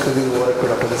supply is increasing over a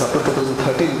period of time. Up to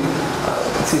 2013,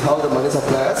 see how the money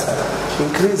supply has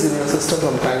increased in your system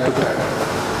from time to time.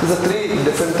 These are three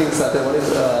different things that one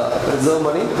is reserve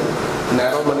money,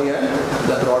 narrow money and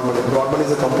the broad money. Broad money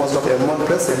is composed of M1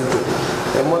 plus M2.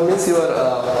 M1 means your,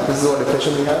 this is what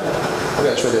definition we have.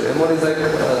 Okay, I'll show you. M1 is like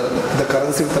the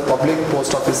currency with the public,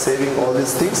 post office, saving, all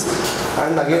these things.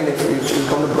 And again, if you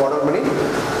come to broader money,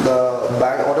 the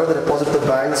bank, whatever the deposit the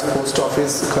banks, post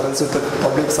office, currency with the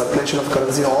public, circulation of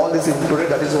currency, all this included,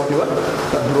 that is what you are,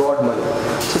 the broad money.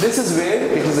 So this is where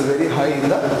it is very high in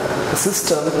the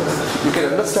system. You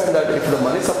can understand that if the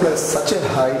money supply is such a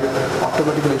high,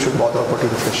 automatically it should bother about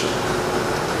inflation.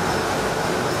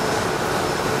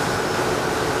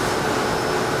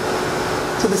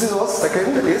 So this is what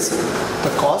second is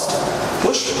the cost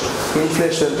push.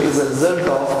 Inflation is a result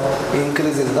of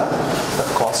increase in the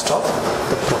cost of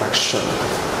the production.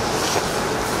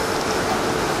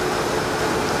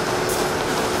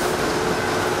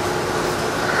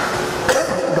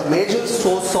 The major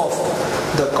source of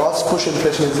the cost push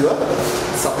inflation is your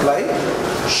supply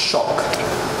shock.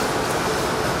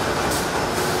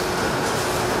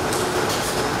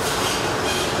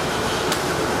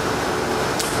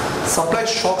 Supply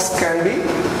shocks can be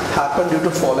happen due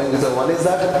to following reasons. One is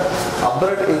that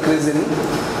abrupt increase in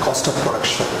cost of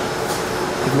production.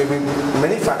 It may be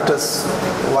many factors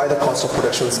why the cost of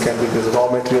productions can be increased. Raw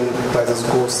material prices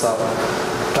goes up,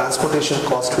 transportation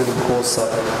cost will goes up.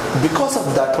 Because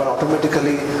of that one,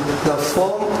 automatically the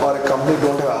firm or a company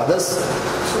don't have other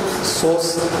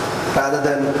source rather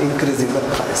than increasing the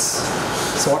price.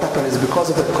 So what happens is because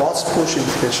of the cost push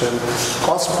inflation,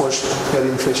 your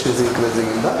inflation is increasing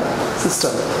in the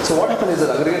system. So what happens is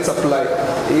that aggregate supply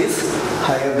is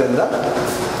higher than the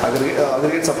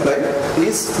aggregate supply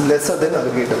is lesser than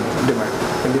aggregate demand.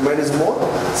 When demand is more,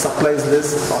 supply is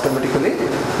less, automatically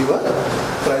your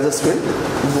prices will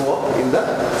go up in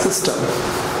the system.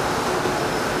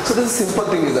 So this simple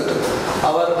thing is that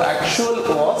our actual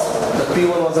was, the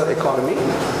P1 was our economy,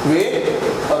 where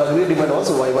our aggregate demand was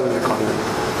Y1 in economy.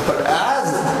 But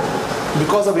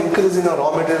because of increase in our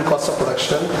raw material cost of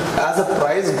production, as the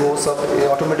price goes up,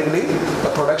 automatically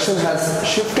the production has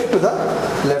shifted to the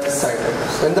left side.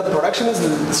 When the production is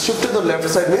shifted to the left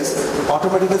side means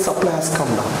automatically supply has come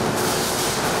down.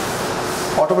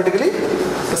 Automatically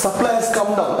the supply has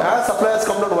come down. As supply has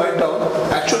come down, Y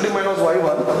down, actual demand was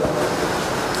Y1.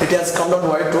 It has come down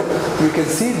Y2. We can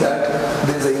see that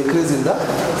there is an increase in the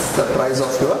price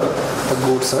of your the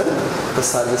goods and the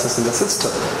services in the system.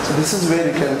 So this is where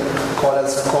you can call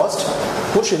as cost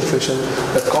push inflation.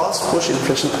 The cost push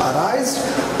inflation arises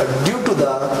due to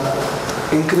the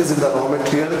increase in the raw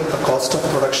material, the cost of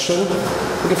production.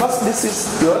 Okay, first this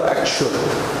is your actual,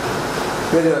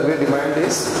 where demand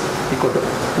is equal to.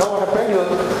 Now what happened? You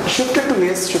shifted to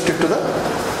A, shifted to the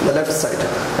left side.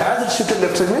 As it shifted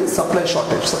left side means supply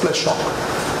shortage, supply shock.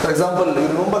 For example, you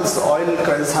remember this oil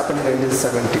crisis happened in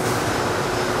 1970.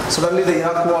 Suddenly the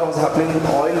Iraq war was happening,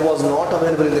 oil was not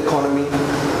available in the economy.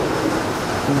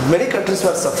 Many countries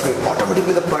were suffering.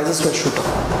 Automatically the prices were shoot up.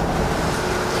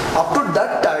 Up to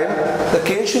that time, the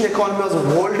Keynesian economy was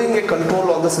holding a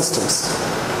control on the systems.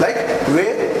 Like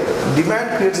where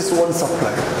demand creates its own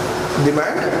supply.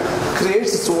 demand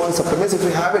creates its own supply. Means if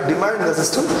we have a demand in the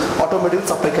system, automatically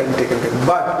supply can be taken care.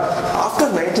 But after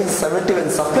 1970, when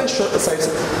supply side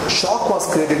shock was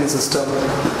created in the system,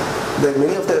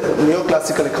 many of the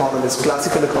neoclassical economists,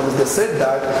 they said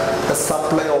that the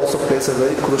supply also plays a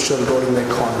very crucial role in the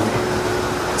economy.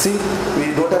 See,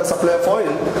 we don't have supply of oil.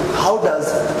 How does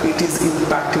it is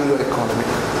impacting your economy?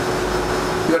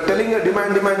 You are telling your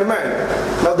demand.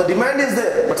 Now the demand is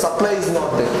there, but supply is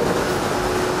not there.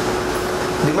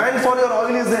 Demand for your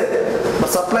oil is there, but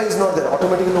supply is not there.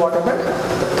 Automatically what happened?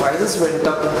 The prices went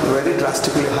up very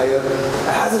drastically higher.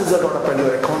 As a result, what happened?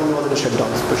 Your economy was in a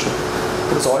shutdown situation.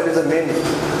 Because oil is the main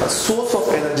source of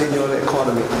energy in your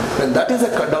economy. When that is a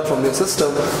cut down from your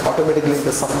system, automatically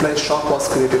the supply shock was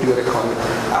created in your economy.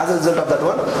 As a result of that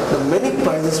one, the many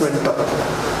prices went up.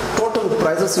 Total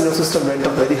prices in your system went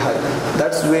up very high.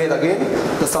 That's where again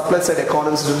the supply side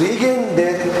economists regain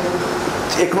their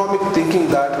economic thinking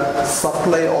that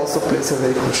supply also plays a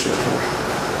very crucial role.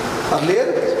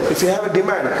 Earlier, if you have a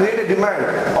demand, create a demand,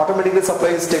 automatically supply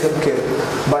is taken care.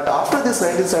 But after this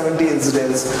 1970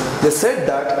 incidents, they said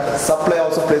that supply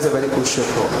also plays a very crucial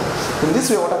role. In this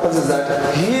way, what happens is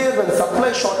that here when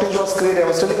supply shortage was created, I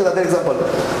was telling you another example.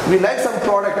 We like some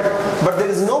product, but there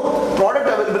is no product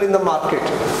available in the market.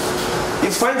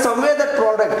 You find somewhere that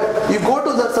product, you go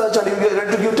to the search and you get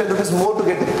ready to give 10 rupees more to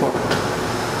get the product.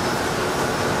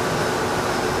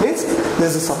 Means there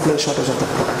is a supply shortage of the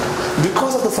product.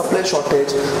 Because of the supply shortage,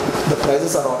 the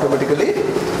prices are automatically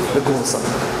goes up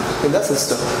in the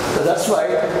system. So that's why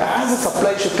as the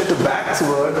supply shifted to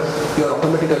backward,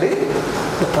 automatically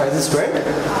the prices went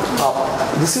up.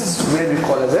 This is where we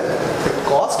call as a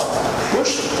cost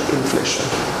push inflation.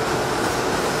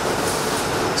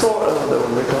 So the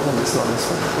one we talk on this one.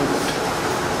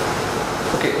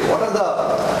 Okay, what are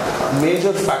the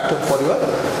major factors for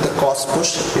the cost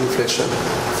push inflation?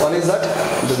 One is that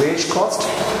the wage cost,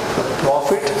 the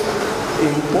profit,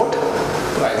 import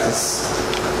prices.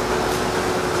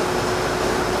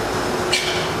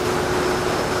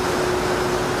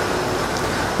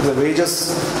 The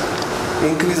wages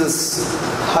increases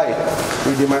high,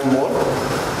 we demand more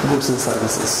goods and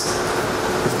services.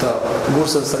 If the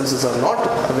goods and services are not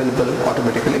available,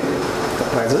 automatically the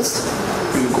prices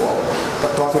will go up. The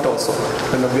profit also.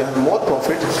 When we have more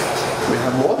profit, we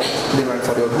have more demand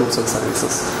for your goods and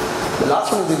services. The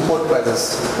last one is import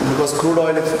prices. Because crude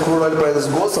oil prices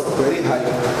goes up very high,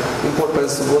 import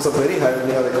prices goes up very high when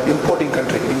you have an importing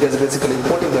country. India is basically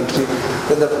importing country.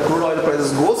 When the crude oil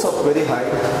prices goes up very high,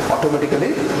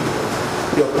 automatically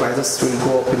your prices will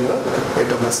go up in your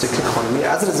domestic economy.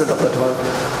 As a result of that one,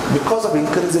 because of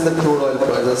increase in the crude oil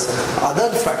prices, other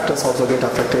factors also get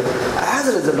affected. As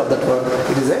a result of that one,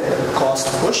 it is a cost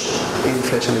push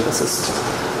inflation in the system.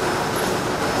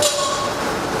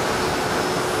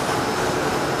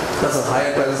 That's the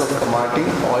higher prices of commodity,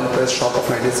 oil price shock of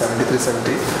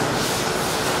 1973-70.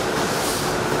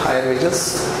 Higher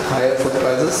wages, higher food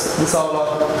prices, these all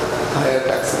are higher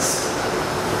taxes.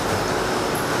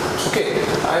 Okay,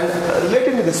 and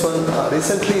related to this one,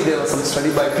 recently there was some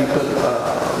study by people,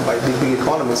 by big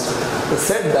economists, they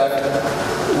said that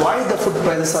why the food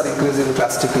prices are increasing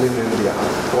drastically in India.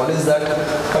 One is that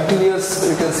continuous,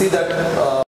 you can see that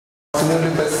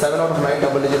continually by 7 out of 9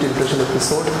 double-digit inflation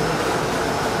episode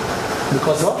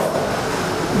because of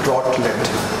drought-led.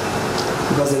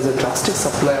 Because there is a drastic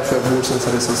supply of your goods and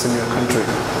services in your country.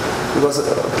 Because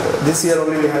this year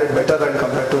only we had it better than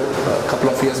compared to a couple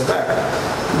of years back.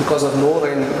 Because of no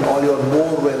rain, all your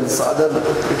bore wells,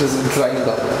 it is drying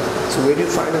up. So where do you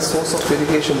find a source of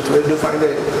irrigation? Where do you find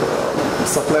a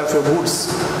supply of your goods?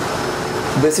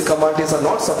 Basic commodities are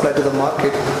not supplied to the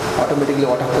market. Automatically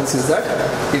what happens is that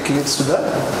it leads to the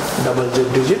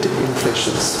double-digit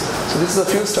inflations. So this is a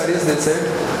few studies they said.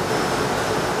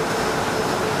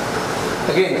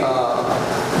 Again,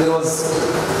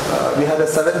 we had a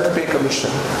 7th pay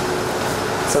commission.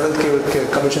 7th pay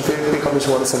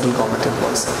commission was the central government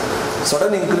employees.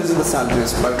 Sudden increase in the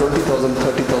salaries by 20,000,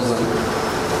 30,000.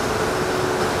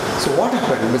 So what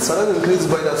happened? With sudden increase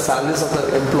by the salaries of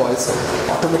the employees,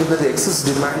 automatically the excess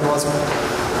demand was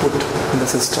put in the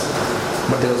system.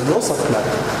 But there was no supply.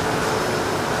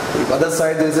 If other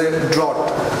side there is a drought,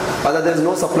 there is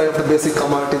no supply of the basic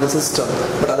commodity in the system,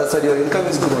 but other side your income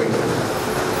is growing,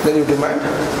 then you demand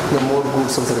the more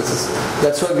goods and services.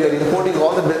 That's why we are importing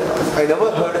all the. I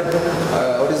never heard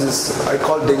what is this? I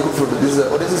call dengue fruit.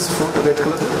 What is this fruit? Red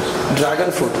color?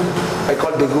 Dragon fruit. I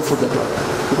call dengue fruit that one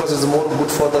because it's more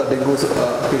good for the dengue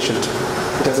patient.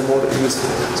 It has a more use.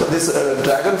 So this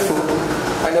dragon fruit,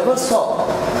 I never saw.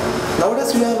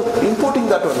 Nowadays we are importing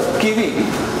that one. Kiwi.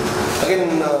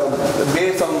 again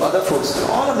maize, some other fruits.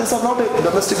 All of these are not a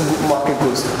domestic market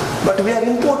goods, but we are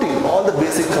importing all the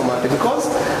basic commodity because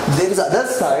there is other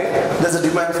side, there's a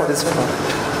demand for this product.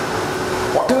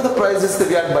 Whatever the price is that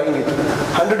we are buying it,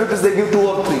 100 rupees they give 2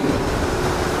 or 3.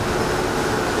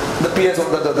 The PS or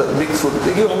the big fruit,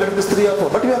 they give 100 rupees 3 or 4,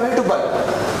 but we are ready to buy.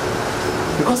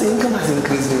 Because income has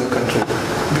increased in your country.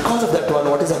 Because of that one,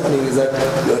 what is happening is that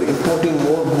you are importing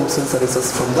more goods and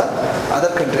services from the other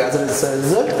country. As a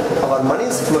result, our money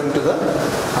is flowing to the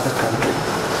other country.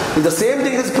 If the same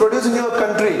thing is produced in your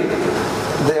country,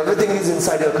 then everything is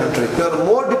inside your country. You are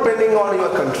more depending on your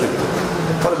country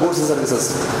for goods and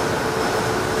services.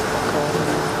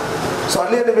 So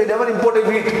earlier we never imported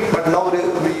wheat, but now we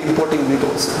are importing wheat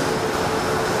also.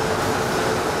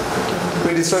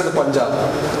 We destroyed the Punjab.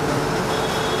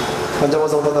 Punjab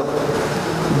was one of the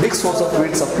big source of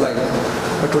wheat supply,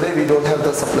 but today we don't have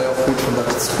the supply of wheat from the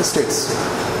states.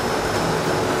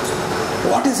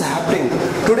 What is happening?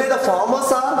 Today the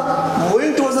farmers are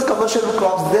moving towards the commercial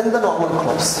crops than the normal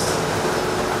crops.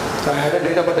 I had a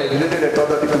data, but I deleted it. I thought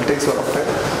that it will take a lot of time.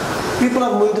 People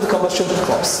are moving to the commercial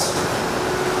crops.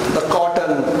 The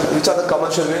cotton, which are the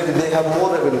commercial where they have more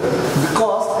revenue.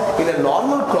 Because in a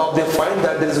normal crop, they find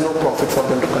that there is no profit for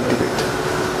them to cultivate.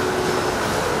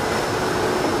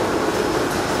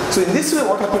 So in this way,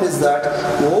 what happened is that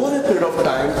over a period of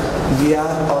time,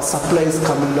 our supply is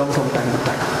coming down from time to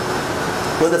time.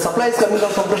 When the supply is coming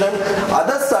down from time,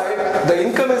 other side, the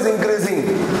income is increasing,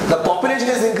 the population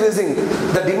is increasing,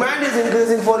 the demand is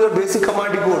increasing for your basic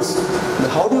commodity goods. Now,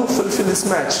 how do you fulfill this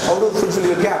match? How do you fulfill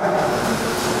your gap?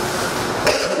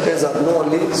 There's no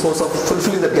only source of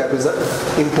fulfilling that gap is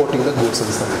importing the goods and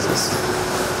services.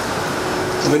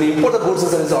 When you import the goods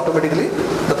and services, automatically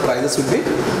the prices will be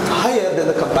higher than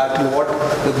the compared to what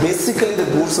basically the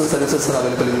goods and services are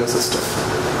available in your system.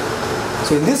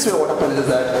 So in this way, what happens is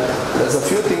that there's a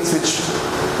few things which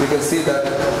we can see that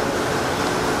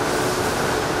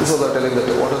this was telling that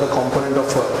what are the component of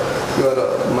your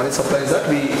money supply is that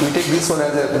we take this one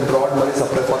as a broad money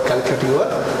supply for calculating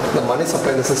the money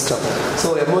supply in the system.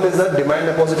 So M1 is the demand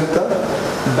deposit with the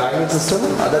banking system,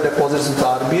 other deposits with the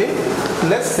RBI,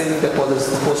 less saving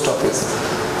deposits with the post office.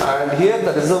 And here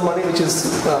the reserve money which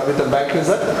is with the bank is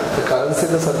that the currency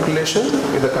in the circulation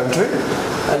in the country,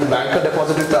 and banker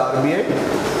deposit with the RBI,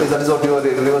 that is what your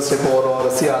reverse repo or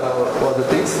CR or the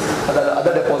things, and the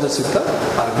other deposits with the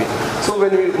RBI. So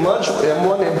when we merge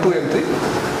M1, M2, M3,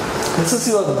 this is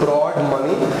your broad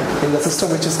money in the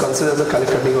system which is considered as a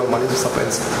calculating your money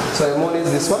supplies. So M1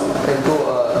 is this one,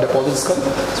 M2 deposits come.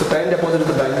 So time deposit in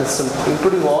the banking system,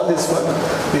 including all this one,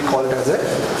 we call it as a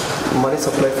money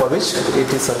supply for which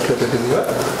it is circulated in your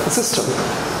system.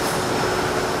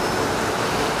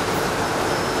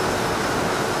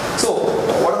 So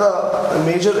what are the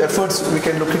major efforts we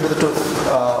can look into to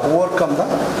overcome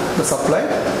the supply,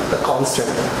 the constant?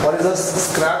 What is the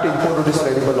scrapped import duties on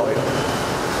edible oil?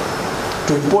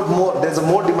 To import more, there's a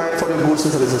more demand for your goods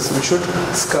and services. We should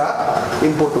scrap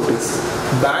import duties.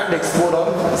 Banned export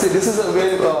of, see this is a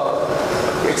way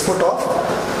export of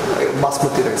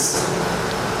basmati rice.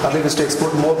 Earlier we used to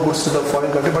export more goods to the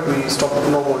foreign country, but we stopped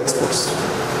no more exports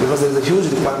because there is a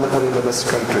huge requirement for in the West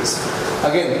countries.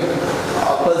 Again,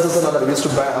 pulses and other, we used to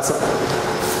buy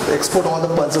export all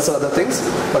the pulses and other things,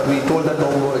 but we told that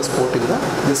no more export in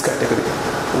this category.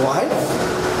 Why?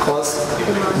 Because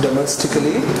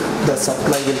domestically the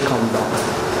supply will come down.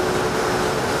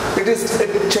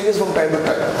 It changes from time to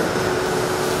time.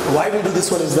 Why we do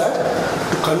this one is that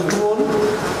to control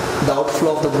the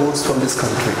outflow of the goods from this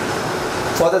country.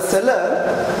 For the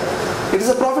seller, it is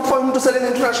a profit for him to sell in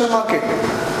the international market.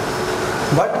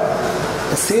 But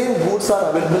the same goods are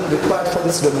available, required for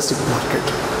this domestic market.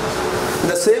 If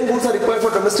the same goods are required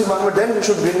for domestic market, then we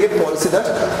should bring a policy that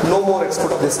no more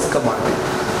export of this commodity.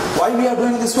 Why we are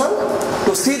doing this one?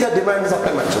 To see the demand and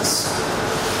supply matches.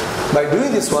 By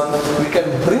doing this one, we can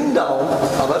bring down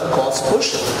our cost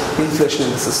push inflation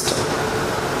in the system.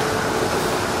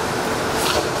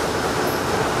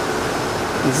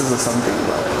 This is something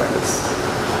like this.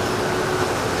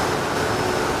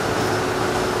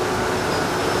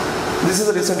 This is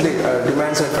a recently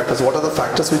demand side factors. What are the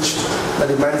factors which the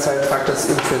demand side factors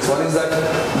influence? One is that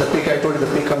the peak, I told you,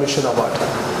 the peak commission award.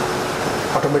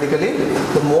 Automatically,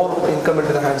 the more income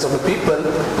into the hands of the people,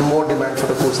 the more demand for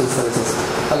the goods and services.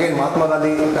 Again, Mahatma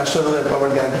Gandhi National Rural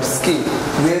Employment Guarantee Scheme,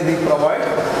 where we provide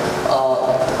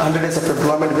 100 days of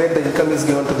employment where the income is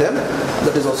given to them,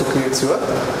 that is also creates your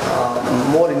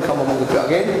more income among the people.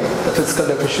 Again, the fiscal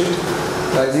deficit,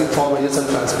 rising farm wages and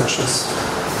transmissions.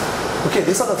 Okay,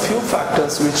 these are the few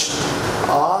factors which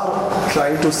are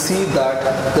trying to see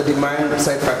that the demand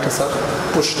side factors are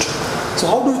pushed. So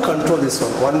how do you control this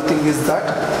one? One thing is that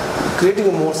creating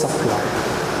a more supply,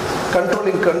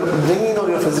 bringing down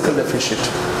your physical deficit,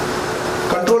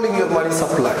 controlling your money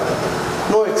supply,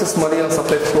 no excess money or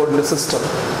supply flow in the system.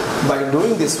 By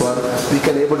doing this one, we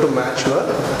can able to match your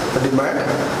demand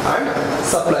and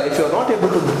supply. If you are not able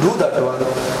to do that one,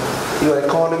 your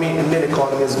economy, Indian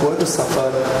economy is going to suffer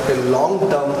a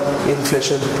long-term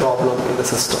inflation problem in the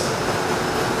system.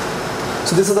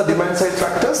 So these are the demand side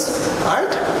factors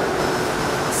and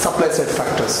supply side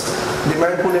factors.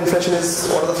 Demand pull inflation is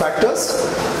what are the factors?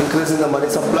 Increasing the money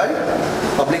supply,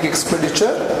 public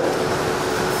expenditure,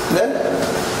 then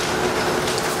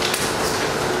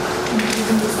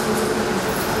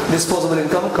disposable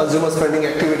income, consumer spending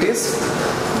activities,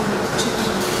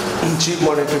 cheap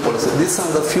monetary policy. These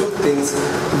are the few things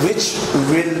which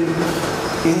will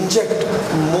inject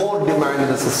more demand in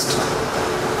the system.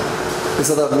 These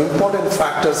are the important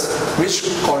factors which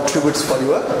contributes for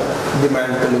your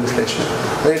demand pull inflation.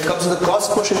 When it comes to the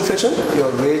cost push inflation,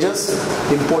 your wages,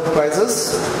 import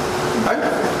prices, and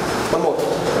one more,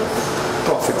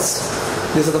 profits.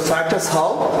 These are the factors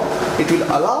how it will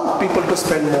allow people to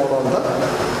spend more on the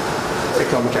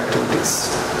economic activities.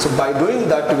 So by doing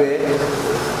that way,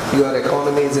 your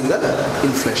economy is in the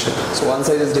inflation. So one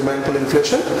side is demand pull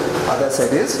inflation, other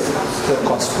side is your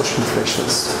cost push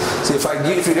inflations. So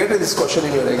if you get this question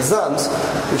in your exams,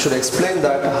 you should explain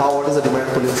that what is the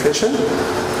demand pull inflation,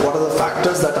 what are the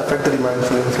factors that affect the demand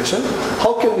pull inflation,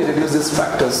 how can we reduce these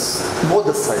factors, both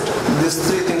the side. These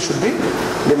three things should be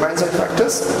demand side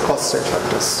factors, cost side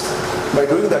factors. By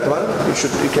doing that one, you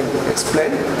can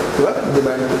explain your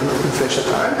demand pull inflation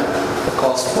and the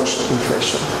cost push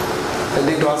inflation.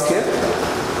 Anything to ask here?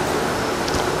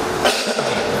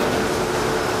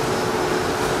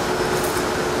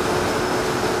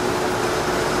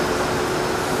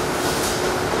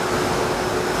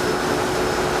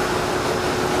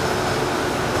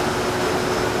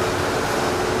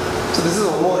 So this is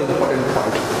one more important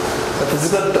point. The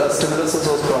physical stimulus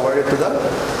was provided to them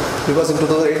because in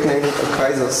 2008-9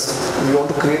 crisis, we want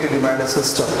to create a demand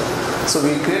system. So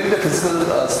we created a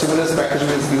physical stimulus package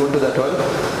which is given to that one.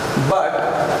 But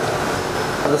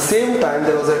at the same time,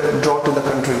 there was a drought in the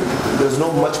country. There was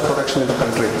no much production in the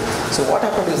country. So what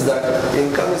happened is that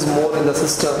income is more in the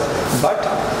system, but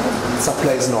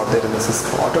supply is not there in the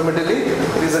system. Automatically,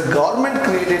 it is a government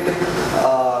created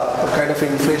kind of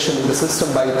inflation in the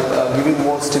system by giving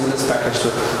more stimulus package to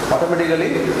it. Automatically,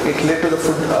 it led to the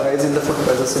rise in the food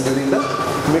prices during the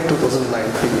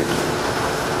mid-2009 period.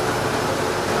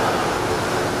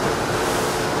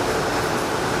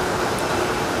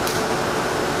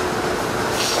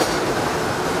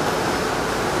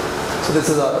 So this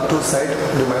is our two side,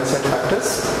 demand side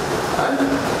factors and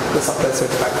the supply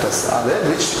side factors are there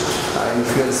which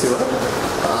influence your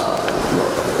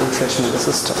inflation in the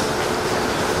system.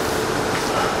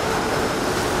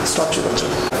 Stop children.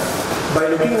 By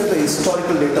looking at the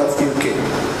historical data of UK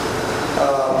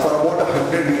for about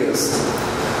 100 years,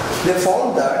 they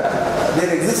found that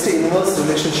there exists an inverse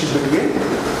relationship between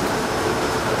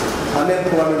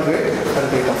unemployment rate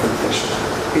and rate of inflation.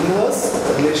 Inverse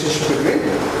relationship between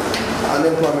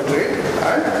unemployment rate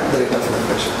and the rate of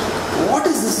inflation. What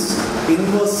is this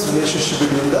inverse relationship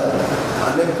between the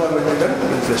unemployment rate and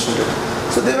inflation rate?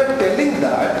 So they were telling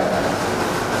that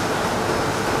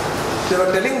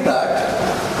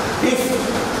if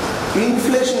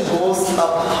inflation goes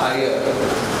up higher,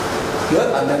 your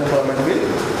unemployment will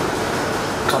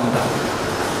come down.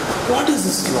 What is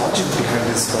this logic behind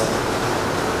this one?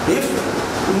 If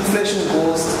inflation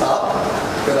goes up,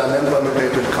 your unemployment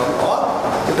rate will come, or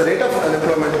if the rate of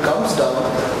unemployment comes down,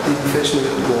 the inflation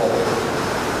will go up.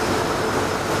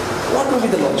 What will be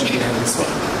the logic behind this one?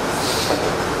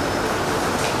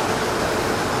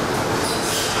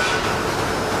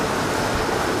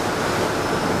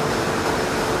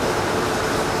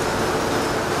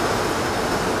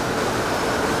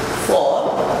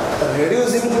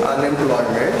 Reducing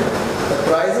unemployment, the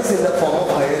prices in the form of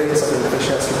higher rates of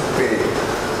inflation has to be paid.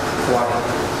 Why?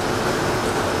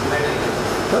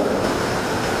 Huh?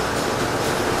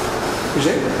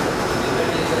 Vijay?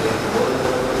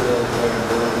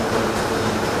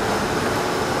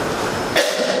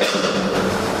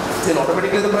 Then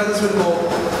automatically the prices will go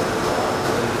up.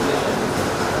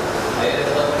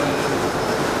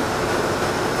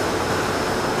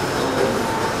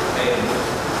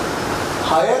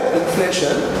 Higher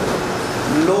inflation,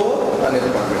 lower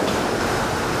unemployment.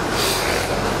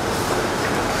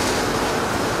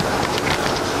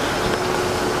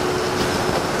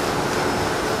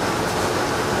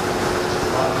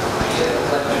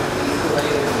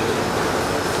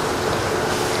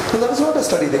 So that is not a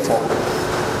study they found.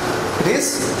 It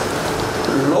is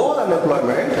lower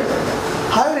unemployment,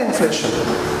 higher inflation.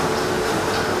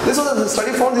 This was a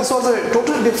study found this was a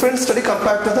totally different study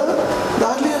compared to the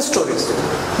earlier stories.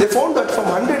 They found that from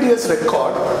 100 years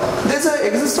record, there is an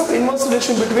existence of inverse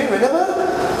relation between whenever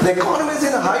the economy is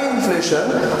in a high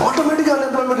inflation, automatic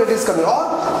unemployment rate is coming, or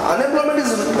unemployment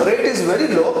rate is very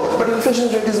low, but inflation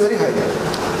rate is very high.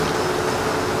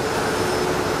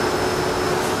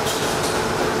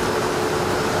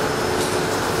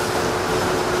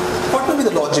 What will be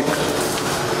the logic?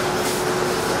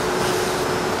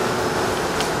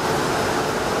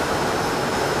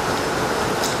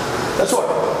 That's what.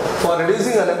 For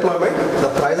reducing unemployment, the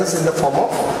prices in the form of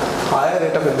higher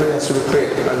rate of inflation has to be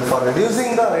paid. And for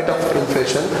reducing the rate of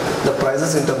inflation, the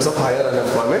prices in terms of higher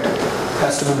unemployment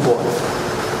has to be borne.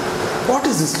 What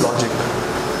is this logic?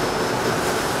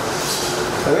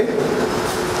 I mean,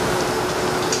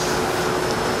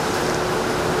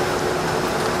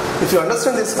 if you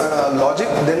understand this logic,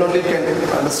 then only you can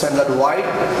understand that why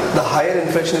the higher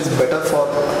inflation is better for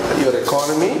your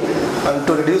economy and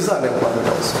to reduce the unemployment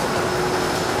also.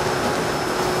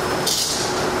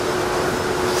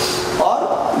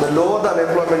 Or the lower the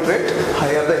unemployment rate,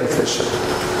 higher the inflation.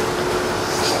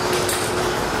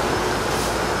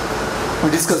 We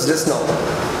discussed just now.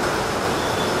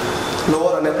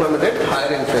 Lower unemployment rate,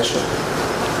 higher inflation.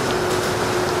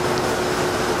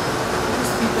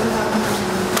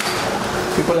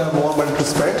 People have more money to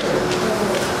spend.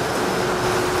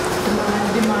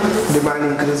 Demand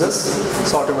increases,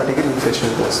 so automatically inflation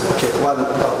goes. Okay,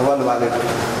 one valid.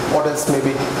 What else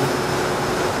maybe?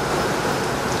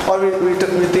 Or we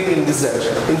think in this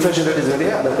direction. Inflation rate is very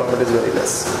high, unemployment is very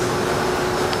less.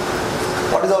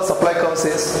 What is our supply curve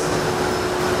says?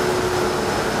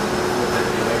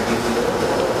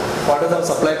 What does our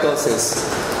supply curve says?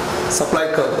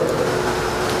 Supply curve.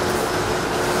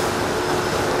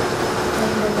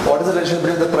 What is the relationship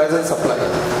between the price and supply?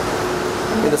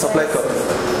 In the supply curve.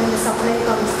 When the supply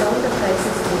comes down, the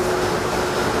prices go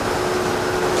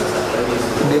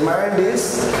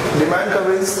Demand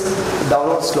curve is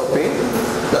downward sloping.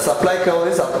 The supply curve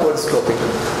is upward sloping.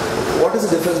 What is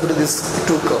the difference between these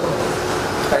two curves?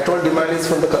 I told demand is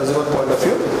from the consumer point of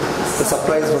view. The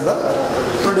supply is from the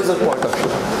producer point of view.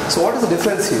 So what is the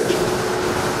difference here?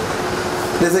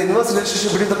 There is an inverse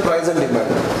relationship between the price and demand.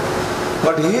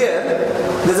 But here,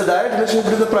 there is a direct relationship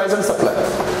between the price and supply.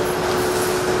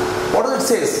 What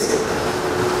does it say?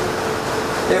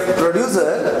 A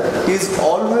producer is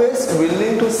always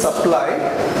willing to supply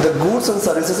the goods and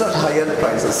services at higher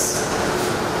prices.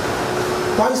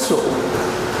 Why so?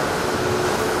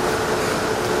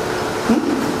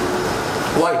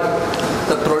 Why?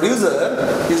 The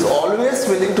producer is always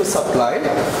willing to supply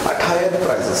at higher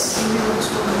prices.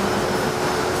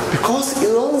 Because he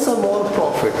earns a more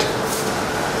profit.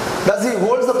 Does he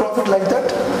hold the profit like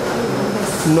that?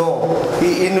 No.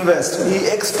 He invests. He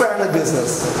expands the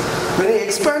business. When he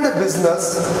expands the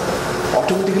business,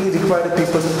 automatically requires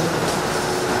people.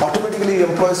 Automatically he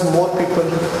employs more people.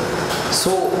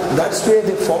 So that's where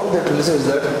they found that reason is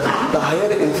that the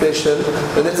higher inflation,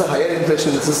 when there is a higher inflation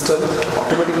in the system,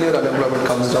 automatically your unemployment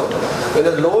comes down. When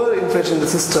there is lower inflation in the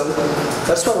system,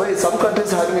 that's why some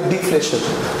countries are having a deflation.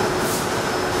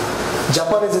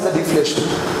 Japan is in the deflation.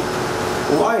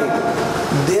 Why?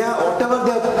 Whatever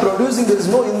they are producing, there is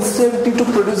no incentive to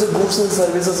produce the goods and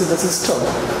services in the system.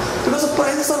 Because the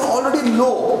prices are already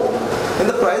low. When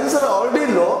the prices are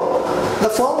already low, the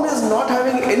firm is not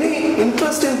having any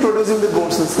interest in producing the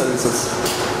goods and services.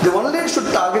 They only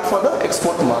should target for the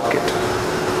export market.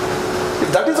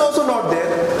 If that is also not there,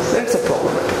 then it's a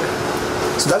problematic.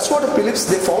 So that's what the Phillips,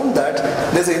 they found that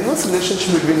there's an inverse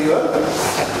relationship between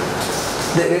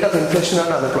the rate of inflation and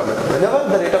unemployment. Whenever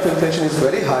the rate of inflation is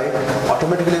very high,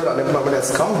 automatically your unemployment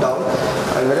has come down,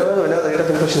 and whenever the rate of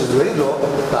inflation is very low,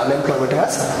 the unemployment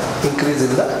has increased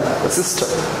in the system.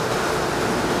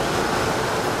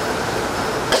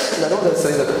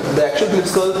 The actual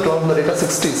Phillips curve from the rate of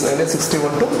 60s,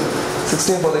 1961 to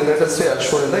 16 for the United States, are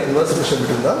shown in the inverse relation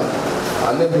between the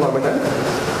unemployment and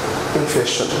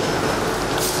inflation.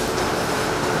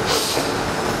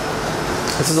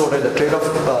 This is what the trade-off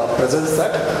presents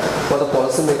that for the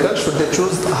policymaker, should they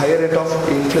choose the higher rate of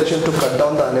inflation to cut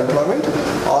down the unemployment,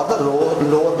 or the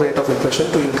lower rate of inflation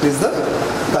to increase the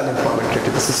unemployment rate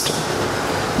in the system.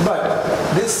 But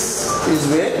this is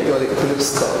where your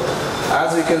Phillips curve.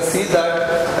 As we can see that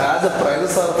as the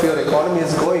prices of your economy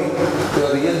is going,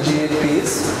 your real GDP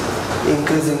is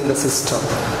increasing in the system,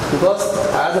 because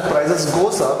as the prices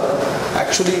goes up,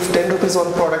 actually if 10 rupees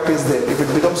one product is there, if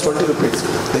it becomes 20 rupees,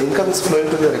 the income is flowing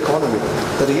to your economy.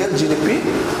 The real GDP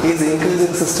is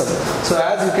increasing system. So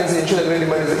as you can see, initial aggregate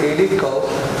demand is AD curve,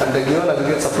 and the given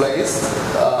aggregate supply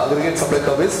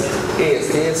curve is AS.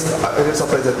 AS aggregate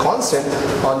supply is a constant.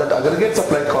 On that aggregate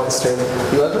supply constant,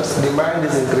 your demand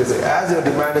is increasing. As your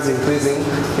demand is increasing,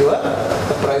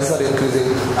 the prices are increasing.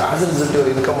 As a result, your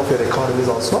income of your economy is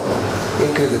also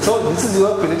increasing. So this is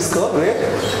your Phillips curve, where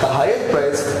a higher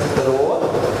price, the lower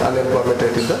unemployment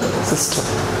rate in the system.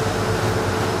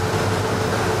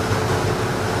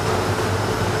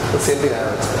 The same thing I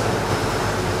have explained.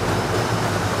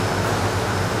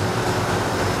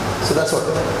 So that's what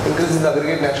increase in the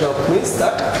aggregate national output means,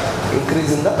 that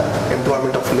increase in the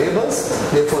employment of laborers,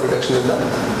 therefore reduction in the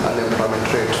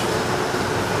unemployment rate.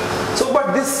 So,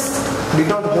 but this did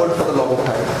not hold for a long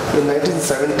time. In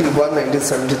 1971,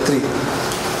 1973,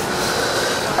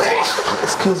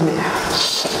 excuse me.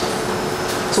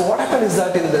 So what happened is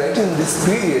that in this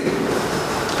period,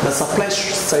 the supply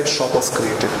side shock was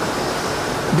created.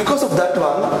 Because of that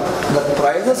one, the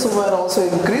prices were also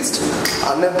increased,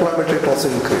 unemployment rate also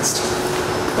increased.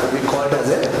 And we call it as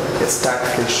a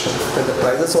stagflation. When the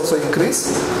prices also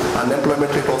increase,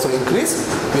 unemployment rate also increase,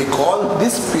 we call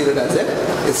this period as a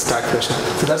stagflation.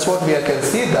 So that's what we can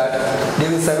see, that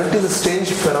during the 70s, a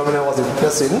strange phenomena was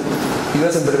witnessed in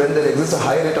US, and when there exists a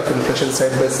high rate of inflation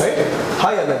side by side,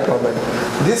 high unemployment.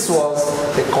 This was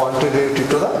a contrary to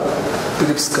the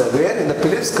Phillips curve, where in the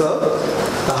Phillips curve,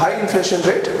 the high inflation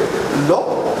rate,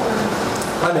 low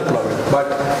unemployment. But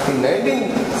in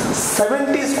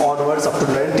 1970s onwards up to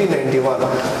 1991,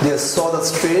 they saw the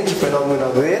strange phenomena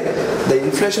where the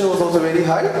inflation was also very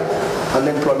high,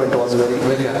 unemployment was very,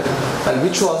 very high, and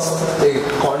which was a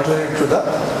contrary to the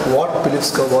what Phillips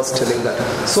curve was telling that.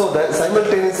 So the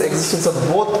simultaneous existence of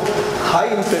both high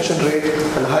inflation rate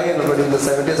and high unemployment in the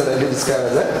 70s and early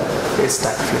described as a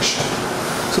stagflation.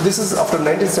 So this is after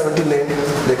 1979,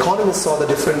 the economists saw the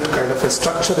different kind of a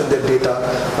structure in their data,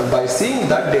 and by seeing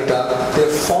that data, they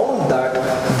found that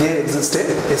there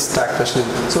existed a stagflation.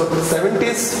 So in the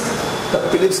 70s, the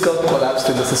Phillips curve collapsed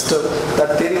in the system.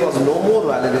 That theory was no more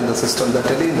valid in the system. They're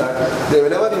telling that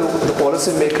the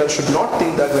policy maker should not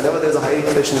think that whenever there's a high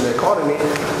inflation in the economy,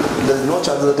 there's no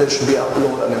chance that there should be a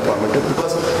lower unemployment.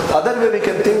 Because other way we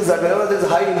can think is that whenever there's a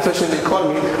high inflation in the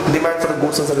economy, demand for the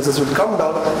goods and services will come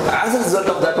down. As a result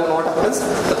of that, what happens?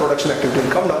 The production activity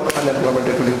will come down, unemployment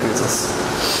rate will increases.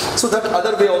 So that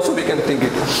other way also we can think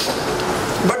it.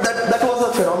 But that was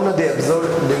a phenomenon they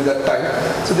observed during that time.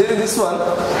 So there is this one.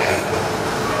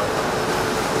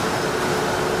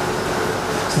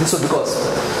 So this was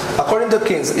because, according to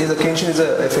Keynes, Keynes is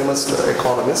a famous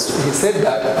economist. He said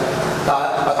that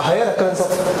a higher occurrence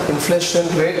of inflation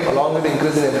rate along with the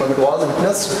increase in employment was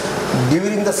witnessed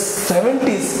during the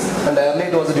 70s, and earlier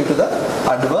it was due to the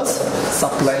adverse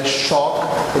supply shock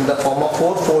in the form of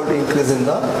fourfold increase in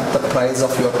the price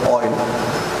of your oil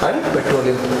and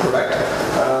petroleum product.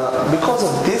 Because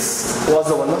of this was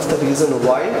one of the reason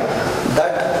why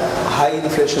that high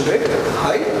inflation rate,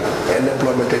 high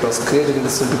unemployment rate was created in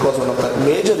this, because one of the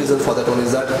major reasons for that one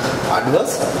is that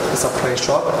adverse supply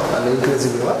shock and increase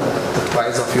in the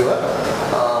price of your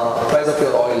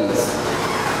oils.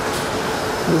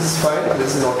 This is fine,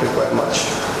 this is not required much.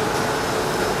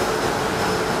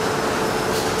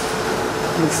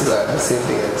 This is the same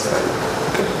thing, it's fine.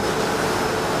 Okay.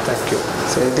 Thank you.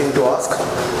 So anything to ask?